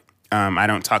that I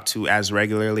don't talk to as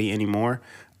regularly anymore.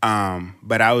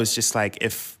 But I was just like,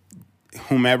 if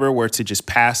whomever were to just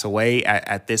pass away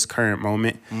at this current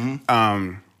moment,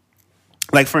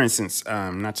 like for instance,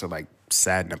 not to like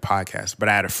sadden a podcast, but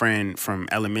I had a friend from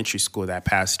elementary school that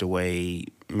passed away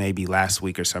maybe last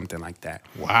week or something like that.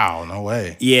 Wow, no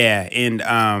way. Yeah,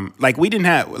 and like we didn't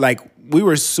have like we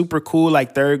were super cool,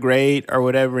 like third grade or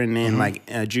whatever, and then like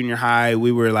junior high,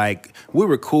 we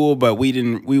were cool, but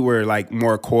we were like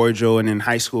more cordial. And then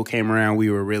high school came around, we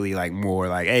were really like more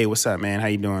like, hey, what's up, man? How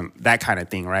you doing? That kind of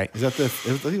thing, right? Is that I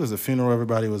think it was the funeral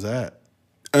everybody was at.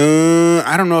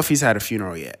 I don't know if he's had a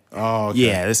funeral yet. Oh, okay.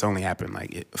 Yeah, this only happened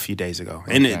like a few days ago,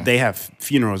 and they have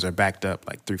funerals are backed up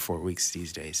like 3-4 weeks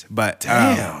these days. But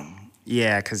Damn.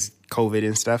 yeah, because COVID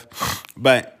and stuff.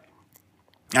 But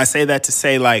I say that to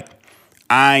say, like,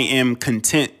 I am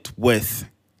content with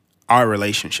our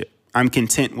relationship. I'm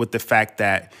content with the fact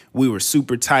that we were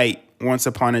super tight once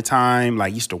upon a time,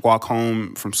 like used to walk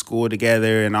home from school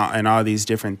together and all these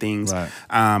different things. Right.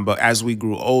 But as we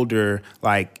grew older,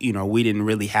 like, you know, we didn't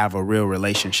really have a real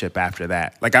relationship after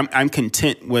that. Like, I'm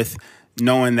content with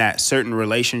knowing that certain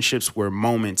relationships were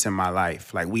moments in my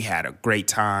life. Like, we had a great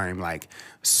time, like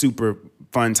super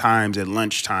fun times at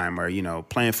lunchtime or, you know,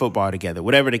 playing football together,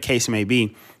 whatever the case may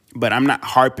be. But I'm not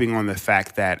harping on the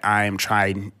fact that I am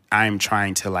trying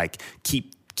to like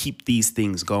keep these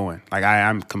things going. Like,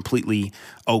 I'm completely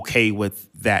okay with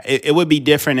that. It would be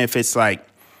different if it's like,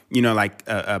 you know, like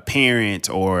a parent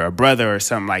or a brother or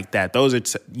something like that. Those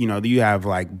are, you know, you have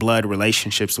like blood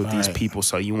relationships with these people,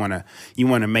 so you want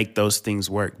to make those things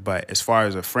work. But as far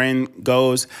as a friend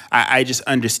goes, I just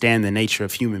understand the nature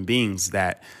of human beings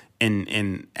that.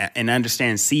 And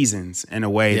understand seasons in a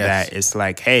way that it's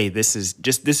like, hey, this is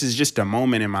just a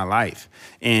moment in my life,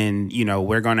 and you know,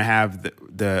 we're gonna have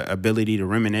the ability to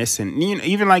reminisce, and you know,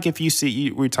 even like if you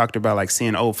see, we talked about like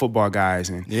seeing old football guys,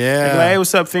 and like, hey,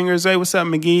 what's up, Fingers? Hey, what's up,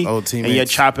 McGee? Old teammates. And you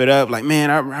chop it up, like,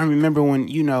 man, I remember when,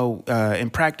 you know,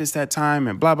 in practice that time,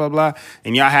 and blah blah blah,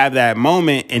 and y'all have that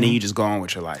moment, and then you just go on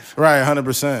with your life. Right,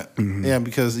 100%. Yeah,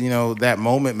 because you know that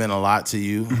moment meant a lot to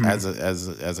you as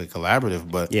a collaborative,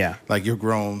 but like you're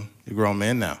grown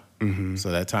men now,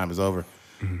 so that time is over.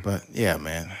 But yeah,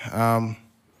 man,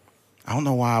 I don't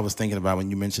know why I was thinking about when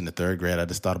you mentioned the third grade. I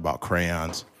just thought about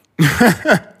crayons.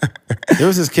 There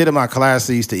was this kid in my class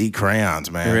that used to eat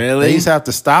crayons, man. Really? They used to have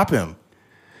to stop him.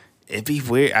 It'd be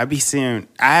weird. I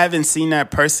haven't seen that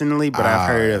personally, but I've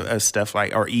heard of stuff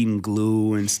like, or eating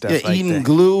glue and stuff like that. Yeah, eating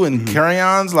glue and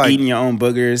crayons, like eating your own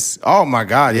boogers. Oh my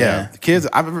God, yeah. The kids,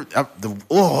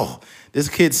 this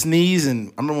kid sneezed, and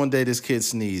I remember one day this kid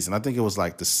sneezed, and I think it was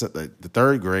like the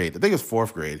third grade. I think it was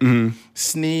fourth grade.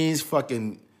 Sneeze,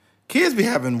 fucking. Kids be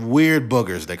having weird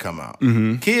boogers that come out.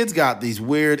 Kids got these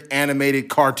weird animated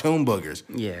cartoon boogers.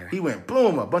 Yeah. He went,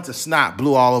 boom, a bunch of snot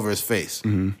blew all over his face.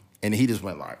 And he just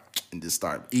went like, and just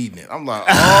started eating it. I'm like,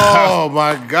 oh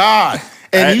my God.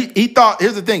 And he thought,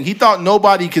 here's the thing, he thought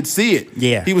nobody could see it.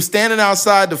 Yeah. He was standing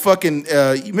outside the fucking,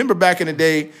 you remember back in the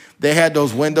day, they had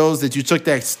those windows that you took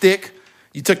that stick,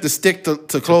 you took the stick to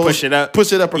close, push it up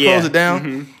or close it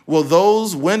down. Well,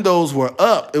 those windows were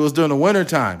up. It was during the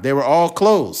wintertime. They were all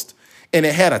closed. And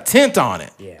it had a tent on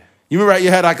it. Yeah. You remember,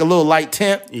 you had like a little light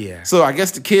tent? Yeah. So I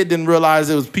guess the kid didn't realize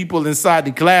there was people inside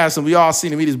the class, and we all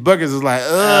seen him eat his boogers. It was like,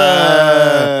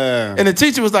 ugh. And the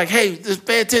teacher was like, hey, just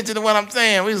pay attention to what I'm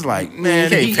saying. We was like,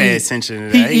 man, he pay attention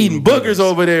to that. He eating boogers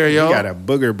over there, yo. He got a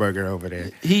burger over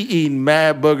there. He eating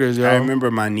mad boogers, yo. I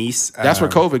remember my niece. That's where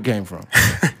COVID came from.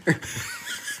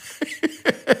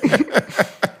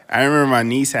 I remember my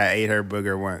niece had ate her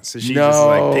booger once. So she just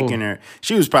like picking her.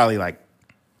 She was probably like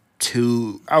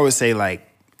 2, I would say like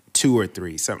 2 or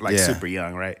 3, something like super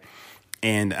young, right?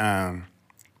 And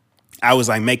I was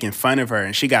like making fun of her,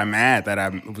 and she got mad that I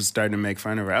was starting to make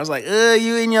fun of her. I was like,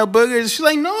 you eating your boogers? She's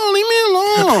like, no, leave me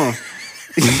alone.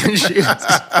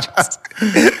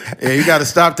 Yeah, you got to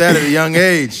stop that at a young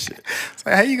age. It's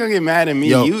like, how you gonna get mad at me?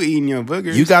 Yo, you eating your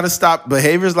boogers? You got to stop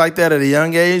behaviors like that at a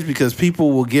young age, because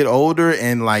people will get older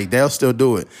and like they'll still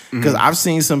do it. Because I've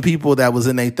seen some people that was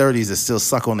in their 30s that still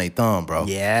suck on their thumb, bro.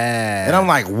 Yeah. And I'm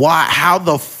like, why? How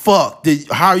the fuck?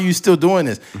 How are you still doing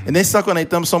this? And they suck on their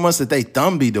thumb so much that their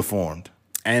thumb be deformed.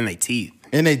 And their teeth.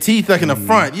 And their teeth like in the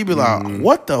front. You be like,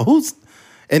 what the? Who's?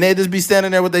 And they just be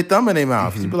standing there with their thumb in their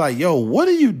mouth. You be like, yo, what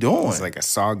are you doing? It's like a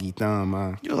soggy thumb,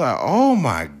 huh? You're like, oh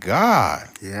my God.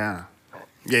 Yeah.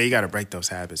 Yeah, you got to break those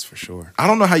habits for sure. I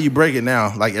don't know how you break it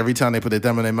now. Like every time they put their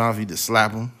thumb in their mouth, you just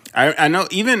slap them. I know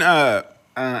even,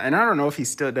 and I don't know if he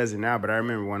still does it now, but I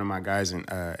remember one of my guys in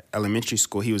elementary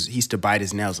school, he used to bite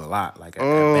his nails a lot. Like a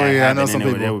bad habit, I know some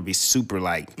people. They would be super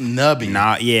like nubby.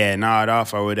 Gnawed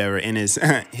off or whatever. And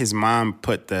his mom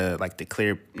put the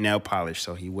clear nail polish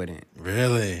so he wouldn't.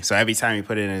 Really? So every time he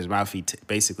put it in his mouth, he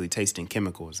basically tasting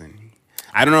chemicals. And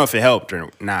I don't know if it helped or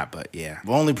not, but yeah.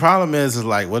 The only problem is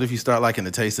like, what if you start liking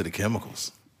the taste of the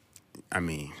chemicals? I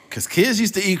mean, because kids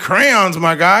used to eat crayons,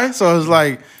 my guy. So it's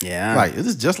like, yeah, like this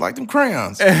is just like them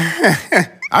crayons.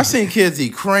 I've seen kids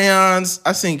eat crayons.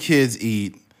 I've seen kids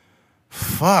eat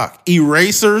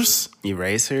erasers.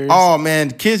 Erasers? Oh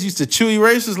man, kids used to chew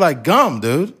erasers like gum,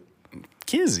 dude.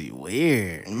 Kids eat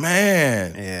weird.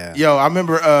 Man. Yeah. Yo, I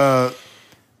remember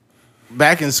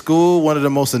back in school, one of the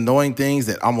most annoying things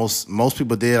that most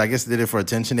people did, I guess they did it for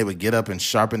attention, they would get up and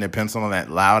sharpen their pencil on that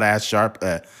loud ass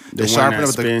the sharpener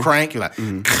with the crank. You're like,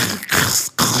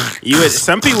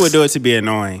 some people would do it to be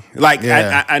annoying. Like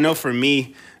I know for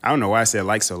me, I don't know why I said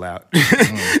like so loud,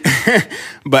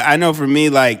 but I know for me,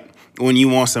 like when you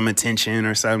want some attention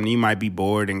or something, you might be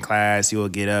bored in class. You'll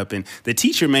get up and the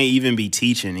teacher may even be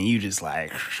teaching, and you just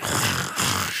like.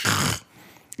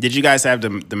 Did you guys have the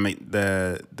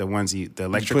ones the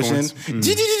electrical ones?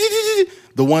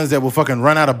 The ones that will fucking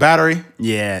run out of battery?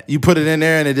 Yeah. You put it in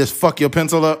there and it just fuck your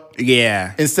pencil up?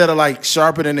 Yeah. Instead of like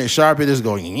sharpening it sharp, it just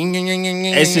going.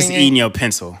 It's just eating your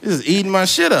pencil. It's just eating my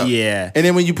shit up. Yeah. And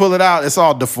then when you pull it out, it's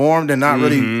all deformed and not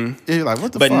really. You're like,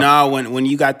 what the fuck? But no, when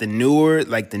you got the newer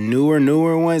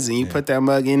ones and you put that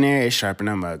mug in there, it sharpened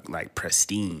that mug like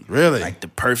pristine. Really? Like the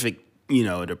perfect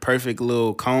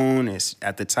little cone is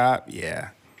at the top.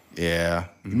 Yeah. Yeah.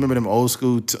 You remember them old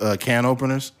school can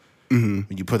openers? When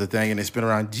you put the thing and they spin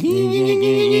around. Yeah.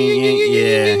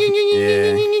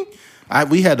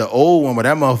 We had the old one, but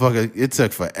that motherfucker, it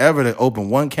took forever to open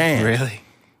one can. Really?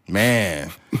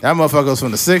 Man. That motherfucker was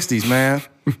from the 60s, man.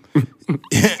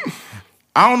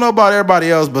 I don't know about everybody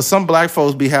else, but some black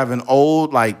folks be having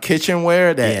old like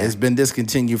kitchenware that has been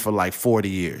discontinued for like 40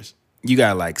 years. You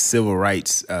got like civil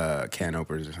rights can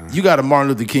openers or something. You got a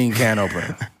Martin Luther King can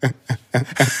opener.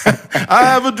 I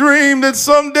have a dream that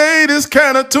someday this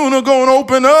can of tuna gonna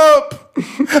open up.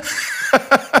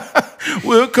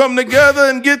 We'll come together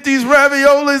and get these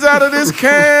raviolis out of this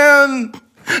can.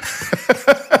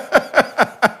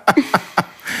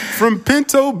 From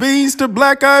pinto beans to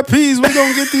black eyed peas, we're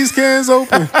gonna get these cans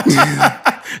open.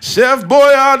 Chef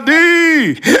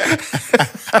Boyardee.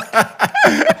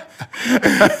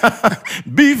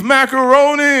 Beef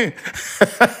macaroni.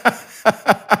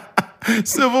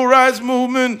 Civil rights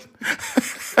movement.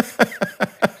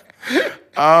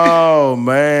 Oh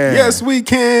man. Yes, we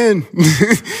can.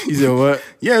 You said what?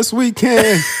 Yes, we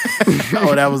can.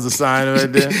 Oh, that was the sign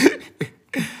right there.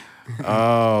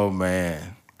 Oh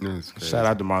man. Shout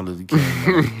out to Martin Luther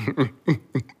King.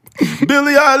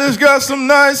 Billie Eilish got some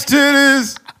nice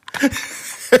titties.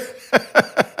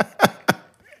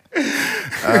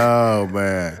 Oh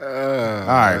man. All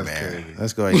right, man. Crazy.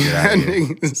 Let's go ahead and get out of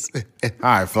here. All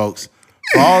right, folks.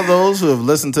 For all those who have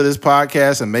listened to this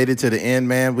podcast and made it to the end,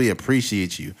 man, we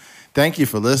appreciate you. Thank you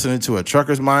for listening to A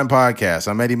Trucker's Mind podcast.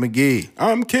 I'm Eddie McGee.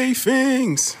 I'm K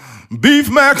Fings. Beef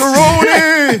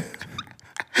macaroni.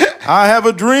 I have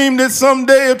a dream that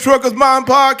someday A Trucker's Mind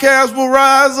podcast will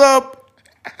rise up.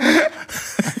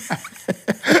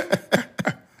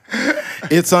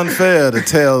 It's unfair to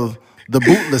tell the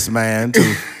bootless man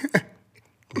to.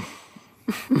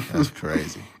 That's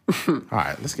crazy. All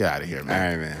right, let's get out of here, man. All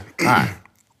right, man. All right.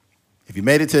 If you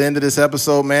made it to the end of this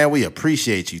episode, man, we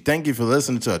appreciate you. Thank you for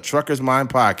listening to A Trucker's Mind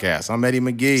podcast. I'm Eddie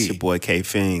McGee. It's your boy K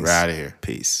Fings. We're out of here.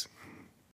 Peace.